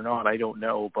course or not, I don't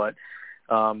know. But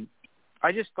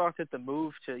I just thought that the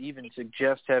move to even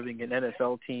suggest having an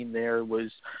NFL team there was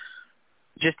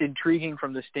just intriguing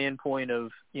from the standpoint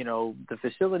of, the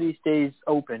facility stays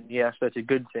open. Yes, that's a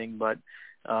good thing, but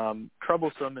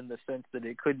troublesome in the sense that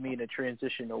it could mean a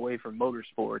transition away from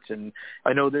motorsports. And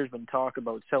I know there's been talk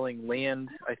about selling land,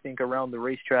 I think, around the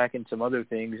racetrack and some other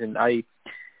things. And I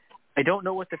don't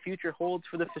know what the future holds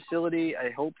for the facility. I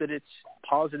hope that it's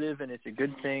positive and it's a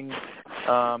good thing.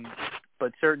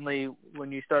 But certainly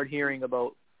when you start hearing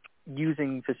about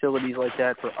using facilities like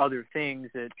that for other things,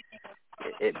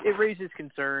 it raises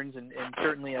concerns. And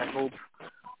certainly I hope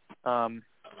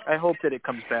that it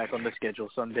comes back on the schedule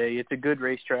someday. It's a good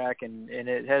racetrack, and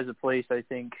it has a place, I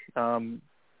think,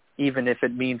 even if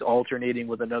it means alternating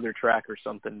with another track or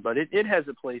something. But it has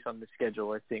a place on the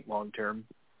schedule, I think, long term.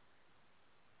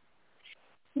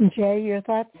 Jay, your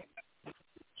thoughts?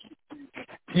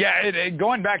 Yeah,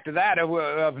 going back to that,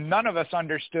 none of us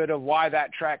understood of why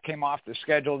that track came off the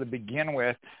schedule to begin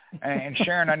with. And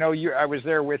Sharon, I know I was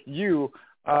there with you.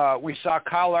 We saw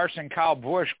Kyle Larson, Kyle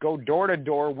Busch go door to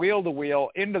door, wheel to wheel,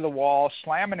 into the wall,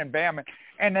 slamming and bamming,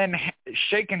 and then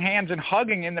shaking hands and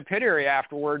hugging in the pit area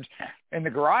afterwards in the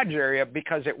garage area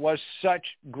because it was such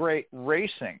great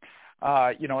racing.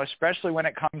 Especially when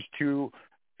it comes to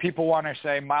people want to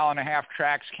say 1.5-mile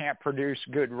tracks can't produce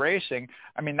good racing.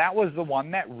 I mean, that was the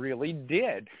one that really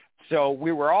did. So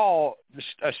we were all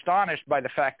astonished by the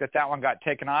fact that one got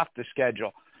taken off the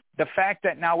schedule. The fact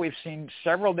that now we've seen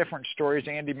several different stories.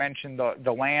 Andy mentioned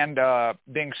the land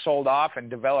being sold off and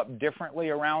developed differently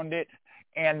around it.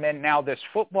 And then now this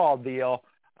football deal,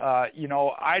 you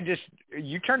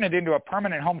turn it into a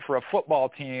permanent home for a football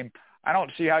team. I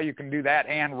don't see how you can do that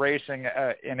and racing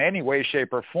in any way,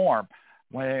 shape, or form.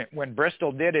 When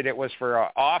Bristol did it, it was for an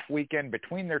off weekend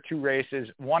between their two races,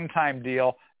 one-time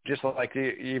deal, just like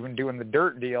even doing the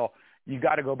dirt deal. You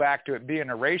got to go back to it being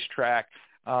a racetrack.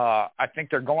 I think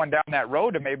they're going down that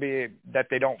road to maybe that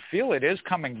they don't feel it is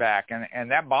coming back, and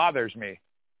that bothers me.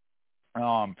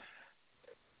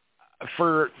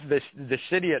 For the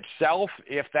city itself,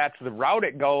 if that's the route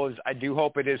it goes, I do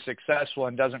hope it is successful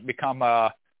and doesn't become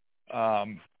a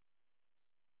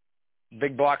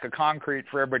big block of concrete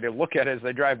for everybody to look at as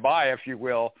they drive by, if you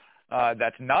will.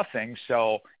 That's nothing.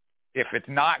 So if it's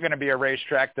not going to be a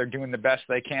racetrack, they're doing the best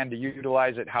they can to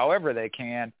utilize it however they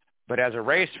can. But as a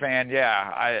race fan,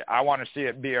 I want to see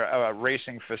it be a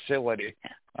racing facility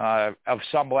of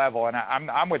some level. And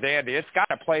I'm with Andy. It's got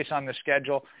a place on the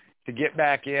schedule to get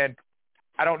back in.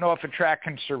 I don't know if a track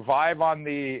can survive on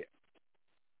the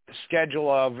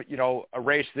schedule of, a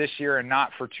race this year and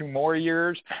not for 2 more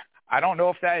years. I don't know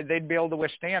if they'd be able to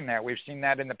withstand that. We've seen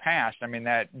that in the past. I mean,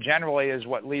 that generally is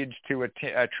what leads to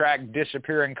a track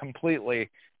disappearing completely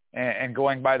and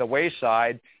going by the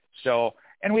wayside. So,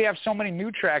 and we have so many new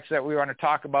tracks that we want to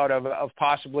talk about of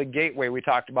possibly Gateway we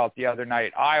talked about the other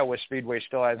night. Iowa Speedway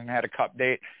still hasn't had a cup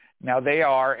date. Now they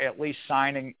are at least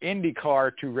signing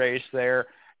IndyCar to race there,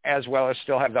 as well as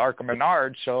still have the ARCA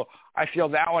Menards. So I feel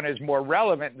that one is more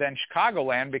relevant than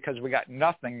Chicagoland because we got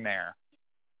nothing there.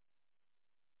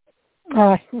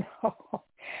 No.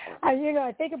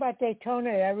 I think about Daytona.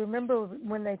 I remember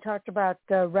when they talked about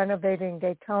renovating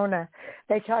Daytona,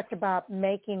 they talked about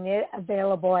making it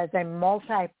available as a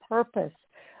multi-purpose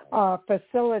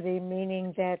facility,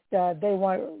 meaning that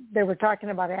they were talking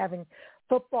about having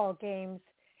football games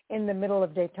in the middle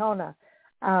of Daytona.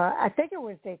 I think it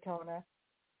was Daytona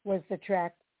was the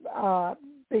track,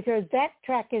 because that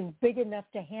track is big enough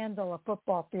to handle a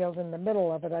football field in the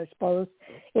middle of it, I suppose,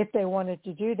 if they wanted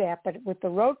to do that. But with the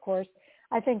road course,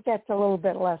 I think that's a little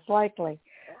bit less likely.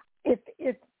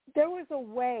 If there was a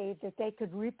way that they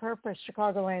could repurpose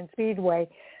Chicagoland Speedway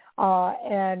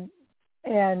and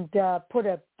put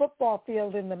a football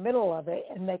field in the middle of it,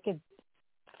 and they could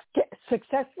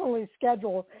successfully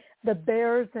schedule the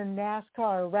Bears and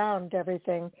NASCAR around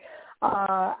everything,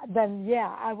 then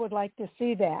I would like to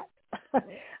see that.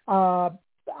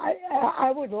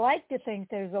 I would like to think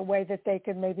there's a way that they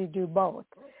could maybe do both.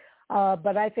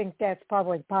 But I think that's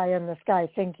probably pie in the sky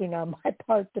thinking on my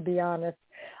part, to be honest.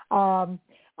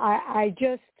 I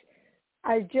just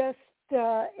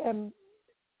am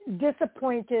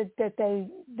disappointed that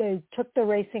they took the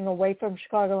racing away from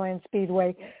Chicagoland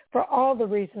Speedway for all the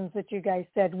reasons that you guys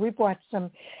said. We've watched some,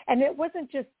 and it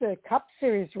wasn't just the Cup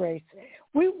Series race.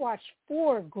 We watched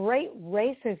 4 great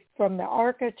races from the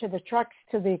ARCA to the trucks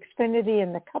to the Xfinity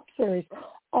and the Cup Series.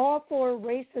 All 4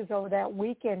 races over that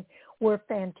weekend were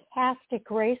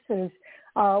fantastic races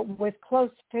with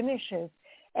close finishes.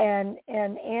 And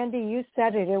Andy, you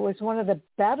said it. It was one of the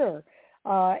better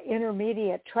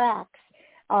intermediate tracks.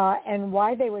 And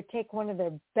why they would take one of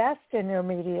their best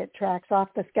intermediate tracks off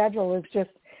the schedule is just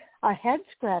a head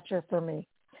scratcher for me.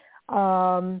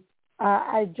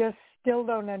 I just still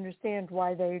don't understand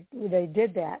why they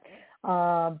did that.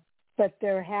 But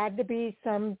there had to be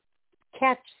some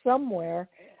catch somewhere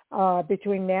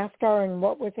between NASCAR and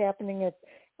what's happening at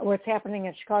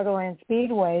Chicagoland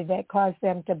Speedway that caused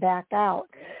them to back out.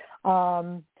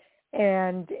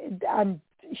 And I'm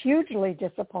hugely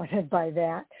disappointed by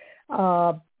that.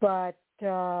 But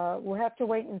we'll have to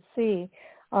wait and see.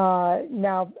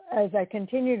 Now, as I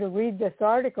continue to read this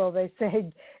article, they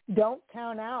say don't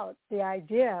count out the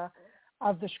idea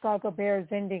of the Chicago Bears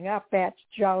ending up at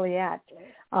Joliet.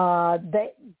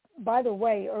 By the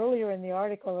way, earlier in the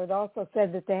article, it also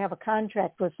said that they have a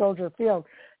contract with Soldier Field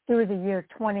through the year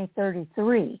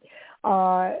 2033.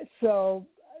 So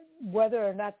whether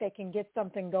or not they can get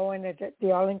something going at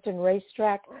the Arlington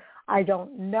racetrack, I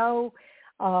don't know.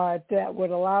 That would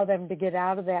allow them to get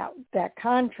out of that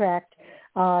contract.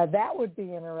 That would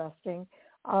be interesting.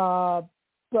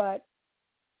 But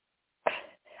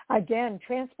again,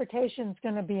 transportation is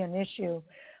going to be an issue,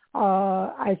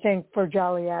 I think, for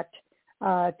Joliet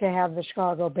to have the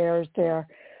Chicago Bears there.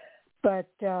 But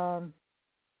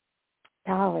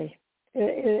golly,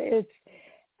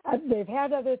 they've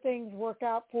had other things work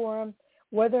out for them.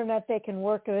 Whether or not they can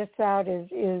work this out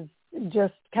is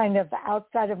just kind of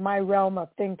outside of my realm of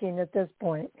thinking at this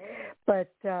point.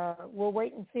 But we'll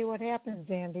wait and see what happens,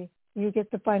 Andy. You get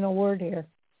the final word here.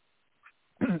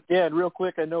 Yeah, and real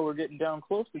quick, I know we're getting down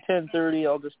close to 10:30.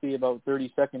 I'll just be about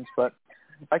 30 seconds. But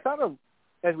I thought of,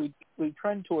 as we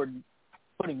trend toward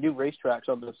putting new racetracks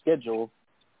on the schedule,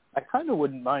 I kind of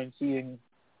wouldn't mind seeing,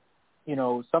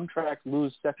 some tracks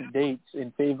lose second dates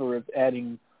in favor of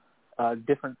adding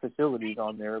different facilities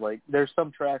on there. Like, there's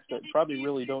some tracks that probably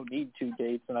really don't need 2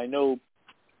 dates, and I know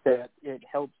that it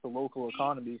helps the local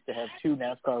economies to have 2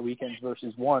 NASCAR weekends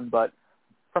versus 1, but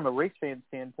from a race fan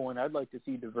standpoint, I'd like to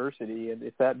see diversity, and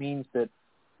if that means that,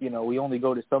 we only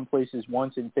go to some places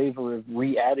once in favor of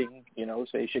re-adding,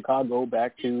 say Chicago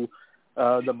back to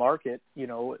the market, in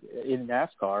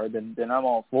NASCAR, then I'm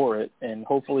all for it, and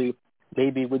hopefully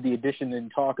maybe with the addition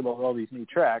and talk about all these new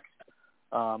tracks,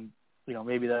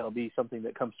 maybe that'll be something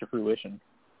that comes to fruition.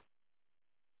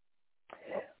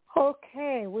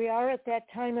 Okay, we are at that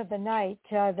time of the night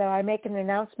that I make an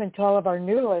announcement to all of our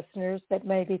new listeners that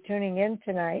may be tuning in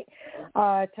tonight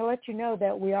to let you know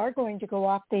that we are going to go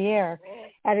off the air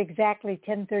at exactly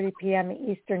 10:30 p.m.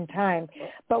 Eastern Time.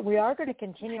 But we are going to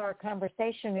continue our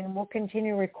conversation, and we'll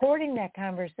continue recording that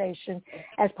conversation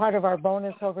as part of our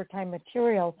bonus overtime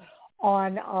material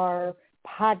on our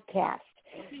podcast.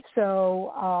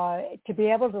 So to be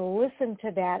able to listen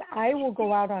to that, I will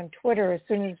go out on Twitter as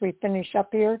soon as we finish up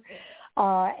here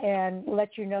and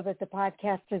let you know that the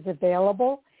podcast is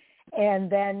available. And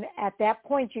then at that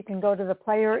point, you can go to the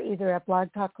player either at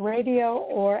Blog Talk Radio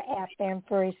or at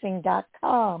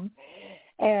Fan4Racing.com.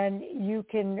 And you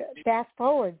can fast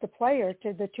forward the player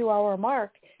to the 2-hour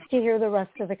mark to hear the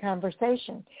rest of the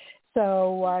conversation.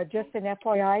 So just an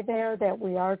FYI there that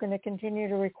we are going to continue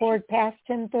to record past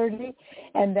 10:30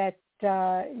 and that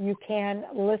you can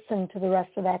listen to the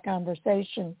rest of that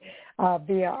conversation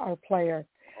via our player.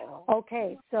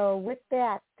 Okay, so with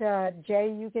that,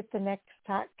 Jay, you get the next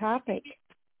topic.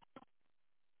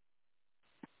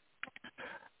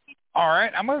 All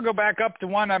right, I'm going to go back up to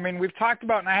one. I mean, we've talked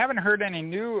about, and I haven't heard any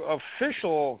new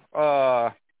official,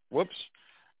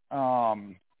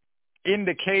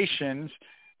 indications.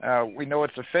 We know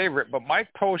it's a favorite, but Mike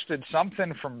posted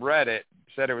something from Reddit,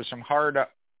 said it was some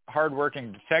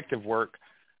hard-working detective work.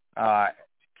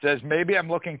 Says maybe I'm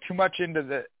looking too much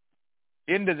into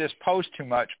this post too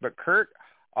much, but Kurt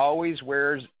always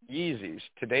wears Yeezys.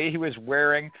 Today he was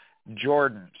wearing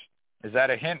Jordans. Is that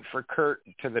a hint for Kurt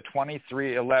to the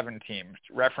 2311 team,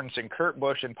 referencing Kurt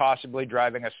Busch and possibly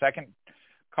driving a second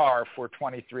car for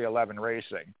 2311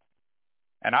 Racing?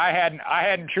 And I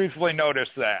hadn't truthfully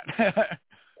noticed that.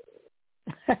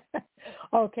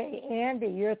 Okay, Andy,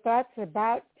 your thoughts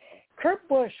about Kurt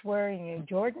Busch wearing a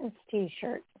Jordan's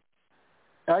T-shirt?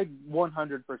 I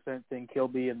 100% think he'll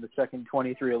be in the second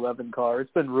 2311 car.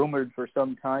 It's been rumored for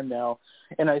some time now,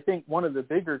 and I think one of the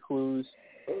bigger clues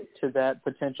to that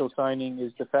potential signing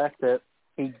is the fact that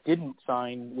he didn't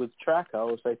sign with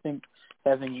Trackhouse. I think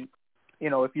having,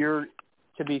 if you're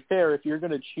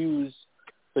going to choose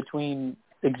between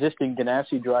existing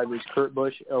Ganassi drivers, Kurt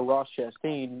Busch or Ross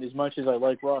Chastain, as much as I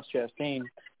like Ross Chastain,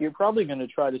 you're probably going to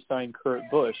try to sign Kurt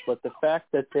Busch. But the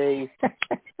fact that they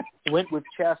went with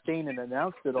Chastain and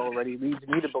announced it already leads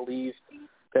me to believe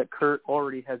that Kurt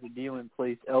already has a deal in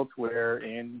place elsewhere.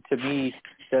 And to me,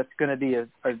 that's going to be a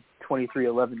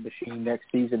 23-11 machine next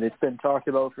season. It's been talked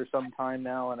about for some time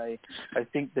now, and I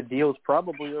think the deal's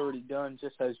probably already done,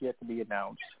 just has yet to be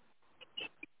announced.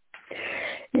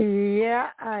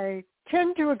 Yeah, I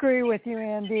tend to agree with you,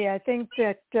 Andy. I think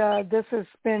that this has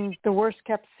been the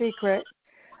worst-kept secret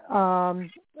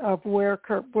of where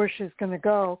Kurt Busch is going to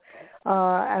go.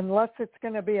 Unless it's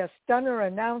going to be a stunner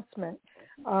announcement,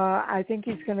 I think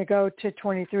he's going to go to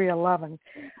 23-11.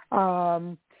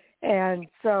 And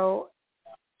so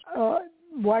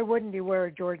why wouldn't he wear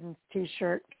a Jordan's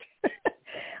T-shirt?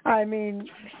 I mean,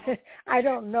 I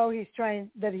don't know he's trying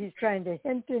to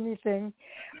hint anything,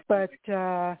 but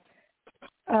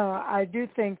I do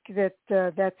think that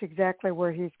that's exactly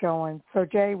where he's going. So,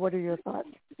 Jay, what are your thoughts?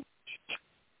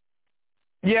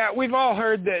 Yeah, we've all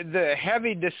heard the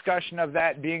heavy discussion of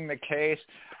that being the case.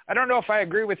 I don't know if I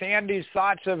agree with Andy's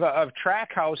thoughts of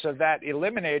Trackhouse, of that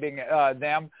eliminating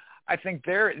them. I think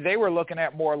they were looking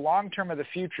at more long-term of the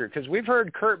future, because we've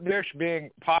heard Kurt Busch being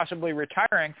possibly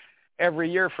retiring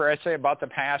every year for, I'd say, about the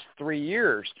past 3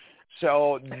 years.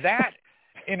 So that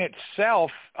in itself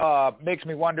makes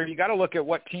me wonder, you got to look at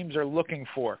what teams are looking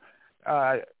for.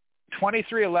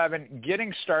 23-11,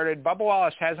 getting started. Bubba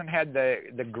Wallace hasn't had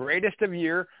the greatest of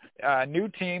year. New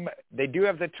team. They do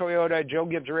have the Toyota Joe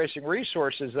Gibbs Racing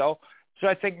resources, though. So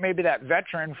I think maybe that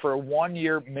veteran for 1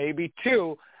 year, maybe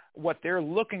two, what they're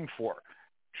looking for.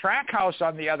 Trackhouse,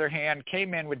 on the other hand,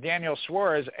 came in with Daniel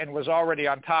Suarez and was already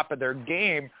on top of their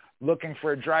game, looking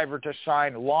for a driver to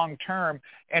sign long-term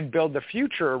and build the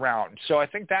future around. So I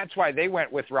think that's why they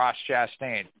went with Ross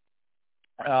Chastain,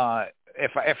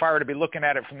 if I were to be looking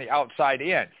at it from the outside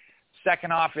in.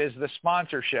 Second off is the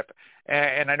sponsorship.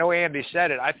 And I know Andy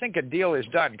said it. I think a deal is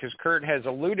done, because Kurt has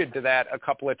alluded to that a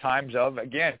couple of times of,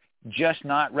 again, just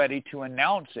not ready to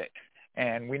announce it.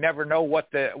 And we never know what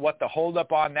the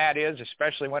holdup on that is,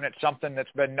 especially when it's something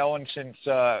that's been known since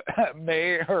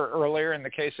May or earlier in the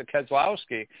case of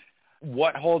Keselowski.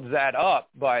 What holds that up?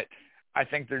 But I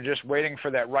think they're just waiting for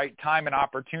that right time and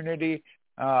opportunity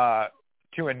to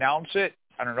announce it.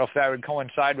 I don't know if that would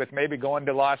coincide with maybe going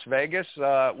to Las Vegas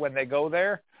when they go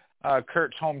there,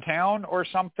 Kurt's hometown or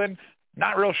something.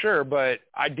 Not real sure, but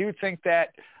I do think that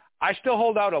I still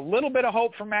hold out a little bit of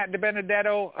hope for Matt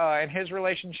DiBenedetto and his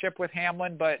relationship with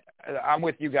Hamlin, but I'm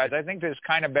with you guys. I think there's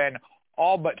kind of been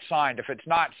all but signed. If it's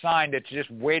not signed, it's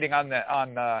just waiting on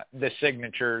the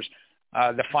signatures,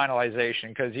 the finalization,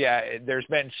 because, yeah, there's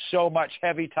been so much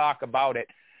heavy talk about it.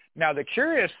 Now, the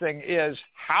curious thing is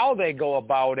how they go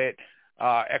about it,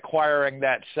 acquiring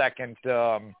that second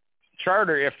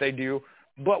charter if they do.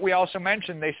 But we also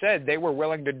mentioned they said they were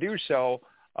willing to do so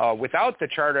without the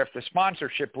charter if the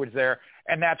sponsorship was there,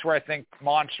 and that's where I think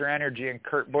Monster Energy and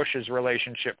Kurt Busch's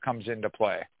relationship comes into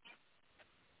play.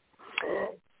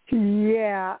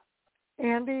 Yeah.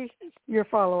 Andy, your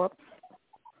follow-up?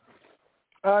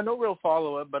 No real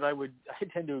follow-up, but I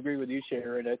tend to agree with you,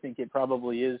 Sharon. I think it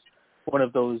probably is one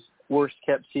of those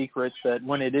worst-kept secrets that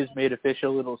when it is made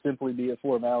official, it'll simply be a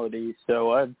formality.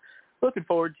 So I'm looking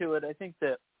forward to it. I think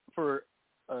that for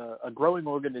a growing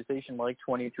organization like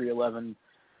 23-11,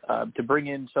 to bring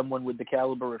in someone with the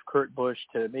caliber of Kurt Busch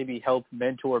to maybe help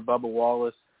mentor Bubba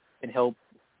Wallace and help,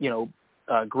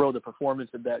 grow the performance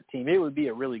of that team, it would be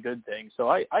a really good thing. So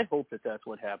I hope that that's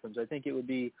what happens. I think it would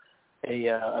be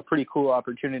a pretty cool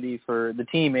opportunity for the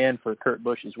team and for Kurt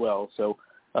Busch as well. So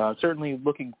certainly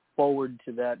looking forward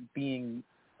to that being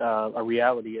a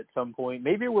reality at some point.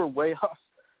 Maybe we're way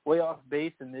off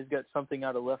base and they've got something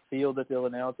out of left field that they'll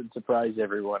announce and surprise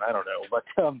everyone. I don't know, but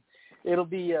it'll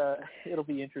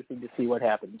be interesting to see what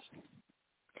happens.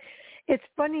 It's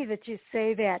funny that you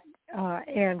say that,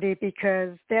 Andy,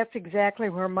 because that's exactly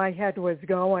where my head was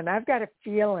going. I've got a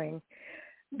feeling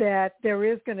that there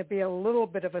is going to be a little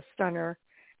bit of a stunner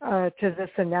to this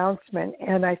announcement,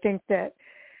 and I think that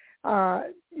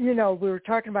we were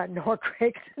talking about Noah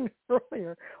Gragson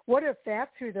earlier. What if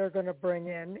that's who they're going to bring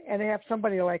in and have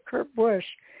somebody like Kurt Busch,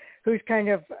 who's kind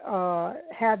of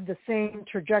had the same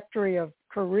trajectory of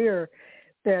career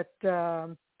that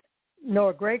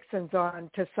Noah Gragson's on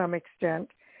to some extent,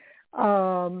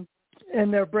 and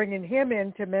they're bringing him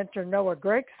in to mentor Noah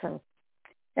Gragson.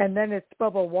 And then it's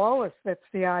Bubba Wallace that's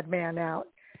the odd man out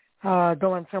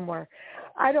going somewhere.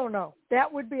 I don't know.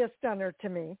 That would be a stunner to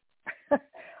me.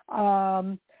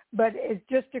 But it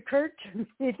just occurred to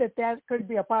me that could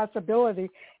be a possibility,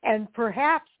 and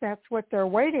perhaps that's what they're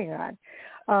waiting on,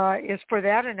 is for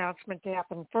that announcement to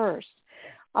happen first.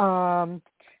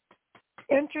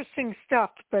 Interesting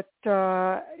stuff, but we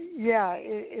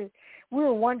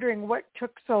were wondering what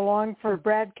took so long for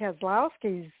Brad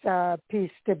Keselowski's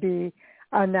piece to be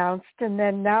announced, and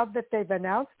then now that they've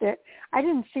announced it, I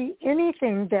didn't see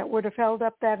anything that would have held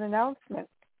up that announcement.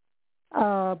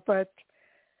 But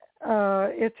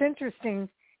it's interesting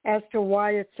as to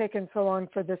why it's taken so long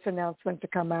for this announcement to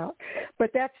come out.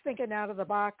 But that's thinking out of the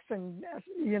box, and,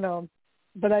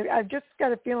 but I've just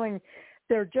got a feeling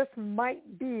there just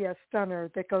might be a stunner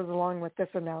that goes along with this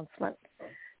announcement.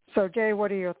 So, Jay,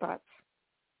 what are your thoughts?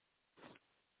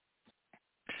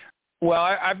 Well,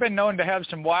 I've been known to have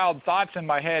some wild thoughts in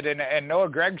my head, and Noah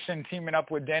Gragson teaming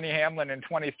up with Denny Hamlin in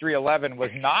 2311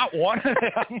 was not one of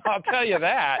them, I'll tell you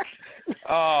that.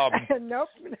 Nope,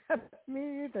 not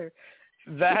me either.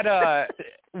 That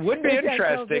would be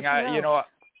interesting. Now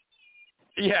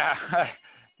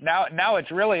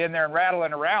it's really in there and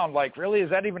rattling around. Like, really,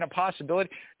 is that even a possibility?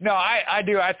 No, I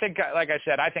do. I think, like I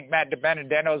said, I think Matt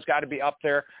DiBenedetto's got to be up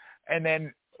there. And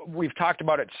then we've talked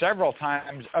about it several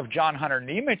times of John Hunter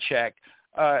Nemechek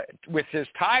with his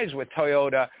ties with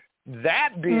Toyota,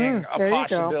 that being a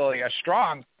possibility,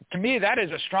 to me, that is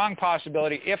a strong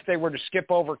possibility if they were to skip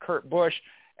over Kurt Busch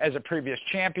as a previous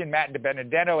champion. Matt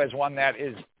DiBenedetto is one that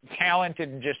is talented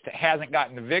and just hasn't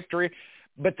gotten the victory.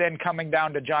 But then coming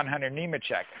down to John Hunter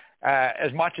Nemechek,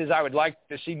 as much as I would like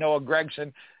to see Noah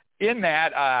Gragson in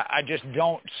that, I just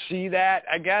don't see that,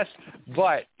 I guess.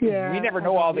 But we never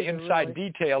know all the inside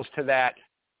details to that.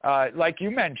 Like you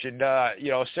mentioned,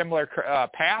 similar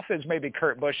path as maybe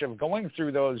Kurt Busch of going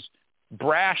through those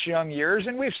brash young years,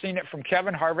 and we've seen it from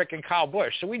Kevin Harvick and Kyle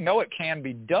Busch, so we know it can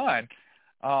be done.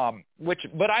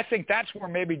 But I think that's where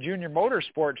maybe Junior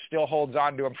Motorsports still holds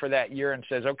on to him for that year and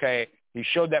says, okay, he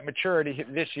showed that maturity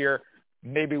this year.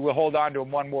 Maybe we'll hold on to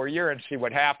him one more year and see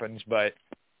what happens. But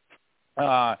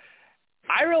I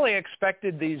really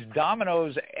expected these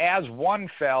dominoes, as one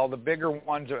fell, the bigger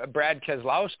ones, Brad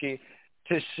Keselowski,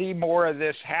 to see more of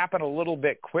this happen a little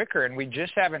bit quicker, and we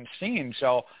just haven't seen.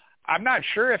 So I'm not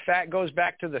sure if that goes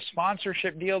back to the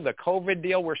sponsorship deal, the COVID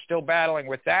deal. We're still battling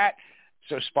with that.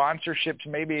 So sponsorships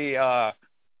maybe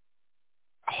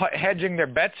hedging their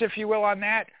bets, if you will, on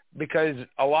that, because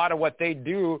a lot of what they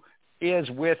do is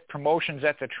with promotions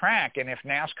at the track. And if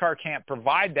NASCAR can't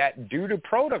provide that due to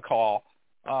protocol,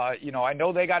 I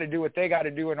know they got to do what they got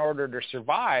to do in order to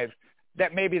survive,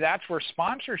 that maybe that's where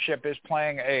sponsorship is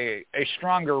playing a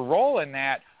stronger role in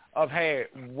that of, hey,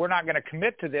 we're not going to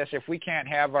commit to this if we can't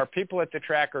have our people at the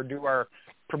track or do our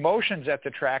promotions at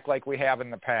the track like we have in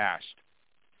the past.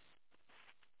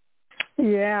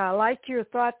 Yeah, I like your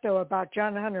thought, though, about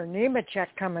John Hunter Nemechek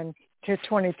coming to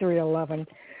 2311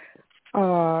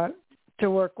 to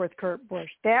work with Kurt Busch.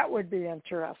 That would be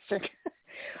interesting.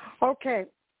 Okay.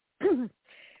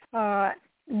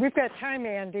 We've got time,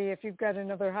 Andy, if you've got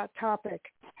another hot topic.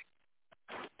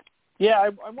 Yeah, I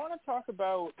want to talk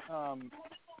about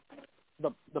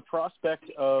the prospect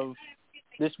of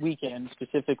this weekend,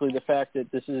 specifically the fact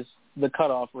that this is the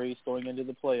cutoff race going into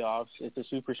the playoffs. It's a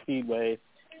super speedway.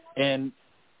 And,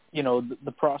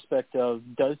 the prospect of,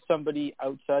 does somebody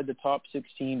outside the top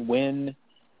 16 win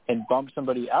and bump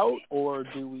somebody out, or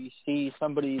do we see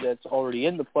somebody that's already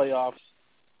in the playoffs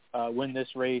win this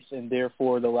race, and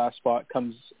therefore the last spot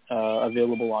comes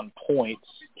available on points?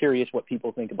 Curious what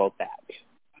people think about that.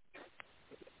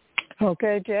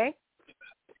 Okay, Jay?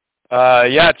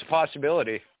 Yeah, it's a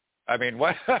possibility. I mean,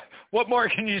 what more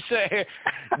can you say?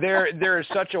 There is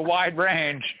such a wide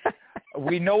range.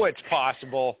 We know it's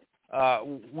possible.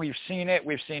 We've seen it.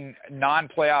 We've seen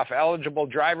non-playoff eligible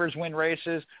drivers win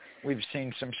races. We've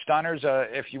seen some stunners,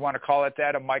 if you want to call it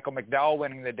that, of Michael McDowell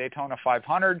winning the Daytona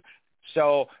 500.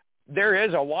 So there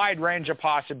is a wide range of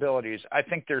possibilities. I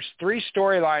think there's three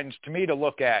storylines to me to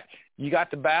look at. You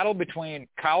got the battle between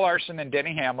Kyle Larson and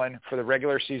Denny Hamlin for the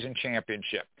regular season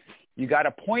championship. You got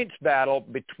a points battle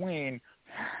between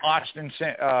Austin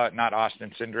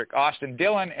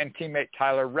Dillon and teammate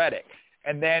Tyler Reddick.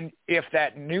 And then if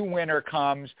that new winner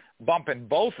comes, bumping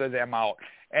both of them out.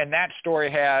 And that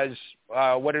story has,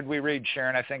 what did we read,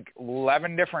 Sharon? I think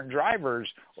 11 different drivers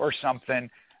or something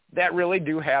that really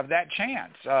do have that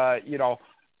chance.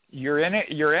 You're in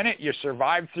it, you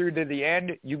survive through to the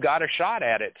end, you got a shot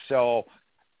at it. So,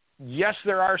 yes,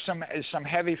 there are some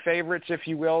heavy favorites, if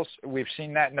you will. We've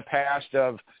seen that in the past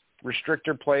of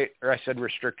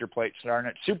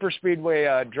super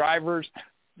speedway drivers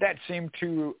that seem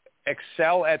to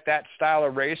excel at that style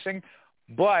of racing.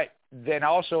 But then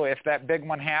also if that big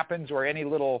one happens or any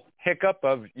little hiccup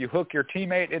of you hook your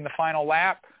teammate in the final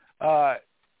lap,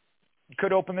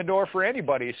 could open the door for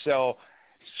anybody. So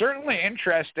certainly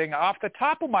interesting. Off the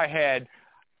top of my head,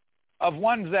 of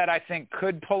ones that I think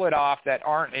could pull it off that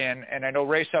aren't in, and I know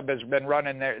Race Hub has been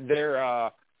running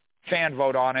their fan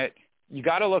vote on it, you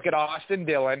got to look at Austin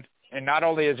Dillon. And not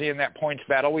only is he in that points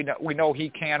battle, we know he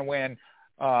can win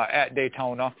at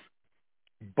Daytona.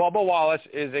 Bubba Wallace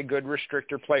is a good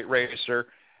restrictor plate racer,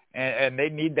 and they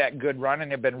need that good run,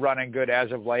 and they've been running good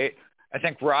as of late. I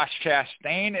think Ross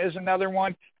Chastain is another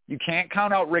one. You can't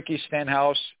count out Ricky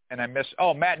Stenhouse, and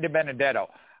Matt DiBenedetto.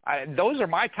 Those are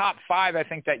my top 5, I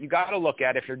think, that you got to look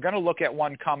at if you're going to look at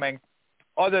one coming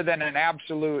other than an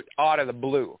absolute out of the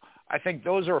blue. I think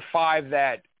those are 5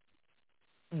 that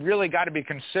really got to be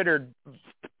considered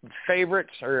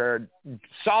favorites or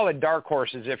solid dark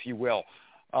horses, if you will.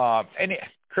 And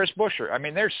Chris Buescher, I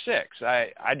mean, there's 6.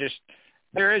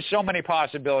 There is so many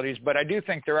possibilities, but I do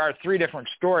think there are 3 different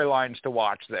storylines to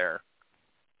watch there.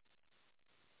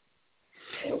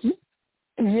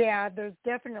 Yeah, there's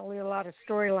definitely a lot of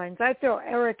storylines. I throw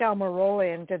Eric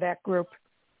Almirola into that group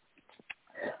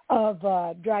of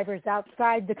drivers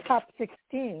outside the top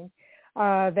 16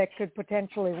 that could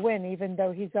potentially win, even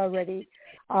though he's already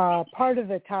part of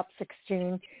the top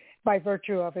 16 by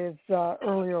virtue of his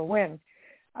earlier win.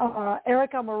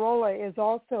 Eric Almirola is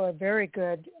also a very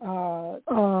good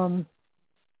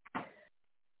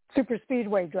super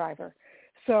speedway driver.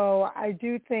 So I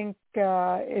do think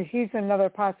he's another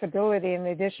possibility in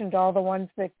addition to all the ones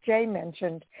that Jay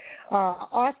mentioned.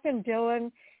 Austin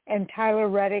Dillon and Tyler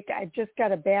Reddick, I just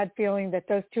got a bad feeling that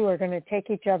those 2 are going to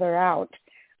take each other out,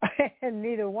 and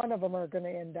neither one of them are going to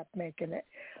end up making it.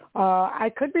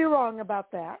 I could be wrong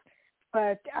about that,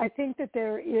 but I think that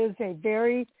there is a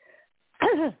very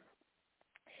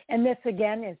and this,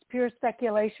 again, is pure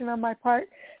speculation on my part,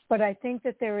 but I think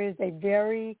that there is a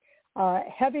very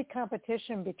heavy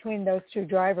competition between those 2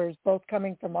 drivers, both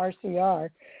coming from RCR,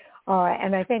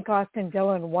 and I think Austin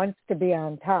Dillon wants to be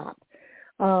on top.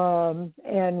 And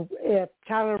if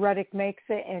Tyler Reddick makes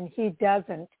it and he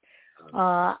doesn't,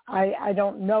 I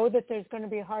don't know that there's going to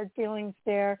be hard feelings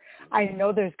there. I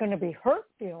know there's going to be hurt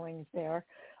feelings there,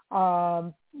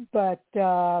 but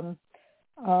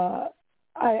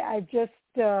I just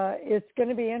it's going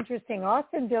to be interesting.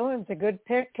 Austin Dillon's a good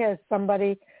pick as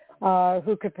somebody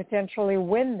who could potentially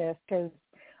win this because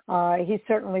he's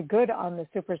certainly good on the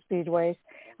super speedways.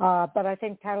 But I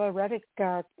think Tyler Reddick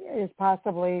is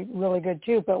possibly really good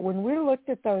too. But when we looked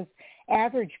at those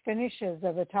average finishes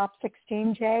of the top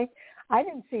 16, Jay, I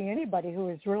didn't see anybody who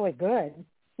was really good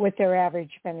with their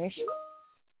average finish.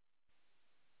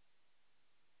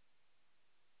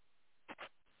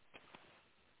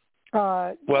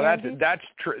 Well,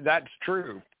 that's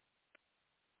true.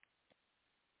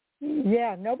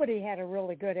 Yeah, nobody had a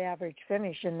really good average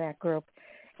finish in that group.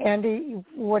 Andy,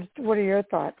 what are your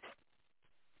thoughts?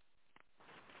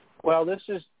 Well, this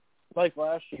is like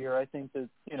last year. I think that,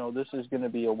 this is going to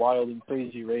be a wild and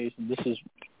crazy race, and this is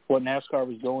what NASCAR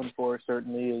was going for,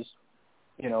 certainly, is,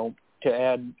 to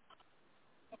add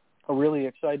a really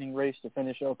exciting race to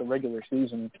finish out the regular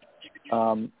season.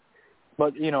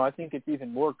 But, I think it's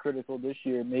even more critical this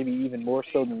year, maybe even more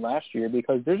so than last year,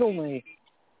 because there's only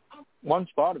one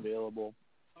spot available,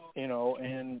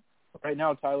 and right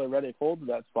now Tyler Reddick holds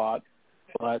that spot,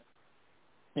 but,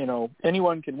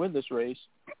 anyone can win this race,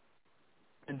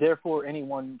 and therefore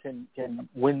anyone can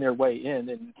win their way in,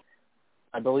 and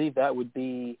I believe that would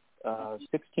be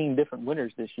 16 different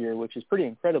winners this year, which is pretty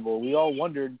incredible. We all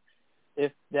wondered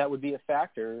if that would be a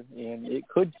factor, and it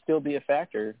could still be a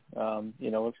factor,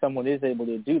 if someone is able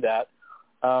to do that.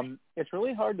 It's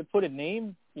really hard to put a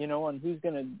name, on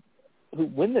who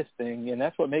win this thing, and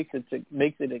that's what makes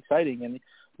it exciting. And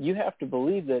you have to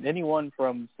believe that anyone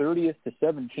from 30th to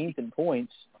 17th in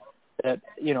points that,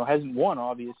 hasn't won,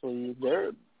 obviously,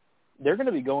 they're going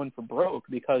to be going for broke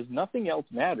because nothing else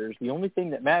matters. The only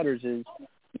thing that matters is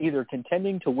either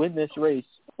contending to win this race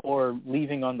or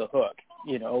leaving on the hook,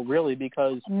 really,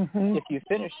 because if you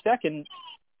finish second,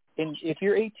 and if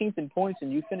you're 18th in points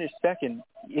and you finish second,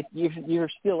 you're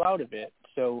still out of it.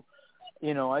 So,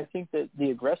 I think that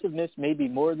the aggressiveness may be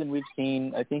more than we've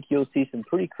seen. I think you'll see some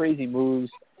pretty crazy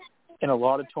moves in a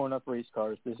lot of torn-up race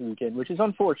cars this weekend, which is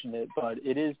unfortunate, but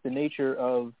it is the nature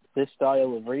of this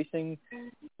style of racing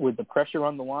with the pressure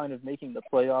on the line of making the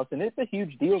playoffs. And it's a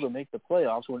huge deal to make the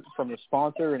playoffs from a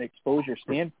sponsor and exposure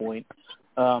standpoint.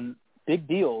 Big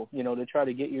deal, to try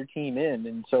to get your team in.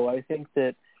 And so I think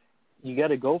that you got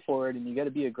to go for it and you got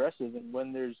to be aggressive. And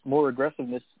when there's more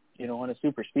aggressiveness, on a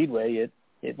super speedway,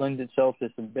 it lends itself to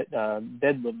some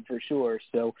bedlam for sure.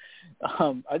 So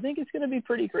I think it's going to be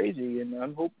pretty crazy, and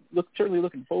I'm certainly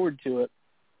looking forward to it.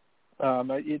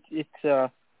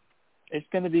 It's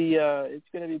going to be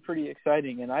pretty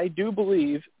exciting, and I do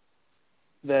believe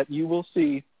that you will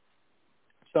see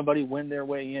somebody win their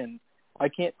way in. I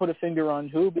can't put a finger on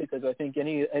who, because I think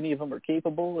any of them are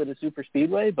capable at a super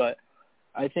speedway, but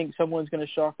I think someone's going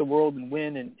to shock the world and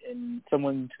win, and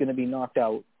someone's going to be knocked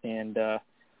out, and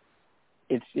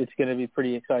it's going to be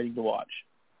pretty exciting to watch.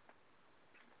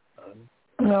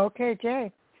 Okay,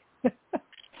 Jay.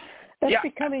 That's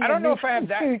becoming I don't know if I have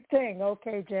that thing.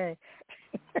 Okay, Jay.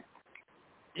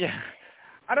 Yeah.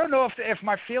 I don't know if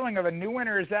my feeling of a new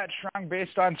winner is that strong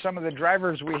based on some of the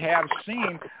drivers we have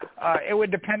seen. It would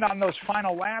depend on those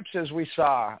final laps as we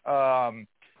saw,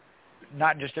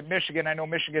 not just at Michigan. I know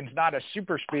Michigan's not a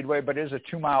super speedway, but is a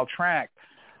 2-mile track,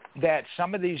 that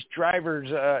some of these drivers,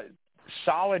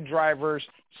 solid drivers,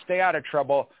 stay out of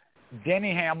trouble.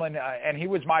 Denny Hamlin, and he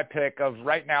was my pick of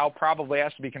right now, probably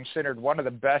has to be considered one of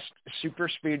the best super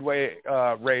speedway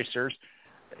racers.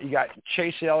 You got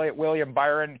Chase Elliott, William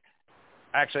Byron,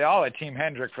 actually all at Team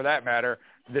Hendrick for that matter,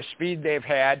 the speed they've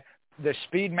had, the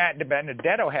speed Matt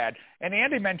DiBenedetto had. And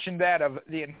Andy mentioned that of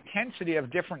the intensity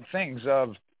of different things,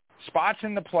 of spots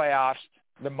in the playoffs,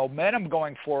 the momentum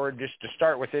going forward just to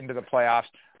start with into the playoffs,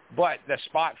 but the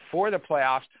spot for the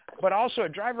playoffs, but also a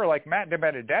driver like Matt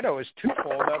DiBenedetto is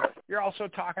twofold of, you're also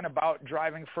talking about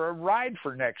driving for a ride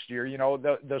for next year, you know,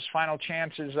 those final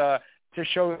chances to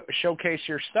showcase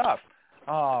your stuff.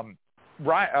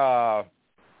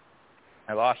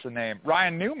 I lost the name.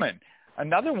 Ryan Newman,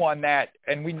 another one that,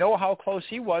 and we know how close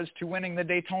he was to winning the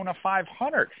Daytona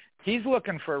 500. He's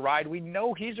looking for a ride. We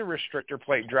know he's a restrictor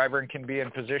plate driver and can be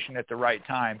in position at the right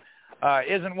time.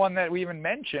 Isn't one that we even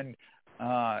mentioned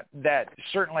that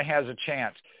certainly has a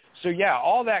chance. So, yeah,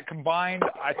 all that combined,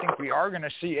 I think we are going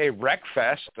to see a wreck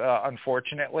fest,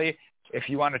 unfortunately, if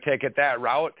you want to take it that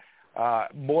route,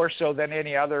 more so than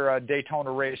any other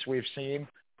Daytona race we've seen.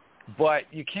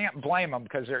 But you can't blame them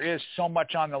because there is so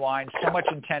much on the line, so much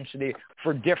intensity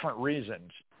for different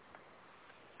reasons.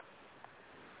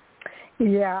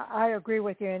 Yeah, I agree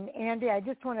with you. And, Andy, I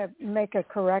just want to make a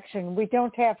correction. We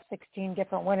don't have 16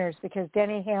 different winners because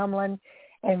Denny Hamlin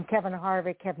and Kevin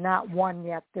Harvick have not won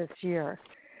yet this year.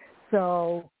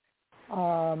 So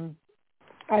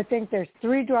I think there's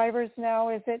 3 drivers now,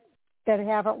 is it, that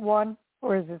haven't won,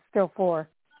 or is it still 4?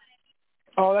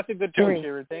 Oh, that's a good point,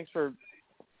 Sharon. Thanks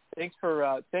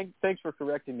for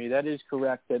correcting me. That is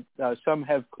correct that some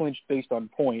have clinched based on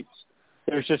points.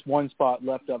 There's just one spot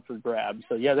left up for grabs.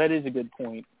 So, yeah, that is a good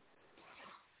point.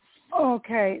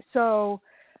 Okay. So,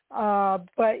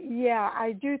 but, yeah,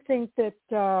 I do think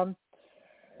that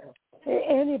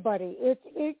anybody,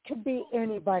 it could be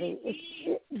anybody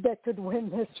that could win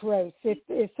this race.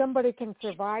 If somebody can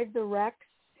survive the wrecks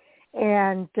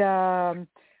and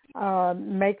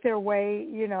make their way,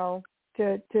 you know,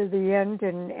 to the end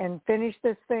and finish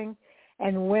this thing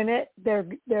and win it, they're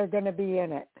going to be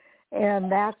in it.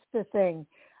 And that's the thing.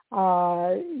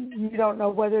 You don't know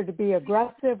whether to be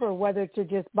aggressive or whether to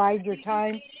just bide your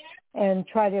time and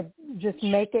try to just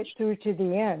make it through to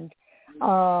the end.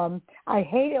 I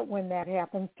hate it when that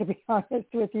happens, to be honest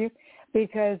with you,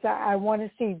 because I want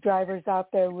to see drivers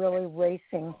out there really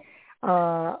racing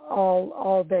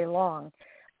all day long.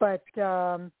 But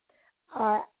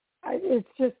it's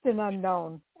just an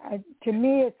unknown. To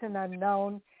me, it's an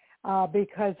unknown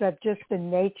because of just the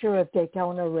nature of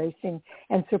Daytona racing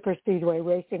and super speedway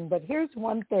racing. But here's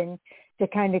one thing to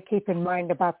kind of keep in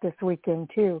mind about this weekend,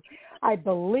 too. I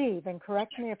believe, and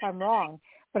correct me if I'm wrong,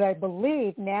 but I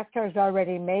believe NASCAR's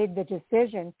already made the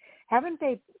decision. Haven't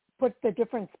they put the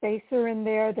different spacer in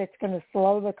there that's going to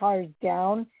slow the cars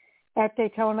down at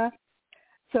Daytona?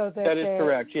 So that is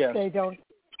correct, yes. They don't.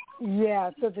 Yeah,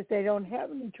 so that they don't have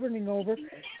them turning over.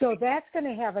 So that's going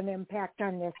to have an impact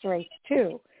on this race,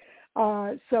 too.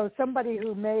 So somebody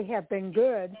who may have been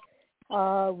good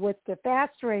with the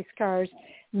fast race cars,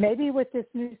 maybe with this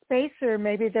new spacer,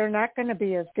 maybe they're not going to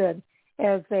be as good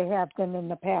as they have been in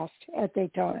the past at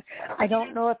Daytona. I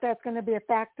don't know if that's going to be a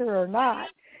factor or not,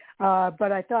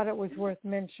 but I thought it was worth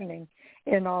mentioning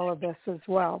in all of this as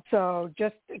well. So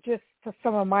just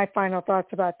some of my final thoughts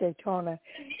about Daytona.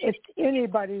 It's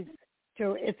anybody's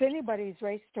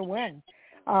race to win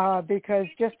because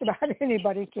just about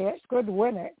anybody could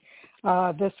win it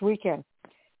this weekend.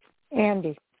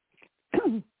 Andy.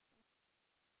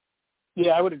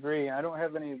 Yeah, I would agree. I don't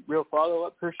have any real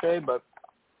follow-up per se, but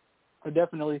I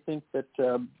definitely think that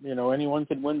anyone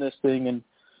could win this thing and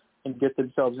get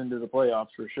themselves into the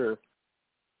playoffs for sure.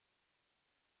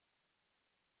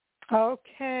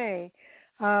 Okay.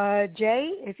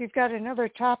 Jay, if you've got another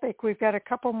topic, we've got a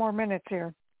couple more minutes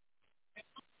here.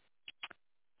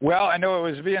 Well, I know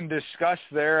it was being discussed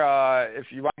there.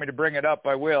 If you want me to bring it up,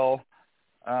 I will.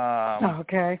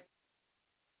 Okay.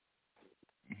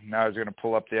 Now I was going to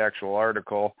pull up the actual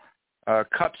article.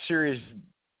 Cup Series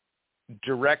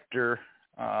director,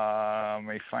 let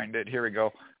me find it. Here we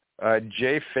go.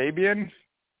 Jay Fabian,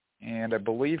 and I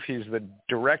believe he's the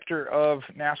director of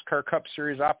NASCAR Cup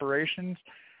Series operations,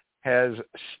 has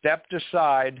stepped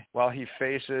aside while he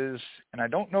faces, and I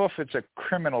don't know if it's a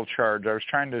criminal charge. I was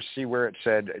trying to see where it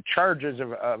said charges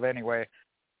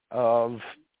of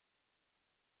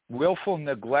willful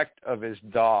neglect of his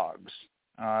dogs.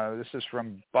 This is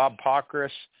from Bob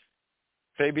Pockris.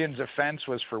 Fabian's offense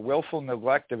was for willful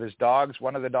neglect of his dogs.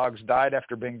 One of the dogs died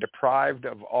after being deprived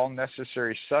of all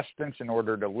necessary sustenance in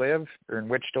order to live, or in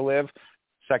which to live.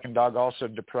 Second dog also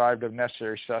deprived of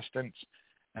necessary sustenance,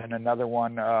 and another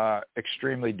one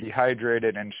extremely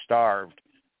dehydrated and starved.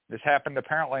 This happened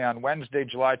apparently on Wednesday,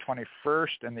 July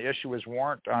 21st, and the issue was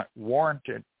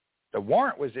warranted. The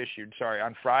warrant was issued,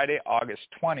 on Friday, August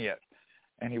 20th,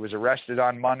 and he was arrested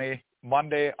on Monday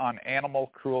on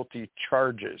animal cruelty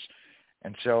charges.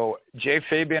 And so Jay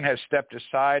Fabian has stepped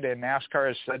aside, and NASCAR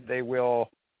has said they will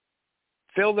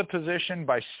fill the position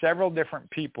by several different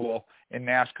people in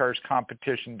NASCAR's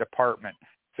competition department.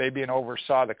 Fabian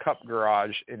oversaw the Cup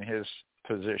garage in his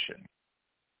position.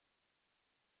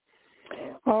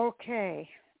 Okay.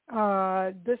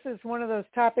 This is one of those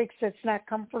topics that's not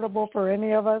comfortable for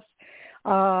any of us,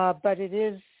 but it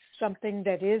is something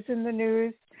that is in the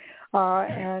news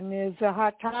and is a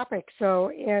hot topic. So,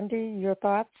 Andy, your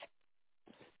thoughts?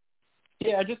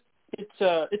 Yeah,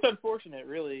 it's unfortunate,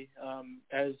 really.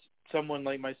 As someone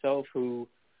like myself who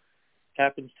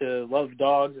happens to love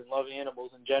dogs and love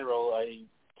animals in general, I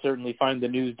certainly find the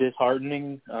news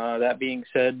disheartening. That being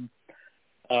said,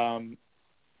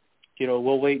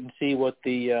 we'll wait and see what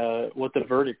the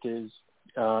verdict is.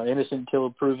 Innocent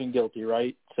until proven guilty,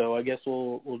 right? So I guess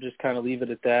we'll just kind of leave it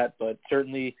at that. But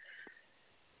certainly,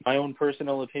 my own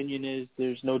personal opinion is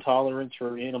there's no tolerance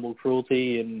for animal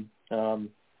cruelty, and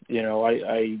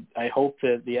I hope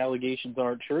that the allegations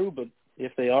aren't true. But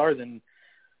if they are, then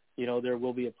there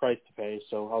will be a price to pay.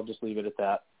 So I'll just leave it at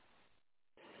that.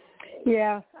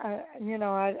 Yeah,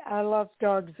 I love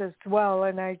dogs as well,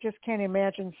 and I just can't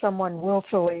imagine someone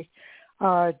willfully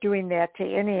doing that to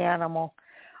any animal.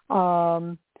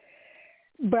 But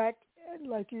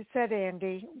like you said,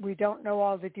 Andy, we don't know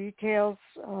all the details,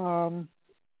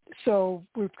 so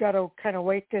we've got to kind of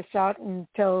wait this out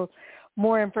until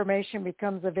more information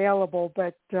becomes available.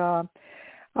 But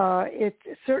it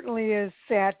certainly is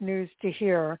sad news to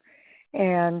hear,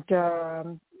 and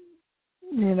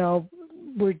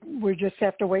we just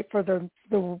have to wait for the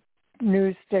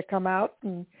news to come out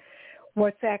and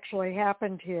what's actually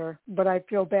happened here. But I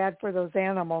feel bad for those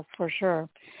animals for sure.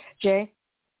 Jay?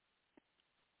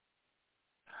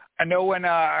 I know when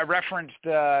I referenced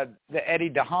the Eddie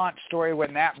DeHaan story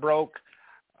when that broke,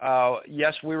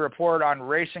 yes, we report on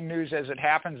racing news as it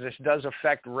happens. This does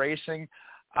affect racing.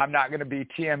 I'm not going to be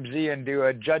TMZ and do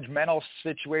a judgmental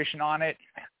situation on it.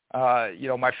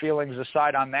 My feelings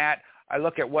aside on that, I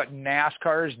look at what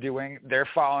NASCAR is doing. They're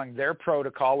following their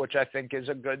protocol, which I think is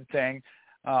a good thing.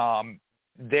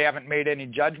 They haven't made any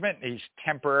judgment. He's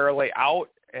temporarily out,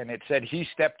 and it said he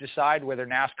stepped aside, whether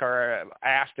NASCAR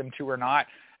asked him to or not.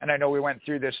 And I know we went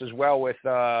through this as well with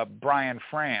Brian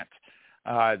France.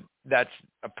 That's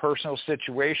a personal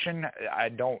situation. I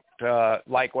don't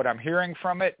like what I'm hearing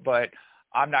from it, but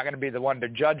I'm not going to be the one to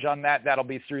judge on that. That'll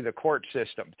be through the court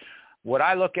system. What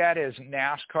I look at is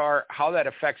NASCAR, how that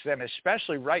affects them,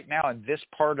 especially right now in this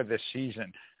part of the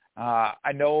season.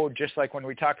 I know just like when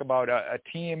we talk about a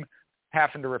team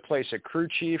having to replace a crew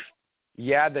chief,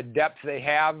 yeah, the depth they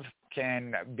have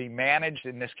can be managed.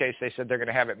 In this case, they said they're going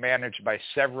to have it managed by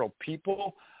several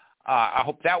people. I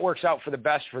hope that works out for the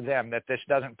best for them, that this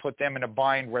doesn't put them in a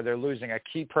bind where they're losing a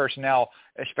key personnel,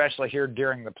 especially here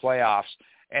during the playoffs,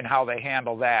 and how they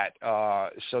handle that.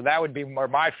 So that would be where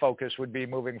my focus would be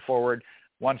moving forward.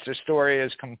 Once the story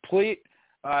is complete,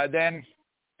 then,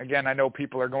 again, I know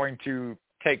people are going to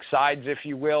take sides, if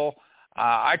you will.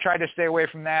 I try to stay away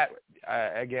from that.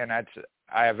 Again,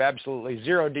 I have absolutely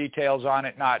zero details on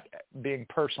it, not being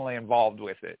personally involved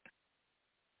with it.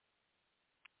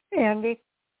 Andy?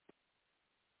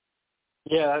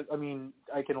 Yeah, I mean,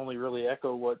 I can only really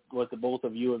echo what the both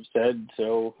of you have said.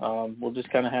 So we'll just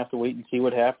kind of have to wait and see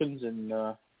what happens, and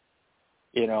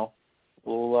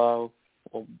we'll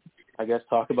I guess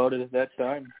talk about it at that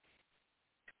time.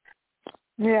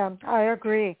 Yeah, I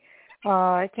agree.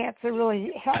 I can't say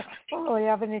really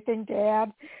have anything to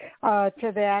add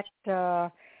to that.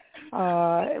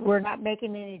 We're not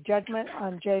making any judgment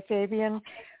on Jay Fabian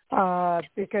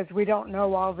because we don't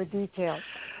know all the details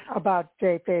about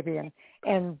Jay Fabian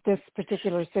and this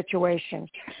particular situation.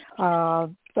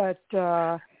 But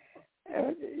Jay,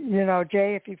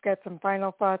 if you've got some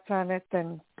final thoughts on it,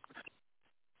 then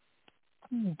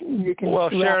you can. Well,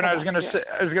 Sharon, I was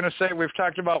going to say we've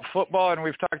talked about football and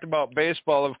we've talked about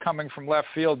baseball of coming from left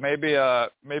field. Maybe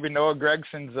Noah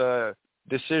Gregson's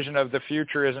decision of the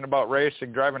future isn't about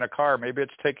racing, driving a car. Maybe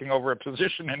it's taking over a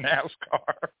position in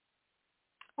NASCAR.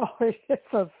 Oh, it's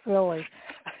so silly.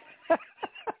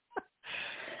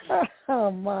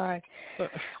 Oh, my.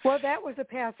 Well, that was a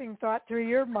passing thought through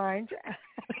your mind.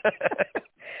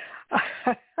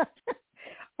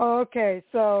 Okay,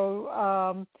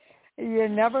 so you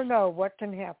never know what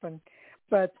can happen,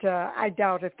 but I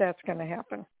doubt if that's going to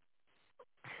happen.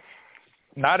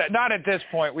 Not at this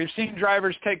point. We've seen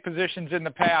drivers take positions in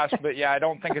the past, but, yeah, I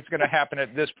don't think it's going to happen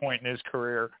at this point in his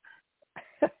career.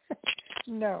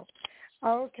 No.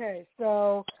 Okay,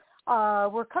 so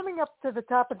we're coming up to the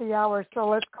top of the hour, so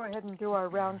let's go ahead and do our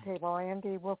roundtable.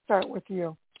 Andy, we'll start with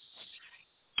you.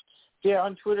 Yeah,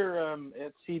 on Twitter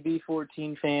at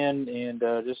CB14fan, and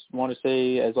just want to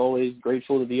say, as always,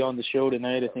 grateful to be on the show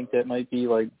tonight. I think that might be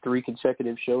like 3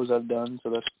 consecutive shows I've done, so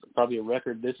that's probably a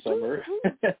record this summer.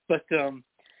 But,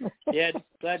 yeah,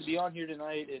 glad to be on here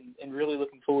tonight and really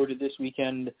looking forward to this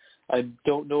weekend. I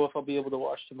don't know if I'll be able to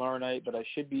watch tomorrow night, but I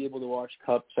should be able to watch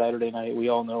Cup Saturday night. We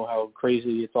all know how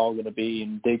crazy it's all going to be,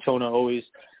 and Daytona always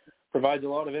provides a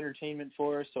lot of entertainment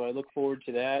for us, so I look forward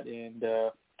to that, and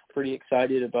pretty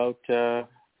excited about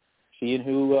seeing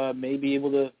who may be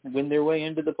able to win their way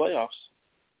into the playoffs.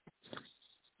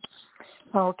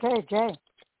 Okay, Jay.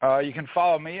 You can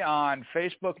follow me on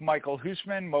Facebook, Michael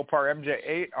Husmann,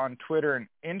 MoparMJ8 on Twitter and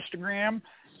Instagram.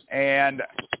 And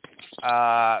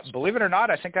believe it or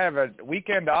not, I think I have a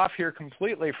weekend off here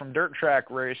completely from dirt track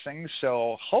racing.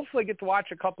 So hopefully get to watch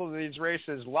a couple of these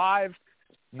races live,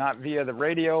 not via the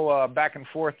radio, back and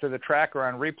forth to the track or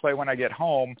on replay when I get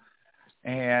home.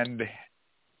 And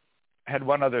had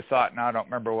one other thought, now I don't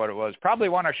remember what it was. Probably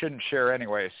one I shouldn't share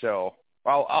anyway, so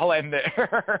I'll end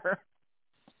there.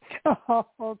 Oh,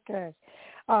 okay.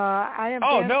 I am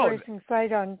Fan4Racing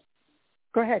site on.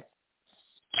 Go ahead.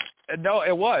 No,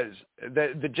 it was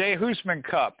the Jay Husmann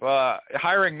Cup,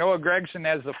 hiring Noah Gregson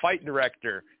as the fight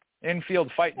director,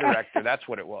 infield fight director. That's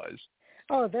what it was.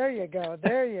 Oh, there you go.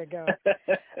 There you go.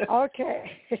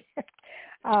 Okay.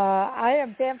 I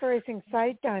am Fan4Racing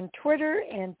site on Twitter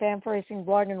and Fan4Racing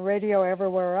blog and radio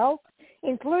everywhere else,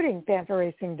 including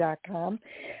Fan4Racing.com.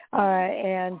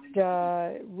 And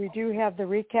we do have the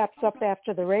recaps up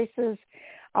after the races,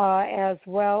 as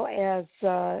well as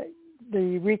the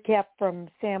recap from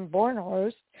Sam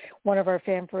Bornhorst, one of our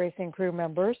Fan4Racing crew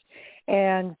members.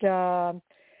 And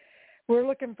we're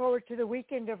looking forward to the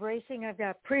weekend of racing. I've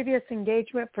got previous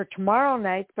engagement for tomorrow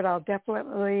night, but I'll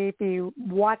definitely be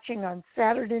watching on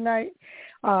Saturday night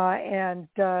and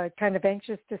kind of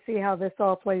anxious to see how this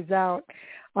all plays out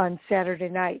on Saturday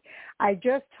night. I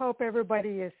just hope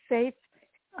everybody is safe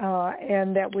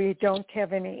and that we don't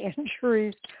have any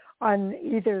injuries on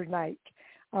either night.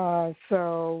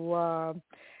 So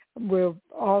we'll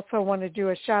also want to do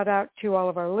a shout-out to all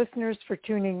of our listeners for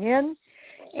tuning in,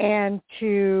 and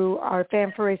to our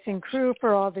Fan4Racing crew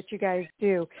for all that you guys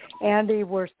do. Andy,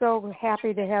 we're so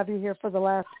happy to have you here for the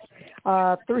last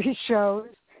 3 shows,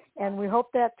 and we hope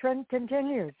that trend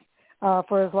continues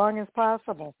for as long as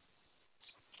possible.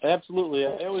 Absolutely.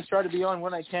 I always try to be on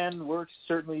when I can. Work's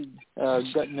certainly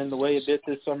gotten in the way a bit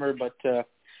this summer, but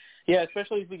yeah,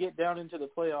 especially as we get down into the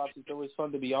playoffs, it's always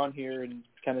fun to be on here and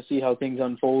kind of see how things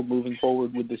unfold moving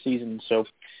forward with the season. So,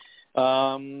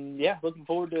 yeah, looking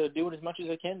forward to doing as much as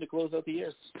I can to close out the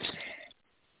year.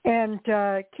 And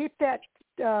keep that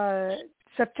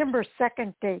September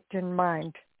 2nd date in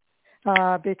mind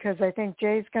because I think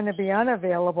Jay's going to be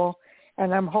unavailable,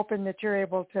 and I'm hoping that you're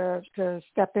able to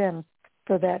step in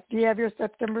for that. Do you have your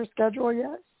September schedule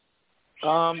yet?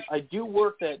 I do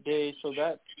work that day, so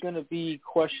that's going to be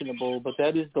questionable, but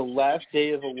that is the last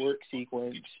day of a work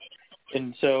sequence,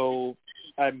 and so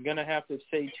I'm going to have to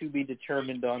say to be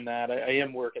determined on that. I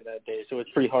am working that day, so it's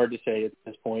pretty hard to say at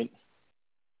this point.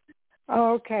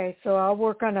 Okay, so I'll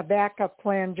work on a backup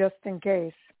plan just in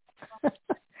case.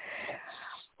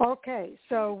 Okay,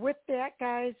 so with that,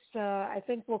 guys, I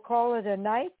think we'll call it a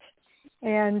night,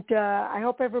 and I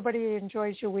hope everybody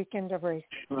enjoys your weekend of racing.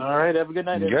 All right, have a good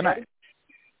night, everybody. Good night.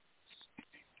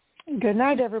 Good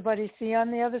night, everybody. See you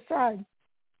on the other side.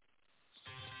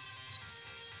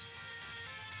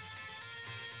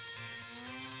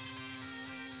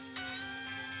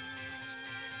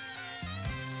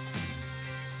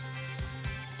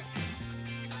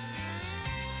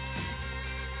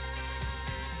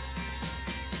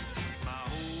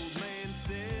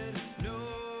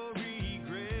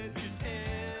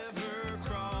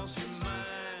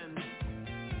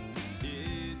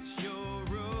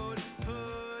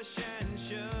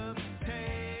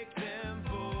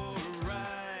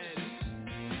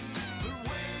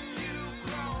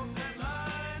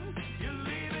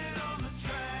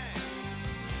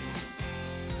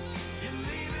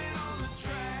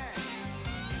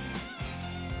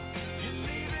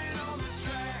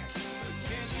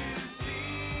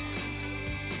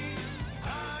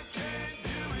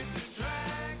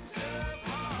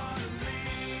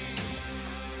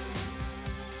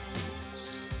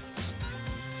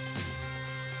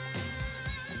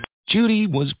 Judy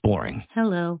was boring.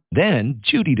 Hello. Then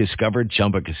Judy discovered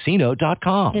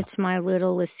ChumbaCasino.com. It's my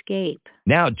little escape.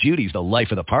 Now Judy's the life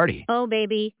of the party. Oh,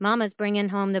 baby, mama's bringing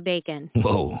home the bacon.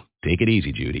 Whoa, take it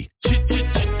easy, Judy.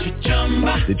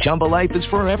 The Chumba life is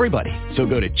for everybody. So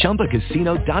go to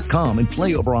ChumbaCasino.com and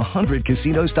play over 100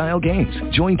 casino-style games.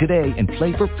 Join today and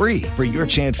play for free for your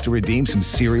chance to redeem some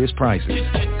serious prizes.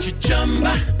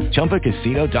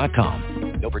 ChumbaCasino.com.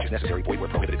 No purchase necessary. Void where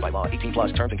prohibited by law. 18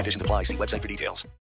 plus terms and conditions apply. See website for details.